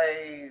or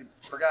I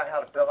forgot how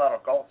to fill out a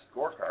golf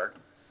scorecard.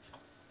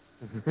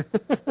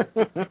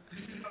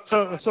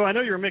 So I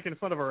know you were making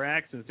fun of our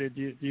accents.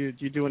 Do you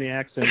do any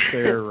accents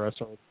there,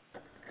 Russell?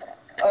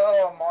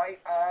 Oh, Mike,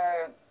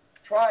 I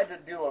tried to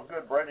do a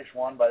good British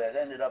one, but it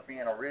ended up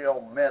being a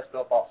real messed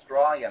up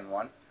Australian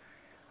one.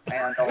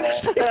 And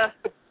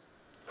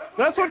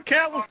that's what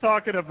Kat was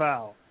talking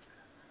about.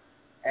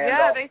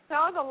 And, they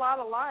sound a lot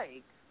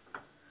alike.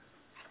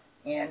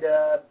 And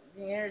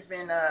there's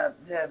been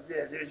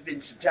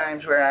some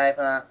times where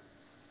I've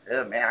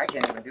oh man, I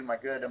can't even do my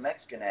good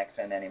Mexican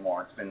accent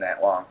anymore. It's been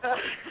that long.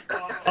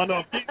 Oh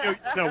no,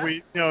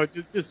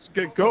 just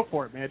go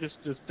for it, man. Just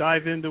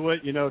dive into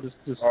it.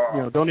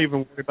 Don't even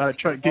worry about it.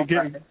 Try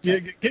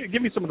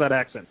give me some of that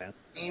accent, man.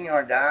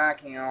 Senor Doc,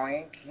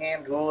 I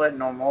can't do it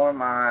no more,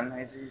 man.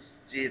 It's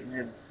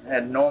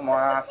no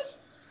mas.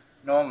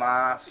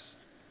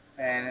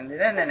 And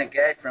then a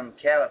guy from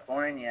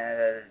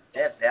California,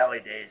 Death Valley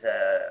days,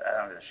 I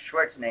don't know,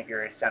 Schwarzenegger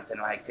or something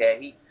like that.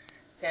 He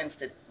tends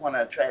to want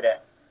to try to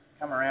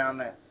come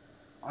around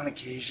on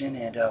occasion,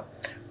 and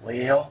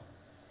well,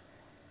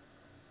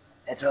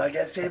 that's all I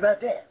got to say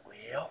about that.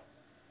 Well,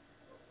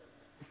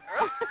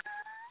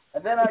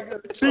 and then I go.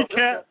 See,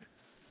 Cat.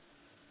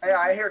 Yeah,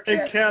 I hear Cat.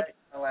 Hey, Cat.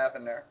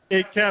 Laughing there.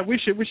 Hey, Cat. We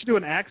should do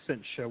an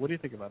accent show. What do you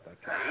think about that,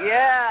 Cat?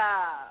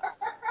 Yeah,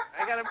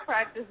 I got to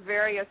practice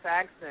various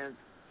accents.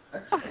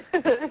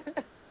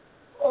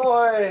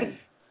 Boy.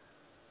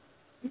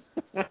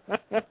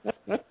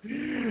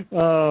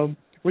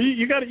 Well,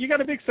 you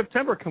got a big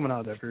September coming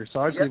out there for your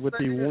Sarge with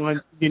the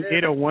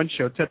 801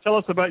 show. Tell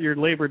us about your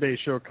Labor Day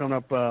show coming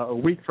up a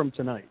week from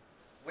tonight.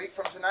 A week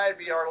from tonight will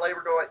be our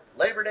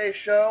Labor Day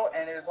show,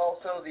 and it is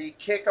also the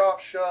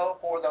kickoff show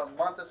for the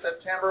month of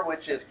September,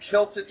 which is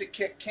Kilted to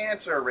Kick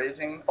Cancer,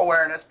 raising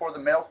awareness for the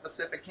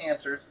male-specific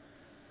cancers.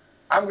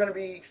 I'm going to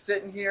be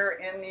sitting here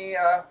in the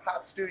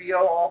hot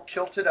studio all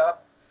kilted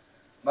up,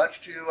 much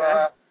to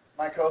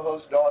my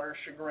co-host daughter's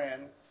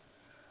chagrin.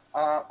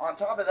 On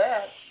top of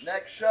that,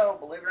 next show,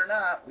 believe it or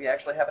not, we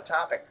actually have a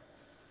topic.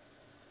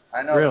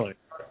 I know. Really?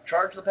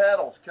 Charge the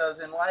paddles, because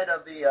in light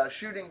of the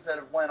shootings that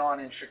have went on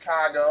in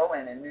Chicago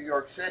and in New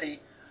York City,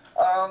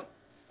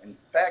 in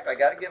fact, I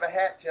got to give a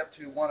hat tip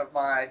to one of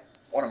my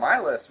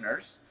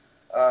listeners,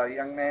 a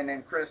young man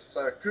named Chris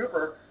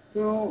Cooper,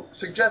 who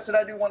suggested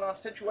I do one on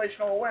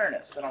situational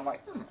awareness, and I'm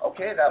like,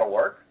 okay, that'll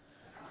work.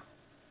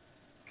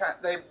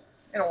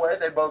 In a way,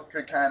 they both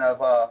could kind of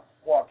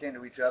walk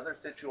into each other,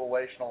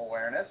 situational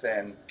awareness,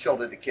 and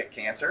Killed It to Kick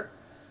Cancer.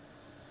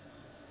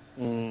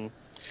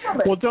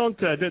 Well, don't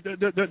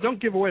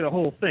give away the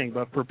whole thing,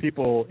 but for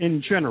people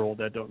in general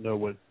that don't know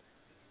what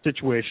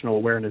situational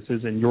awareness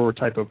is in your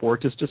type of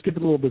work, just give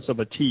it a little bit of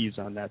a tease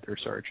on that there,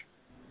 Sarge.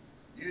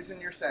 Using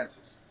your senses.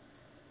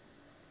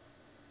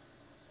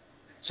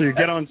 So you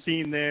get on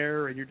scene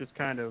there, and you're just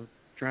kind of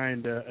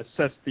trying to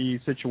assess the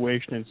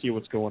situation and see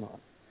what's going on.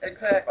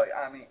 Exactly.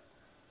 I mean,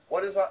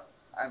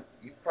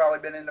 you've probably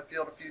been in the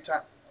field a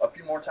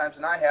few more times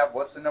than I have.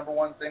 What's the number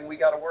one thing we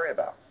got to worry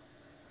about?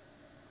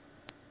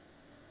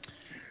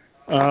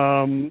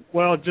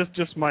 Well,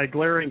 just my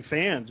glaring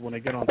fans when I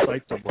get on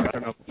site somewhere. I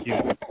don't know if you.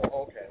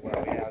 Okay,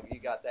 well, yeah, you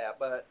got that.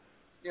 But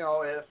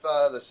if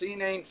the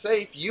scene ain't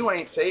safe, you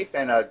ain't safe,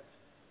 and a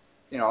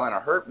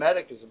hurt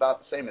medic is about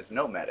the same as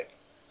no medic.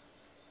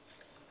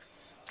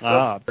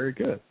 So, very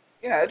good.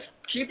 Yeah, it's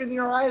keeping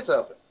your eyes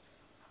open,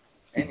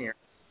 and ears,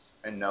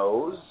 and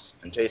nose,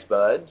 and taste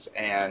buds,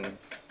 and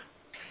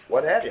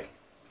what have you.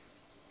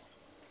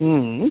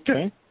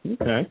 Okay.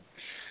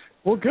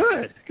 Well,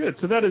 good.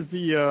 So that is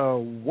the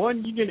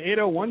One Union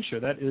 801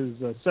 show. That is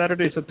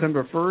Saturday,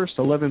 September 1st,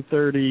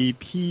 11:30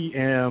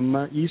 p.m.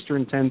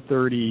 Eastern,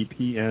 10:30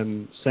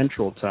 p.m.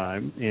 Central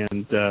Time.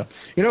 And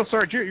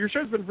Sarge, your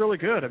show's been really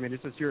good. I mean,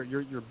 it's just you're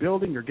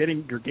building, you're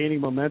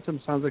gaining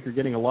momentum. Sounds like you're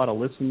getting a lot of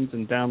listens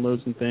and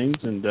downloads and things.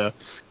 And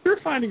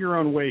you're finding your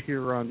own way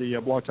here on the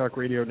Blog Talk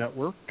Radio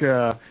Network.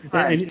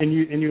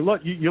 And you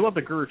love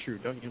the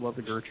Gertrude, don't you? Love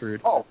the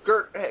Gertrude. Oh,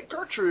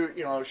 Gertrude,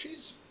 she's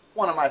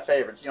one of my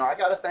favorites. I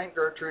got to thank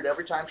Gertrude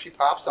every time she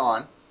pops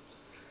on,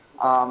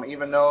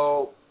 even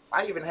though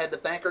I even had to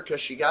thank her because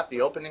she got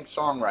the opening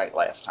song right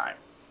last time.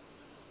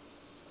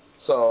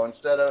 So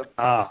instead of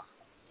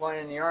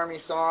playing the Army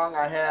song,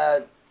 I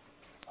had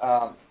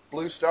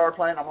Blue Star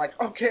playing. I'm like,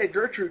 okay,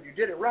 Gertrude, you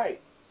did it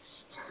right.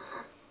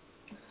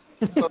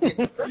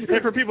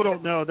 And for people who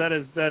don't know, that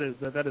is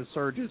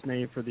Sarge's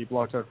name for the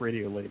Blog Talk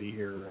Radio lady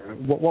here.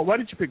 Why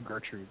did you pick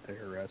Gertrude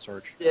there,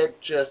 Sarge?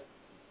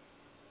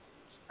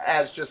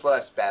 That's just what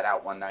I spat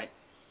out one night.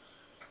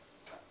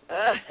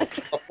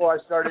 Before I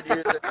started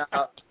using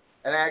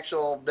an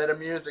actual bit of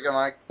music, I'm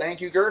like, thank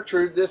you,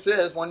 Gertrude. This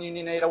is One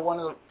Union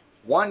 801,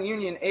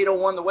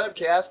 the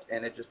webcast,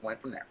 and it just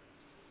went from there.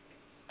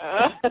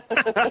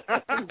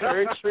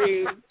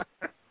 Gertrude.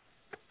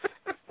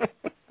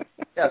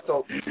 Yeah,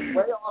 so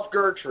lay off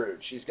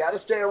Gertrude. She's got to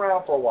stay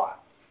around for a while.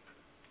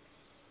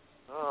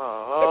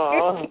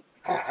 Oh.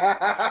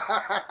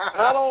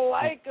 I don't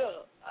like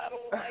her.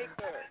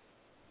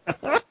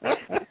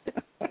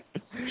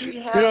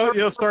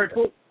 Sarge.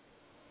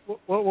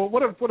 Well,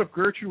 what if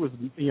Gertrude was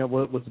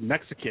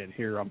Mexican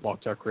here on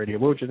Blog Talk Radio?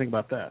 What would you think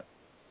about that?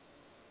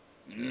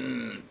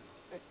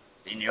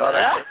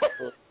 Senora.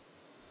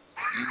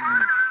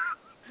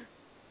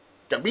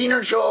 The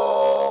Beaner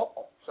Show.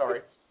 Oh, sorry.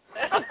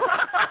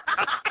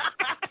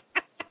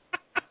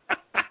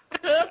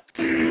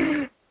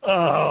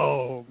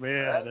 Oh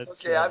man, that's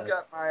okay. I've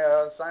got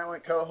my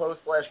silent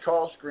co-host /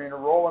 call screener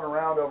rolling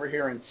around over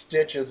here in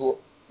stitches,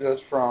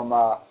 just from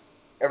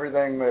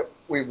everything that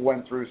we've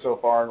went through so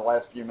far in the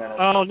last few minutes.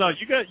 Oh no,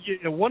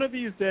 one of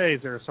these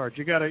days, there, Sarge.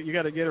 You got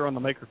to get her on the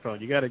microphone.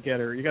 You got to get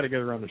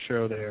her on the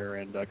show there,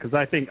 and because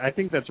I think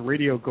that's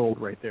radio gold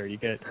right there. You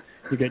get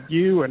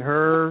you and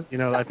her.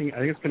 I think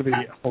it's going to be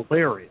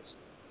hilarious.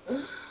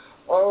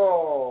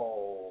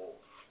 Oh,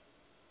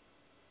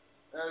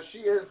 she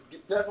is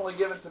definitely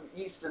giving some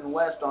east and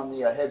west on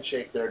the head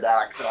shake there,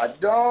 Doc. So I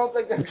don't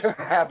think that's going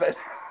to happen.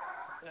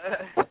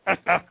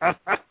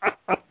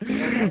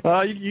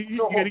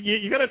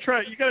 You got to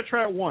try. You got to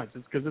try it once.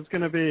 It's because it's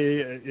going to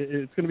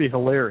be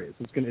hilarious.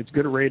 It's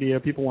good radio.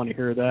 People want to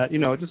hear that.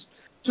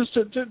 Just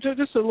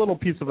a little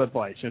piece of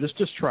advice.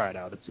 Just try it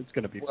out. It's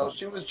going to be fun. Well,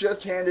 she was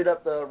just handed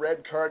up the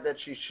red card that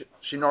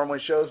she normally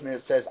shows me.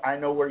 It says, "I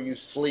know where you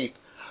sleep."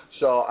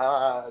 So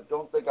I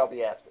don't think I'll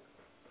be asking.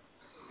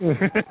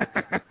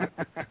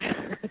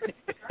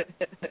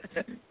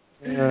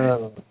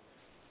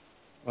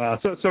 Wow.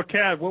 So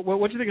Kat,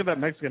 what do you think of that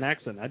Mexican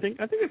accent? I think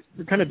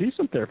it's kind of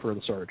decent there for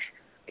the Sarge.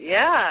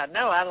 Yeah,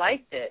 no, I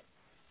liked it.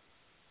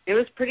 It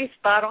was pretty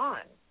spot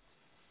on.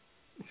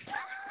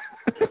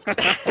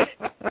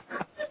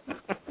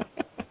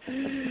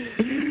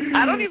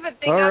 I don't even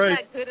think I'm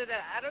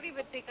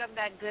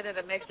that good at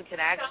a Mexican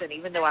accent,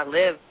 even though I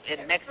live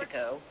in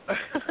Mexico.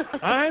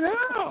 I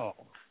know.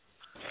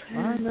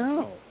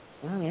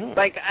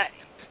 Like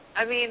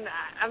I mean,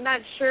 I'm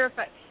not sure if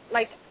I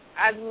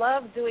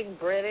love doing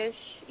British,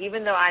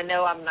 even though I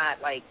know I'm not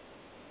like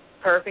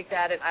perfect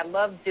at it. I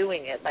love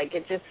doing it. Like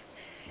it's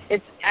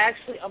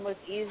actually almost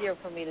easier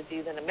for me to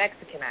do than a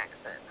Mexican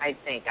accent, I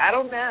think. I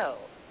don't know.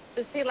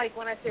 To see, like,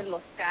 when I say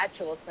Los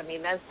Cachos, I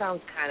mean, that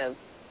sounds kind of,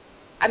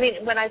 I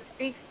mean, when I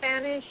speak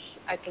Spanish,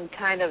 I can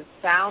kind of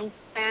sound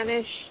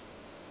Spanish,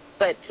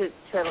 but to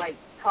like,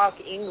 talk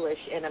English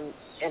in a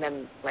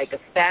like a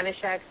Spanish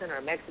accent or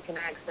a Mexican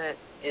accent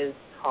is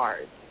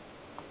hard.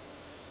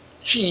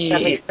 Gee,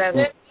 that makes sense?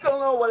 You don't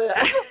know what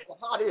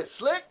hot is,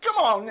 Slick? Come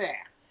on now.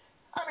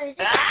 I mean,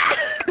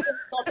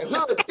 fucking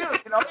hood, too,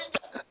 I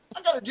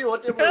got to deal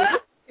with them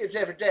kids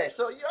every day,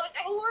 so I got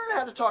to learn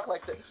how to talk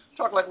like this.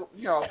 Talk like in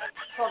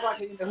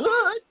the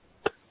hood.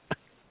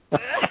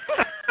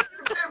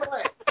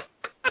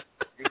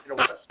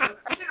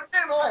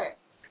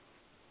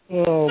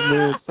 Oh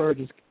man, Sarge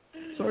is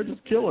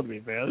killing me,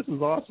 man. This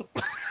is awesome.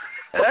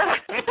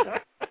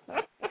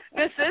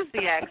 This is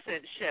the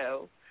accent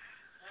show.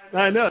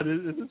 I know.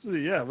 This is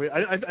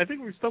I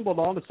think we stumbled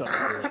onto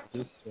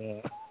something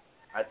here.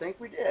 I think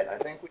we did.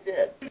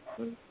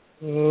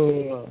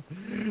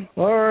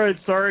 All right,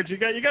 Sarge. You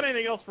got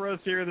anything else for us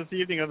here this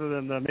evening other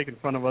than making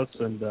fun of us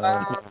and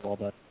all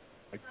that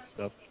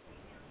stuff?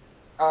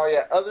 Oh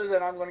yeah. Other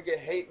than I'm going to get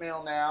hate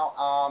mail now.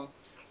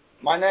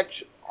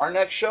 Our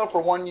next show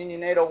for One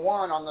Union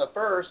 801 on the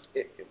 1st,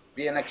 it'll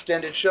be an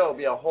extended show. It'll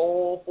be a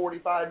whole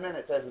 45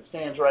 minutes as it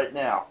stands right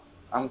now.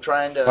 I'm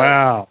trying to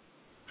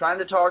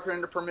talk her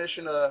into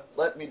permission to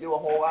let me do a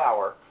whole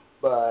hour,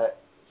 but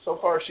so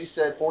far she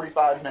said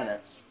 45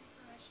 minutes.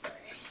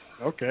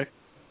 Okay,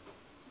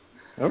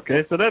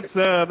 so that's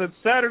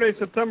Saturday,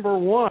 September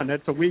 1.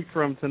 That's a week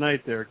from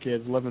tonight there,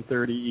 kids,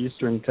 11:30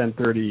 Eastern,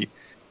 10:30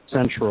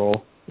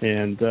 Central.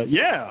 And,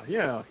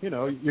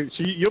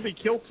 you'll be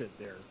kilted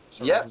there.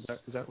 So yes.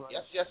 Is that right?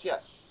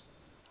 Yes.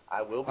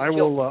 I will be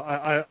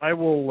kilted. I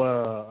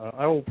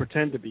will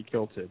pretend to be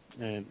kilted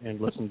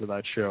and listen to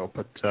that show,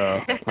 but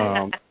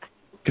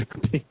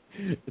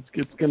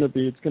it's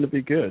gonna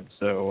be good.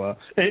 So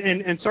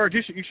and Sarge,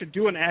 you should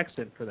do an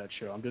accent for that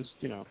show. I'm just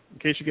in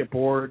case you get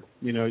bored,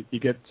 you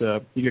get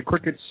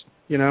crickets,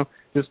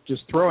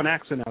 just throw an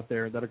accent out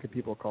there that'll get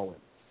people to call in.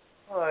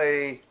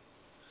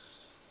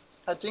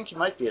 I think you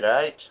might be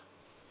right.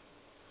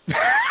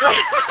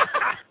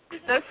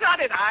 That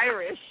sounded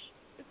Irish.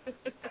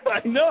 I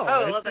know.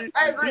 Oh, well,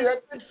 I agree.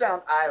 That did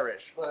sound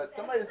Irish, but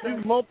somebody said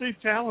he's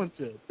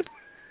multi-talented.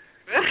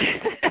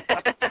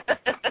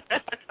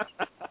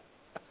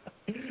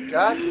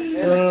 Gosh,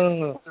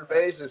 Mr.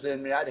 Bass is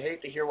in me. I'd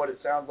hate to hear what it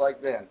sounds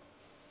like then.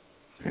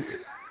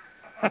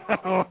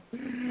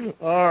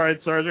 All right,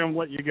 Sarge, I'm going to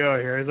let you go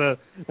here.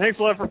 Thanks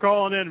a lot for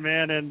calling in,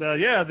 man. And,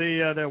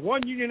 the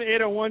One Union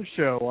 801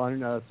 show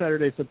on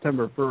Saturday,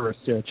 September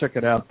 1st. Yeah, check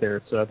it out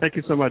there. So thank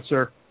you so much,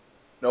 sir.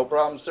 No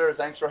problem, sir.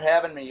 Thanks for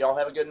having me. Y'all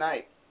have a good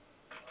night.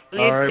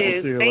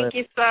 You too. Thank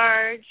you,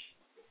 Sarge.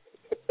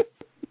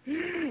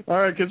 All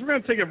right, because we're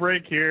going to take a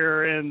break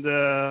here, and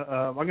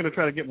I'm going to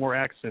try to get more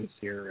accents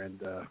here, and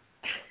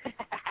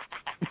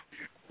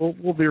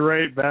we'll be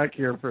right back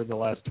here for the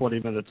last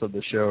 20 minutes of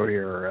the show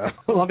here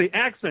on the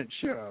Accent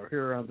Show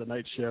here on the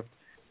Night Shift.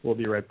 We'll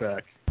be right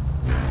back.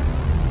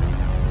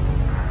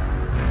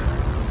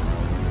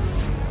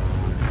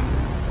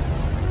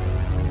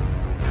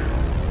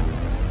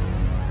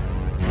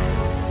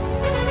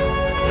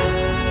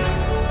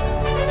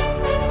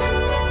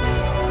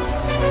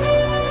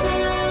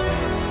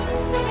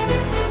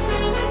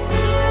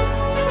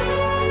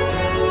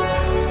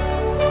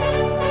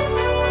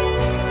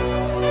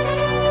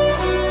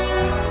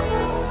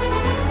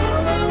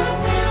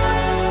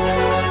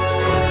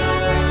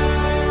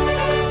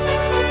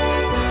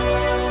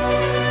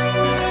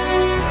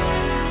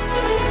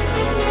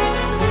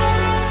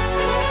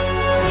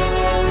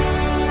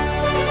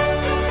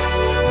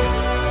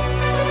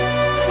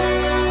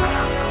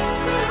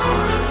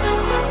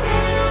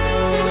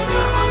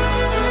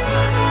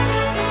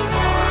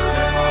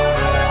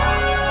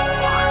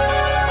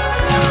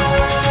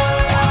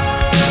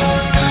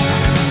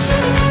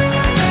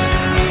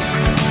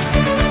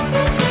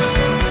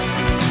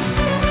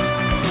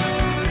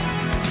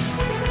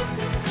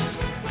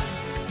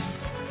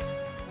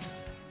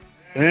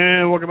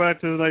 welcome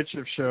back to the Night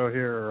Shift Show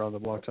here on the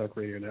Blog Talk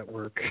Radio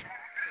Network.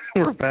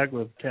 We're back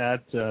with Kat.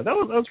 That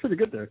was pretty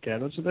good there, Kat,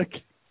 don't you think?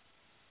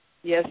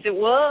 Yes, it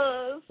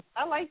was.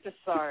 I like the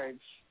Sarge.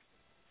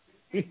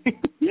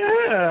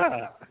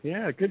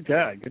 Yeah, good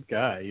guy.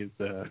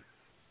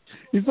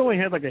 He's only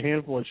had like a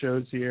handful of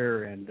shows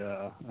here, and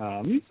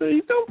he's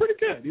doing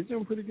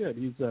pretty good.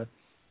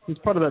 He's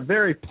part of that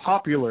very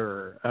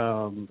popular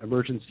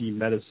emergency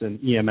medicine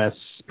EMS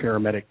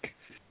paramedic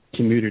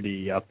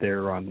community out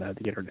there on the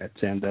internet,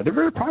 and they're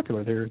very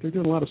popular. They're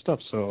doing a lot of stuff,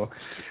 so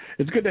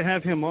it's good to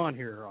have him on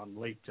here on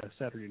late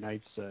Saturday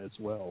nights as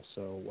well.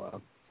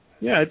 So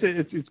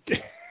it's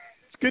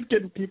good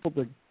getting people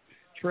to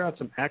try out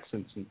some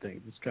accents and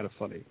things. It's kind of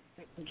funny.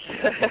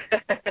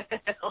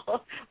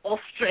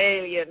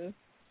 Australian.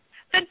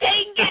 The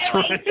dingo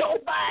angel,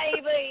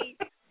 baby.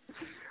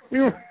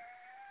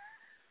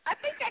 I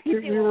think I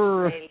can do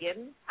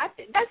Australian.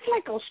 That's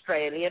like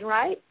Australian,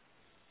 right?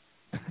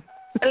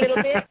 A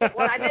little bit.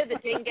 Well, I know the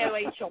dingo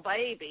ain't your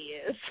baby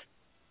is.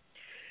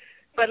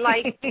 But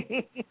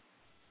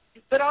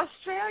but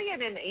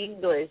Australian and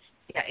English,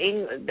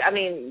 I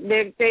mean,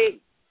 they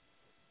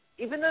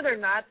even though they're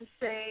not the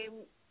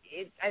same,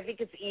 I think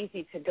it's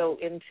easy to go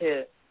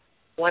into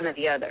one or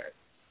the other.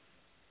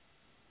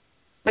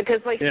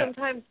 Because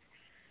sometimes,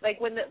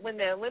 when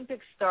the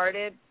Olympics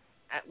started,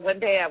 one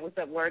day I was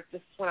at work.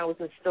 This is when I was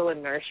still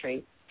in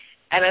nursery.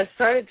 And I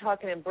started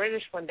talking in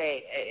British one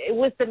day. It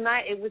was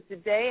the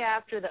day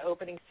after the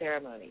opening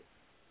ceremony,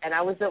 and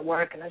I was at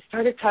work, and I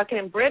started talking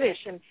in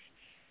British, and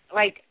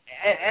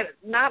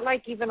not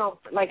even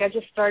I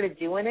just started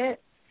doing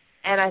it,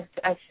 and I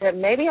said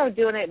maybe I'm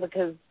doing it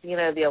because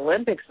the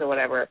Olympics or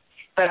whatever,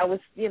 but I was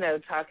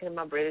talking in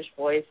my British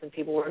voice, and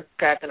people were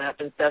cracking up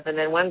and stuff, and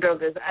then one girl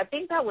goes, I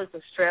think that was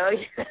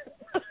Australian.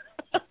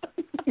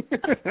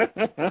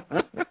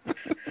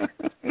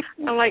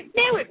 I'm like,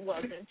 no, it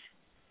wasn't.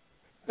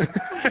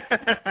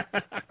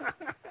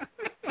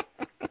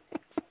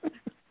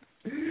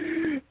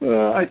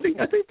 I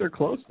think they're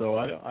close though.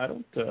 I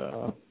don't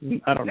know. They're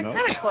kind of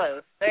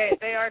close.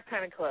 They are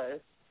kind of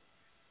close.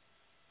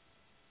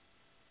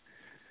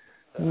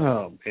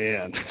 Oh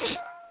man,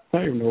 I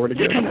don't even know where to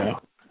go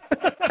now.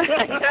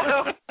 I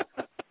know.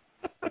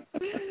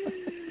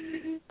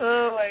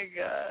 Oh my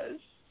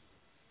gosh.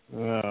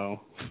 Oh.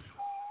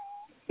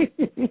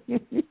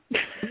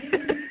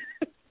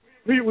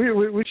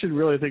 We should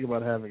really think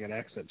about having an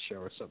accent show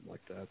or something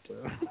like that.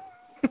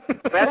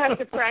 I'd have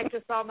to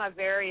practice all my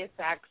various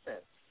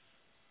accents.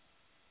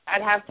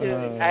 I'd have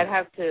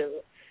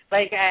to.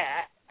 I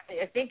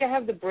think I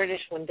have the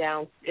British one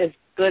down as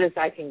good as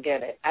I can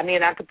get it. I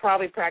mean, I could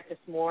probably practice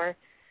more,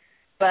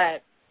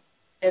 but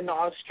in the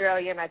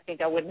Australian, I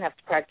think I wouldn't have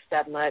to practice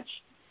that much.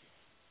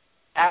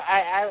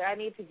 I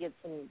need to get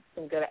some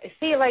good.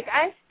 See,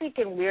 I speak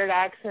in weird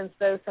accents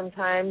though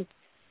sometimes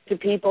to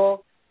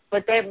people.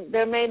 But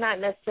there may not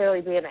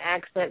necessarily be an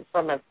accent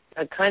from a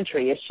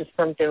country. It's just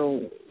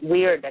something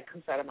weird that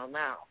comes out of my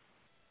mouth.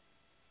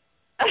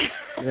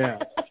 Yeah.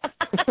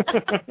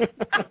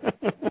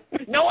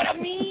 Know what I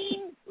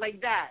mean?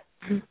 Like that.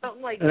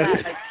 Something like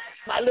that. Like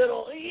my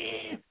little...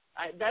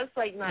 that's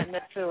not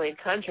necessarily a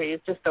country.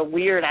 It's just a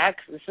weird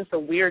accent. It's just a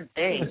weird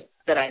thing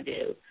that I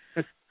do.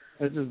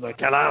 It's just like,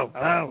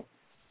 hello.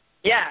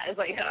 Yeah, it's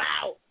like,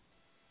 hello.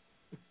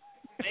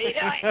 How you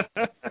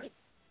doing?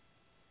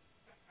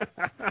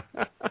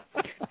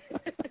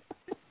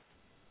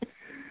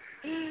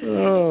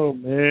 Oh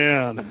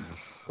man.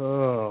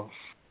 Oh.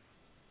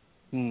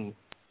 I don't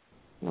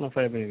know if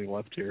I have anything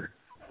left here.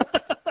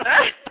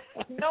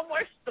 No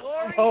more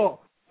stories. Oh,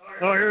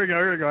 here we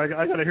go.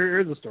 I gotta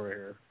here's the story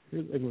here.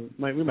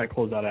 We might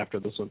close out after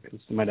this one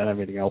because we might not have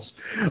anything else.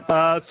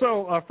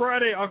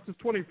 Friday, August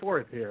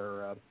 24th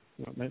here.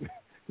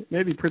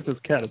 Maybe Princess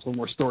Cat has one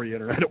more story in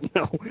her. I don't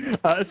know.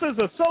 It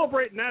says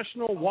celebrate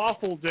National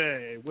Waffle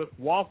Day with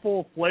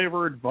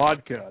waffle-flavored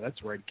vodka.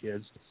 That's right,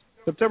 kids.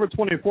 September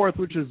 24th,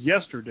 which is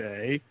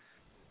yesterday,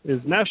 is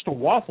National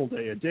Waffle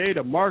Day, a day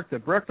to mark the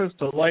breakfast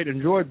delight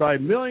enjoyed by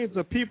millions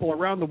of people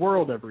around the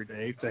world every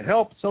day. To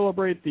help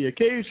celebrate the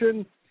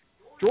occasion,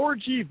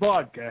 Georgie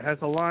Vodka has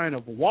a line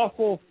of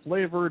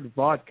waffle-flavored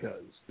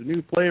vodkas. The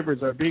new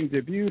flavors are being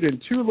debuted in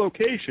 2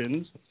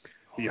 locations,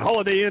 the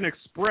Holiday Inn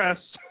Express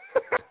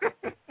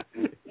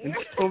in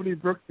Stony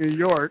Brook, New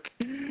York,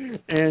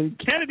 and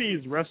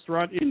Kennedy's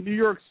restaurant in New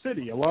York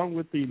City. Along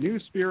with the new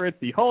spirit,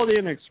 the Holiday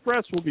Inn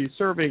Express will be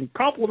serving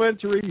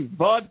complimentary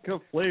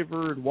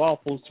vodka-flavored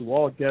waffles to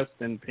all guests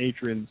and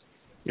patrons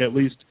at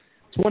least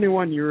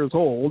 21 years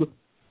old.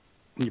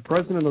 The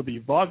president of the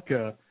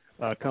vodka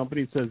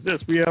company says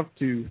this: we have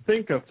to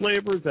think of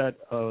flavors that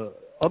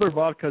other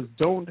vodkas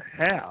don't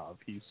have,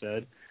 he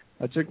said.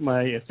 I took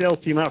my sales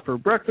team out for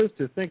breakfast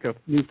to think of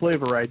new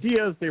flavor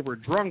ideas. They were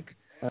drunk.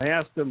 I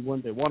asked them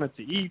when they wanted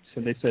to eat,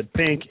 and they said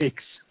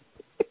pancakes.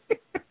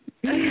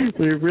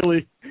 We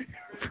really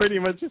pretty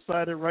much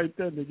decided right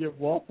then to give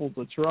waffles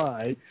a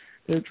try.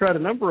 They've tried a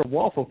number of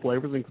waffle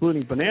flavors,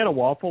 including banana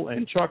waffle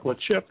and chocolate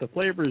chip. The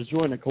flavors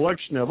join a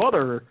collection of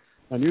other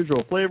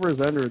unusual flavors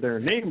under their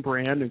name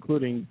brand,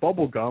 including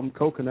bubblegum,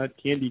 coconut,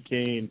 candy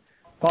cane,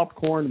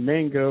 popcorn,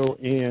 mango,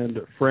 and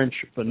French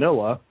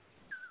vanilla.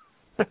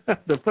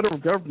 The federal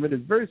government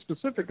is very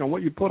specific on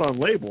what you put on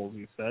labels,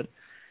 he said.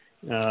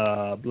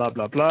 Blah,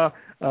 blah, blah.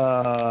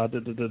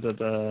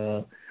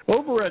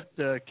 Over at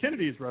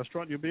Kennedy's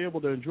restaurant, you'll be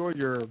able to enjoy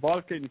your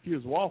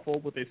vodka-infused waffle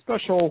with a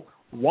special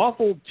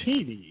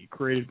waffle-tini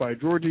created by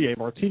Georgie, a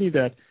martini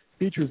that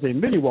features a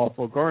mini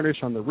waffle garnish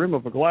on the rim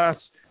of a glass.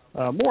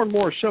 More and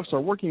more chefs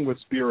are working with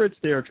spirits.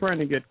 They are trying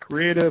to get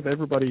creative.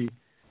 Everybody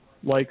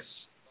likes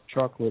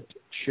chocolate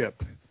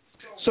chip.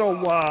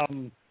 So,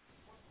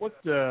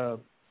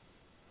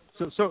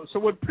 So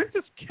would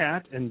Princess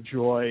Cat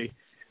enjoy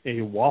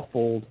a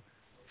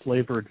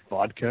waffle-flavored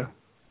vodka?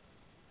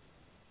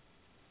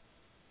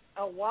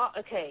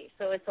 Okay,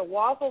 so it's a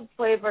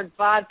waffle-flavored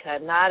vodka,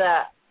 not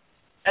a...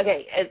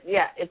 Okay,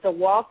 it's a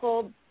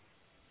waffle...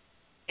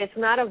 It's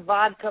not a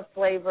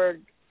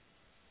vodka-flavored...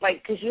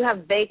 Like, because you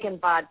have bacon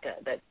vodka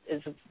that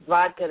is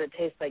vodka that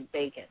tastes like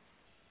bacon.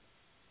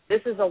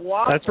 This is a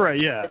waffle. That's right,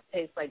 yeah. That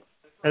tastes like...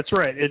 That's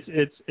right.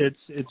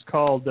 It's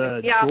called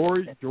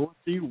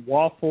Georgie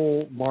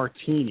Waffle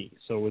Martini.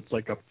 So it's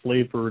like a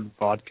flavored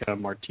vodka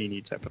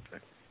martini type of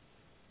thing.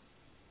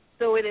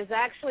 So it is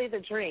actually the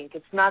drink.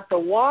 It's not the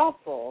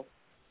waffle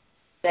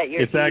that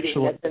you're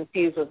eating that's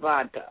infused with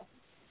vodka.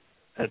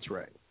 That's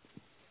right.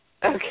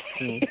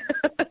 Okay.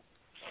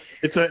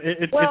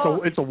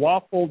 It's a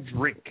waffle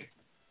drink.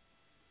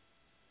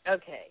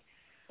 Okay.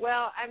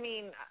 Well, I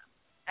mean,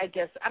 I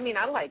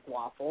like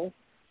waffles,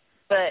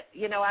 but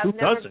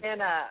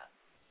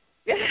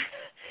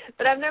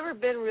I've never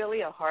been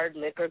really a hard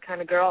liquor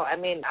kind of girl. I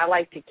mean, I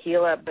like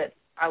tequila, but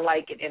I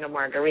like it in a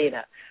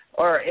margarita.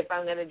 Or if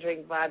I'm going to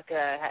drink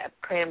vodka, have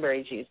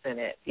cranberry juice in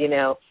it,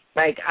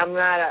 Like, I'm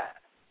not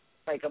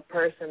a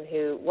person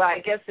who, well, I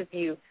guess if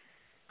you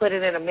put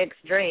it in a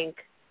mixed drink,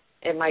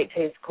 it might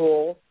taste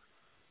cool.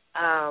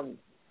 I'm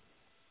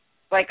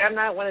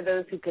not one of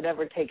those who could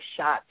ever take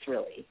shots,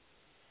 really.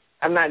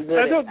 I'm not good.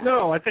 I don't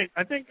know. I think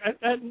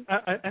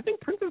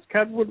Princess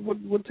Cat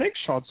would take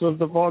shots of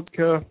the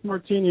vodka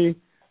martini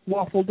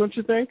waffle, don't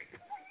you think?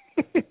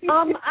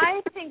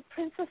 I think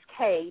Princess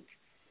Kate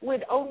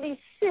would only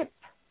sip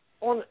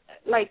on,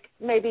 like,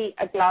 maybe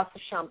a glass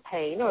of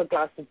champagne or a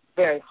glass of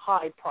very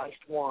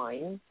high-priced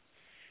wine.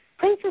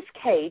 Princess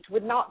Kate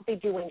would not be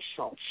doing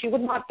shots. She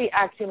would not be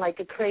acting like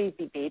a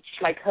crazy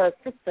bitch like her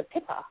sister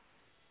Pippa.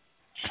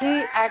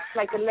 She acts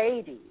like a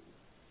lady.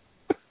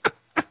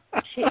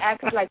 She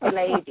acts like a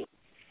lady.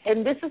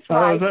 And this is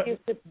why she's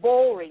the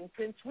boring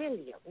Prince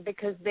William,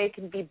 because they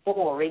can be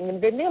boring and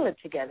vanilla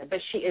together,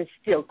 but she is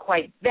still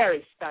quite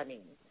very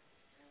stunning.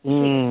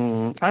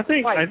 I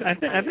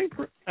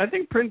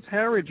think Prince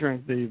Harry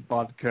drank the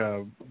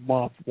vodka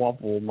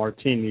waffle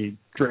martini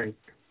drink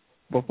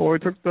before he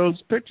took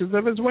those pictures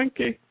of his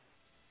winky.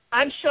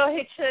 I'm sure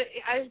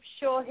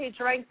he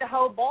drank the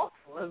whole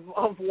bottle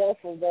of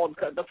waffle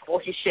vodka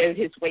before he showed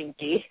his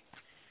winky.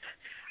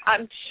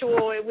 I'm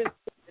sure it was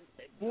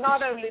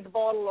not only the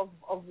bottle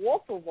of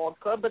waffle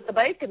vodka, but the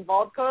bacon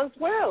vodka as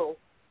well.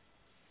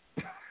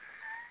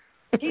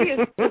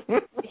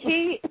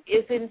 He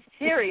is in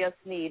serious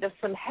need of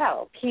some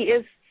help. He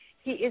is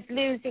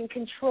losing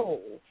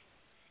control.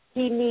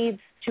 He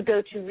needs to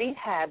go to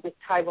rehab with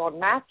Tyron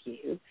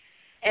Matthew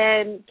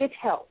and get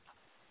help.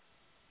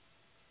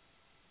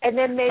 And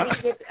then maybe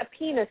get a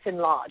penis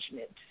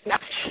enlargement.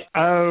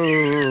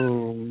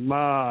 Oh,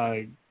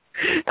 my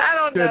I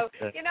don't know.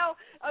 goodness.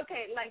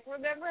 Okay, like,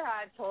 remember how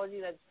I told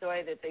you that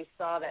story that they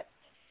saw that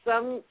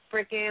some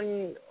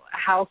freaking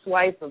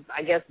housewife of,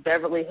 I guess,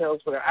 Beverly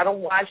Hills, whatever. I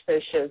don't watch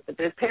those shows, but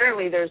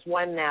apparently there's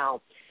one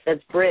now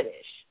that's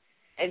British.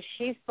 And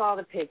she saw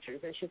the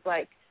pictures, and she's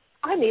like,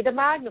 I need a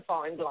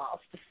magnifying glass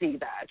to see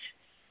that,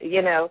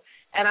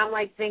 And I'm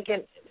like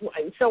thinking,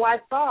 so I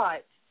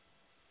thought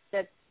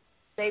that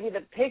maybe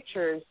the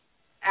pictures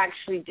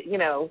actually,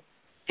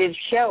 did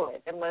show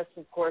it, unless,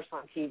 of course,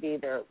 on TV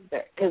they're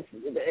because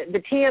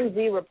the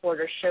TMZ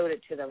reporter showed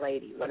it to the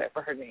lady,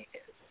 whatever her name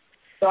is.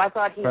 So I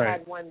thought he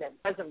had one that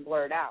wasn't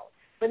blurred out.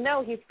 But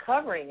no, he's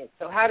covering it.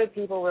 So how do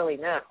people really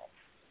know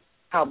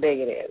how big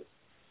it is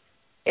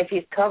if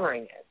he's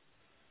covering it?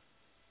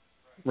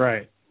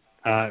 Right.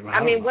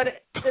 I mean, what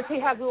does he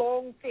have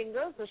long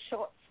fingers or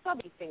short,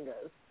 stubby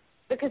fingers?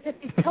 Because if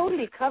he's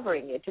totally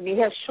covering it and he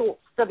has short,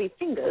 stubby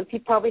fingers, he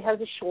probably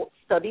has a short,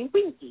 stubby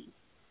winky.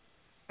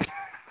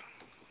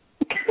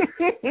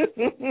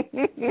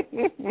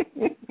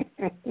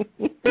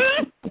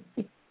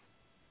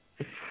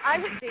 I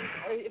would think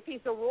if he's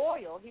a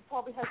royal, he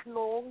probably has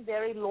long,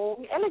 very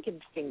long,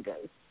 elegant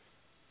fingers.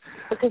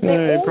 Because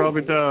he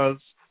probably does.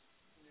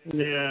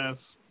 Yes,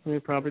 he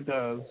probably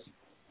does.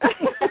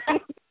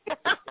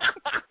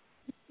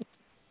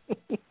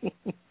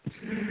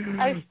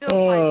 I still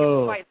find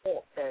him quite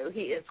hot, though.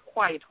 He is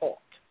quite hot.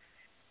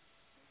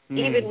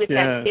 Even with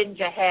that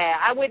ginger hair.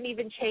 I wouldn't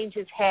even change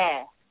his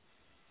hair.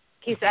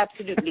 He's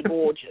absolutely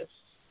gorgeous.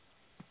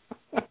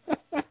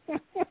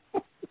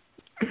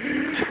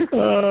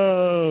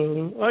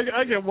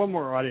 I get one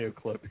more audio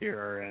clip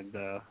here, and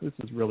this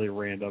is really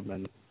random.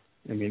 And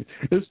I mean,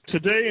 it's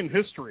today in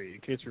history,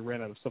 in case we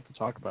ran out of stuff to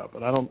talk about.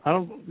 But I don't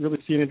really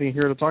see anything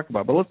here to talk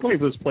about. But let me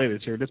just play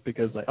this here, just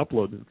because I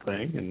uploaded the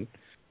thing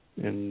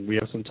and we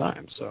have some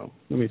time. So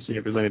let me see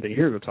if there's anything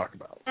here to talk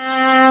about.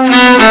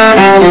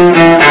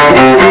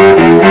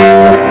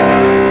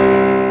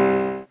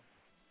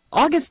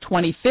 August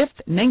 25th,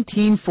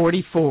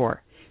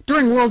 1944.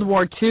 During World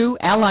War II,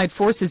 Allied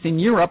forces in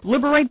Europe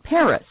liberate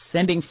Paris,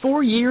 ending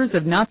 4 years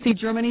of Nazi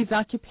Germany's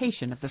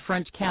occupation of the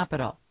French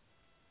capital.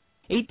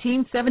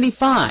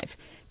 1875.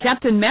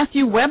 Captain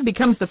Matthew Webb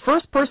becomes the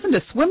first person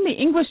to swim the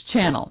English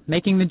Channel,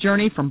 making the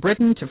journey from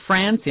Britain to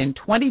France in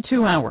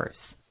 22 hours.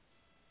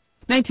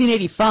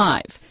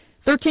 1985.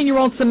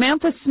 13-year-old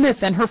Samantha Smith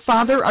and her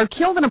father are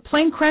killed in a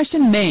plane crash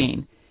in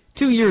Maine.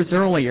 2 years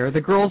earlier,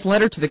 the girl's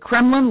letter to the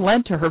Kremlin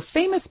led to her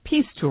famous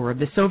peace tour of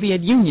the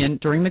Soviet Union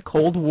during the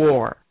Cold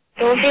War.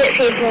 Soviet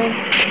people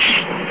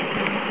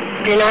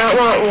do not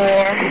want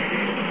war.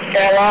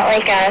 They're a lot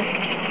like us,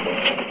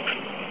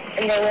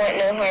 and they want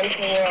no harm to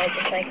the world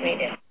just like we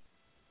do.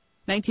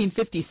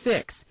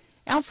 1956.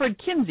 Alfred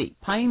Kinsey,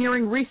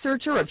 pioneering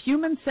researcher of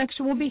human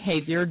sexual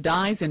behavior,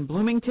 dies in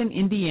Bloomington,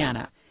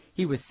 Indiana.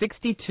 He was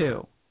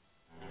 62.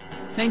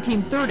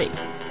 1930.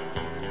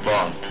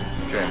 Bond.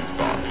 James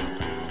Bond.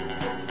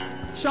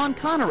 Sean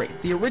Connery,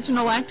 the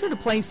original actor to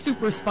play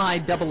Super Spy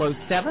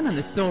 007 on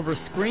the silver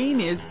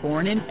screen, is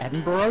born in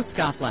Edinburgh,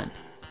 Scotland.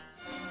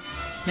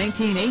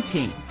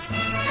 1918.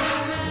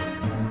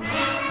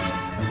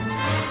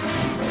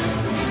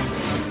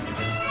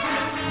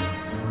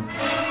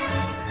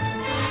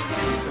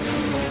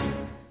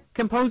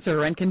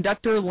 Composer and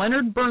conductor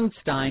Leonard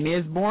Bernstein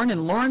is born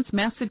in Lawrence,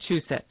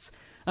 Massachusetts.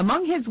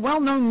 Among his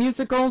well-known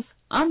musicals,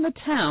 On the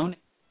Town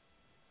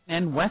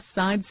and West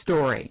Side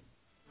Story.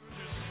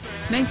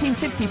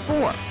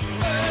 1954.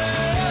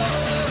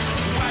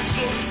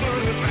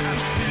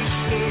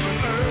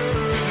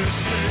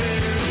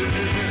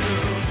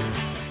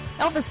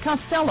 Elvis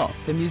Costello,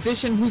 the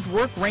musician whose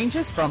work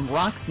ranges from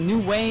rock's new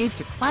wave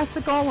to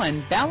classical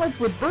and ballads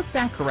with Burt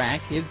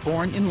Bacharach, is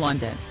born in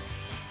London.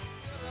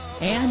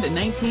 And in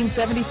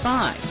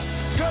 1975.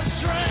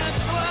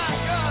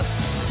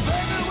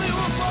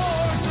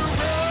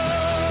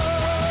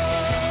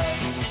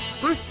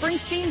 Bruce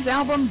Springsteen's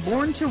album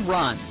Born to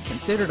Run,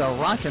 considered a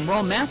rock and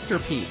roll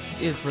masterpiece,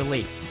 is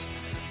released.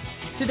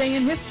 Today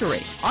in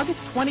history, August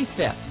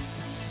 25th.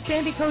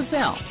 Sandy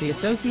Kozel, The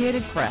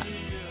Associated Press.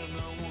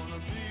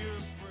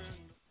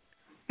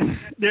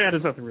 Yeah,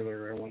 there's nothing really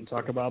I want to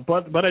talk about,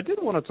 but I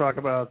did want to talk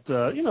about,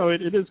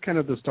 it is kind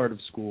of the start of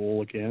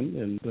school again,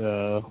 and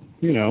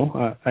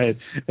I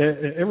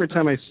every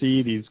time I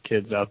see these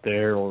kids out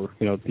there, or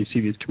you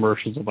see these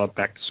commercials about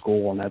back to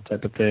school and that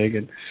type of thing,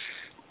 and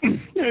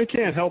I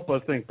can't help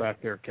but think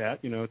back there,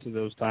 Kat, to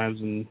those times,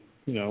 and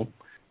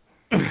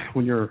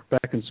when you're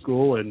back in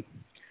school and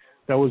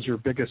that was your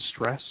biggest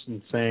stress,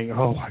 and saying,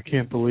 oh, I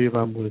can't believe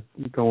I'm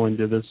going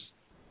to this,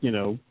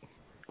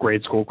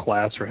 grade school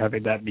class, or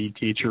having that be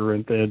teacher,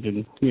 and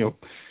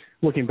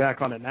looking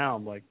back on it now,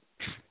 I'm like,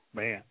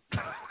 man,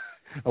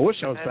 I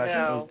wish I was back in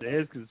those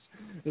days, because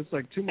it's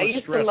like too much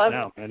stress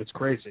now, man. It's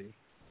crazy.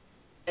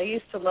 I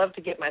used to love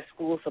to get my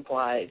school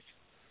supplies.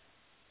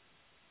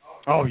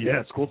 Oh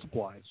yeah, school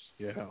supplies.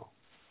 Yeah.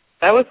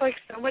 That was like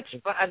so much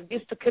fun. I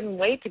couldn't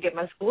wait to get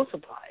my school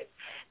supplies.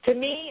 To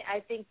me,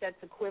 I think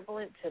that's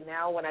equivalent to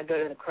now when I go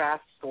to the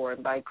craft store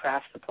and buy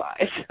craft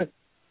supplies.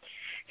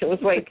 It was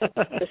like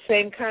the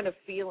same kind of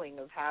feeling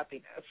of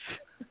happiness.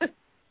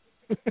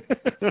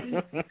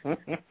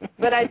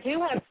 But I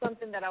do have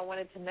something that I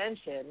wanted to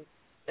mention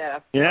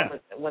that I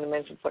want to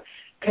mention.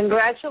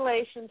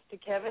 Congratulations to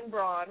Kevin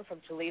Braun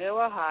from Toledo,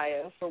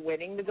 Ohio, for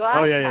winning the glass.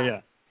 Oh,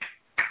 yeah.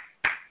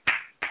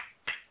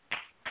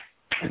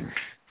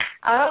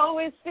 I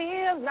always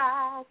feel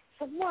like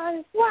someone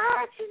is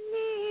watching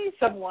me.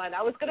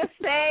 I was going to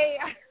say,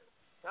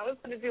 I was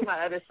going to do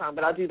my other song,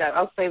 but I'll do that.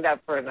 I'll save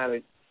that for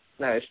another.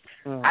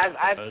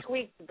 I've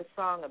tweaked the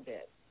song a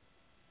bit.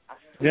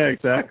 Yeah,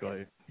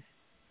 exactly.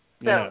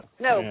 But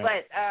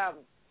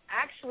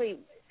actually,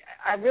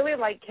 I really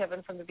liked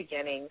Kevin from the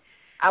beginning.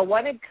 I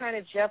wanted kind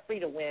of Jeffrey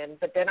to win,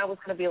 but then I was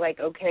going to be like,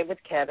 okay with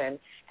Kevin.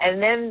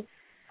 And then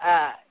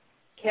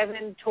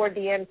Kevin, toward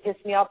the end,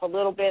 pissed me off a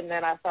little bit, and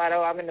then I thought,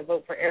 I'm going to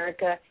vote for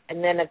Erica.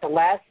 And then at the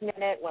last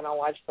minute, when I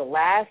watched the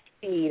last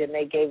feed and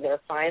they gave their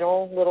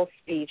final little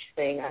speech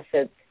thing, I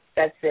said,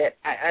 that's it.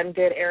 I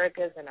undid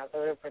Erica's, and I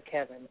voted for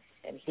Kevin,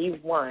 and he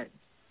won.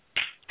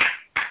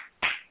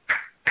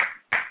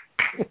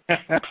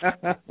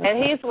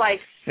 And he's like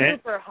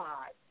super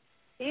hot.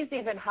 He's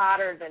even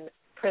hotter than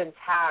Prince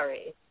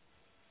Harry.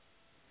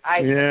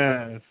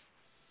 Yes.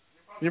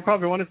 You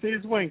probably want to see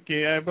his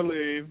winky, I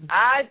believe.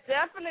 I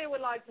definitely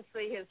would like to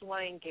see his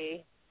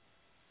winky.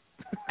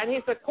 And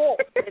he's a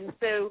corpse, and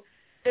so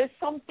there's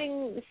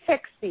something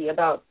sexy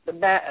about the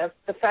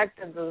fact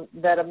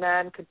that a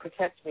man could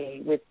protect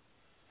me with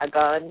a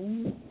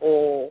gun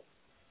or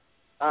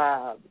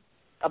a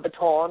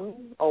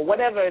baton or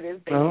whatever it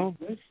is they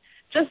use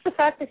Just the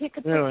fact that he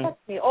could Really?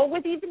 protect me, or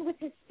even with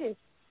his fist.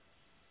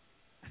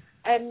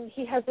 And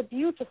he has a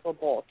beautiful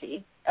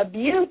body, a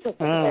beautiful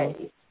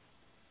face.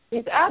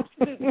 He's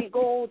absolutely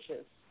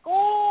gorgeous.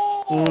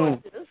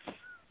 Gorgeous.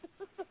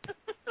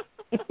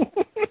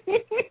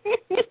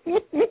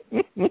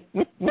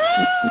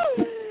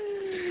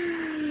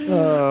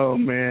 Oh,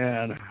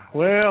 man.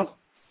 Well,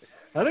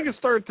 I think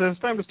it's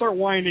time to start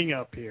winding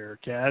up here,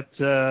 Kat.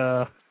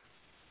 Was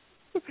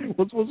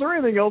there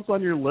anything else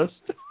on your list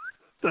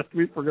that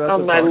we forgot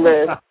on to my talk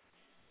list? about?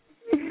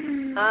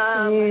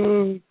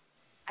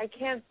 I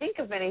can't think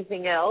of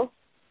anything else.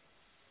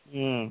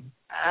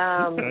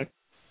 Okay.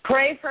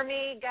 Pray for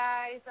me,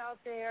 guys out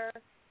there.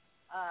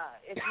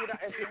 If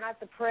you're not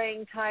the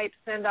praying type,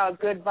 send out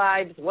good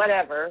vibes,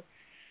 whatever.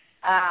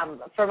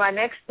 For my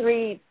next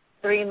three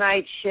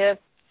night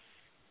shifts,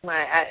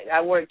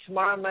 I work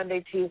tomorrow,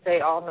 Monday,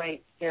 Tuesday, all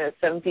night,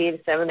 7 p.m.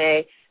 to 7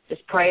 a.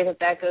 Just pray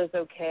that goes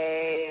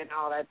okay and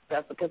all that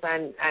stuff, because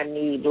I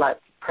need lots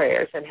of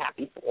prayers and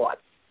happy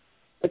thoughts,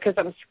 because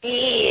I'm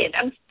scared.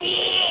 I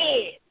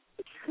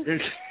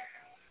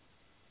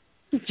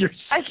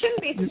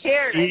shouldn't be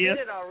scared. I did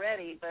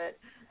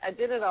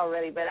it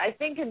already, but I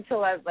think until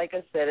like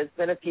I said, it's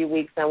been a few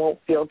weeks, I won't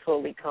feel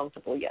totally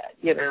comfortable yet,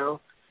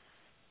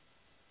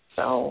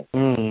 So.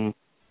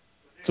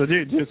 So do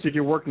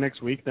you work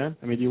next week then?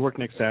 I mean, do you work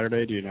next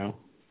Saturday? Do you know?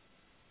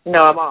 No,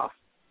 I'm off.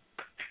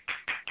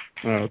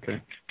 Oh,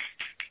 okay.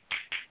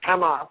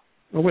 I'm off.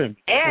 Oh, win.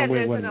 And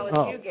there's an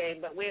OSU game,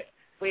 but we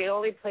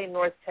only play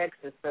North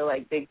Texas, so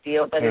like big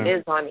deal. But it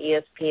is on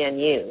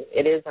ESPNU.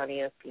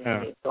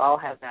 So I'll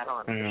have that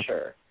on for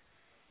sure.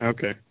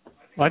 Okay.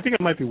 Well, I think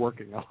I might be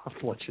working. I'll have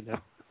to let you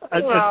know.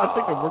 I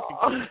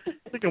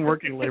think I'm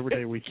working Labor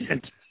Day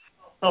weekend.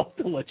 I'll have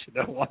to let you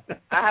know why.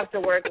 I have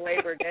to work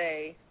Labor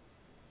Day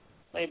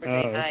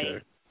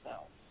night. So.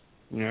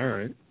 All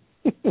right.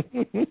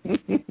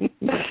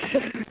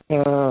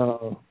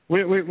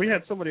 We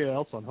had somebody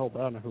else on hold. I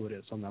don't know who it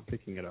is, so I'm not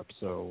picking it up.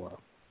 So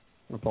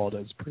I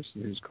apologize to the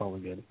person who's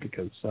calling in,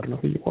 because I don't know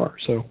who you are,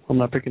 so I'm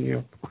not picking you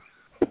up.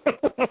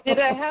 Did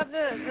I have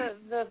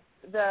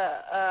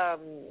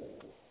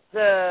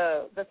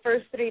the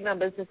first three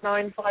numbers? Is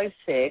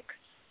 956.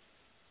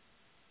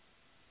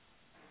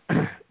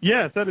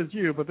 Yes, that is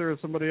you, but there is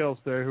somebody else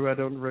there who I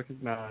don't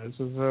recognize.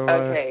 So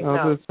okay,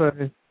 I'll just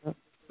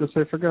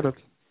say forget it.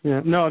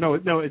 Yeah, no,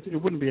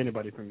 it wouldn't be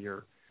anybody from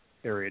your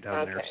area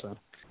down there. So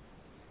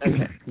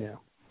okay, yeah.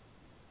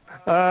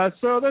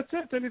 So that's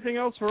it. Anything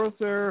else for us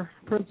there,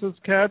 Princess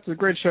Kat? It's a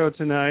great show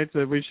tonight.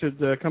 We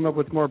should come up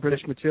with more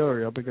British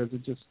material, because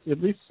it just at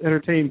least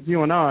entertains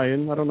you and I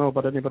don't know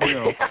about anybody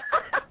else.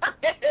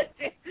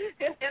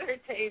 It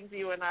entertains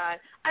you and I.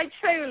 I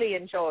truly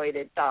enjoyed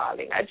it,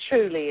 darling. I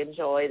truly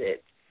enjoyed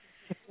it.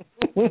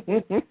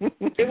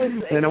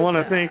 And I want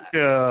to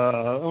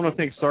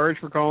thank Sarge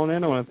for calling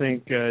in. I want to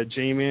thank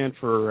J-Man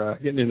for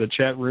getting in the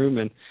chat room,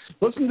 and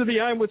listen to the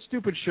I'm With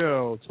Stupid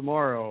show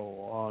tomorrow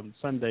on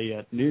Sunday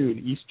at noon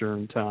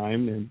Eastern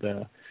time, and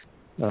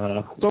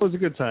it's always a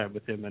good time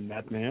with him and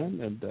Matt Man.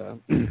 And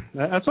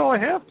that's all I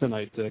have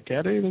tonight.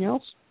 Kat, anything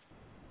else?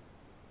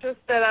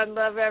 Just that I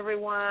love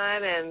everyone,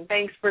 and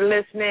thanks for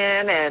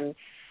listening, and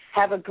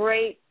have a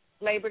great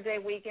Labor Day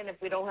weekend. If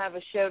we don't have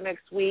a show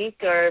next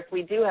week, or if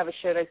we do have a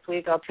show next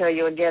week, I'll tell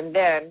you again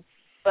then.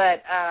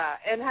 But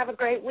and have a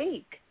great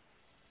week.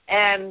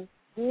 And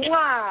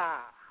mwah!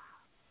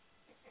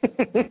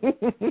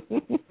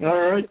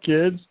 All right,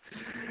 kids.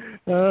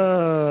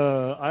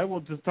 I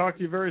will just talk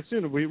to you very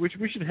soon. We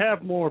should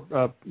have more,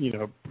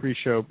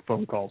 pre-show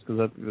phone calls, because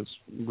that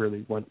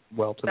really went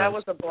well tonight. That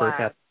was a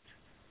blast.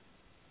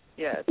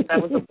 Yes, that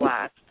was a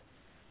blast.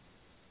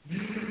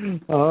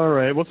 All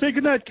right. Well, say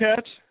goodnight,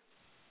 Kat.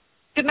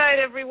 Good night,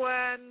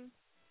 everyone.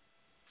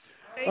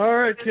 All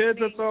right, kids,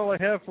 that's all I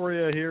have for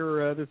you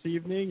here this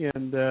evening.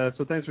 And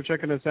so thanks for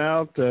checking us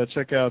out.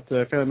 Check out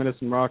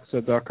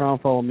FamilyMedicineRocks.com.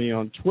 Follow me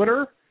on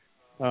Twitter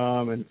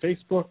and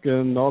Facebook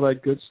and all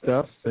that good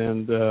stuff.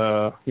 And,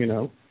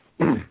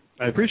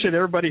 I appreciate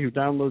everybody who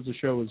downloads the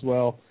show as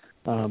well,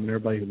 and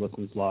everybody who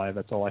listens live.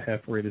 That's all I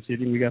have for you this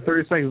evening. We got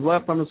 30 seconds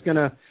left. I'm just going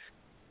to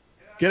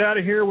get out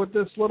of here with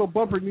this little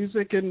bumper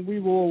music, and we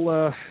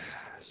will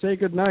say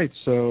good night.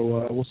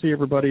 So we'll see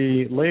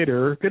everybody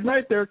later. Good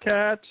night there,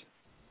 Kat.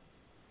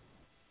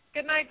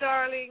 Good night,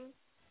 darling.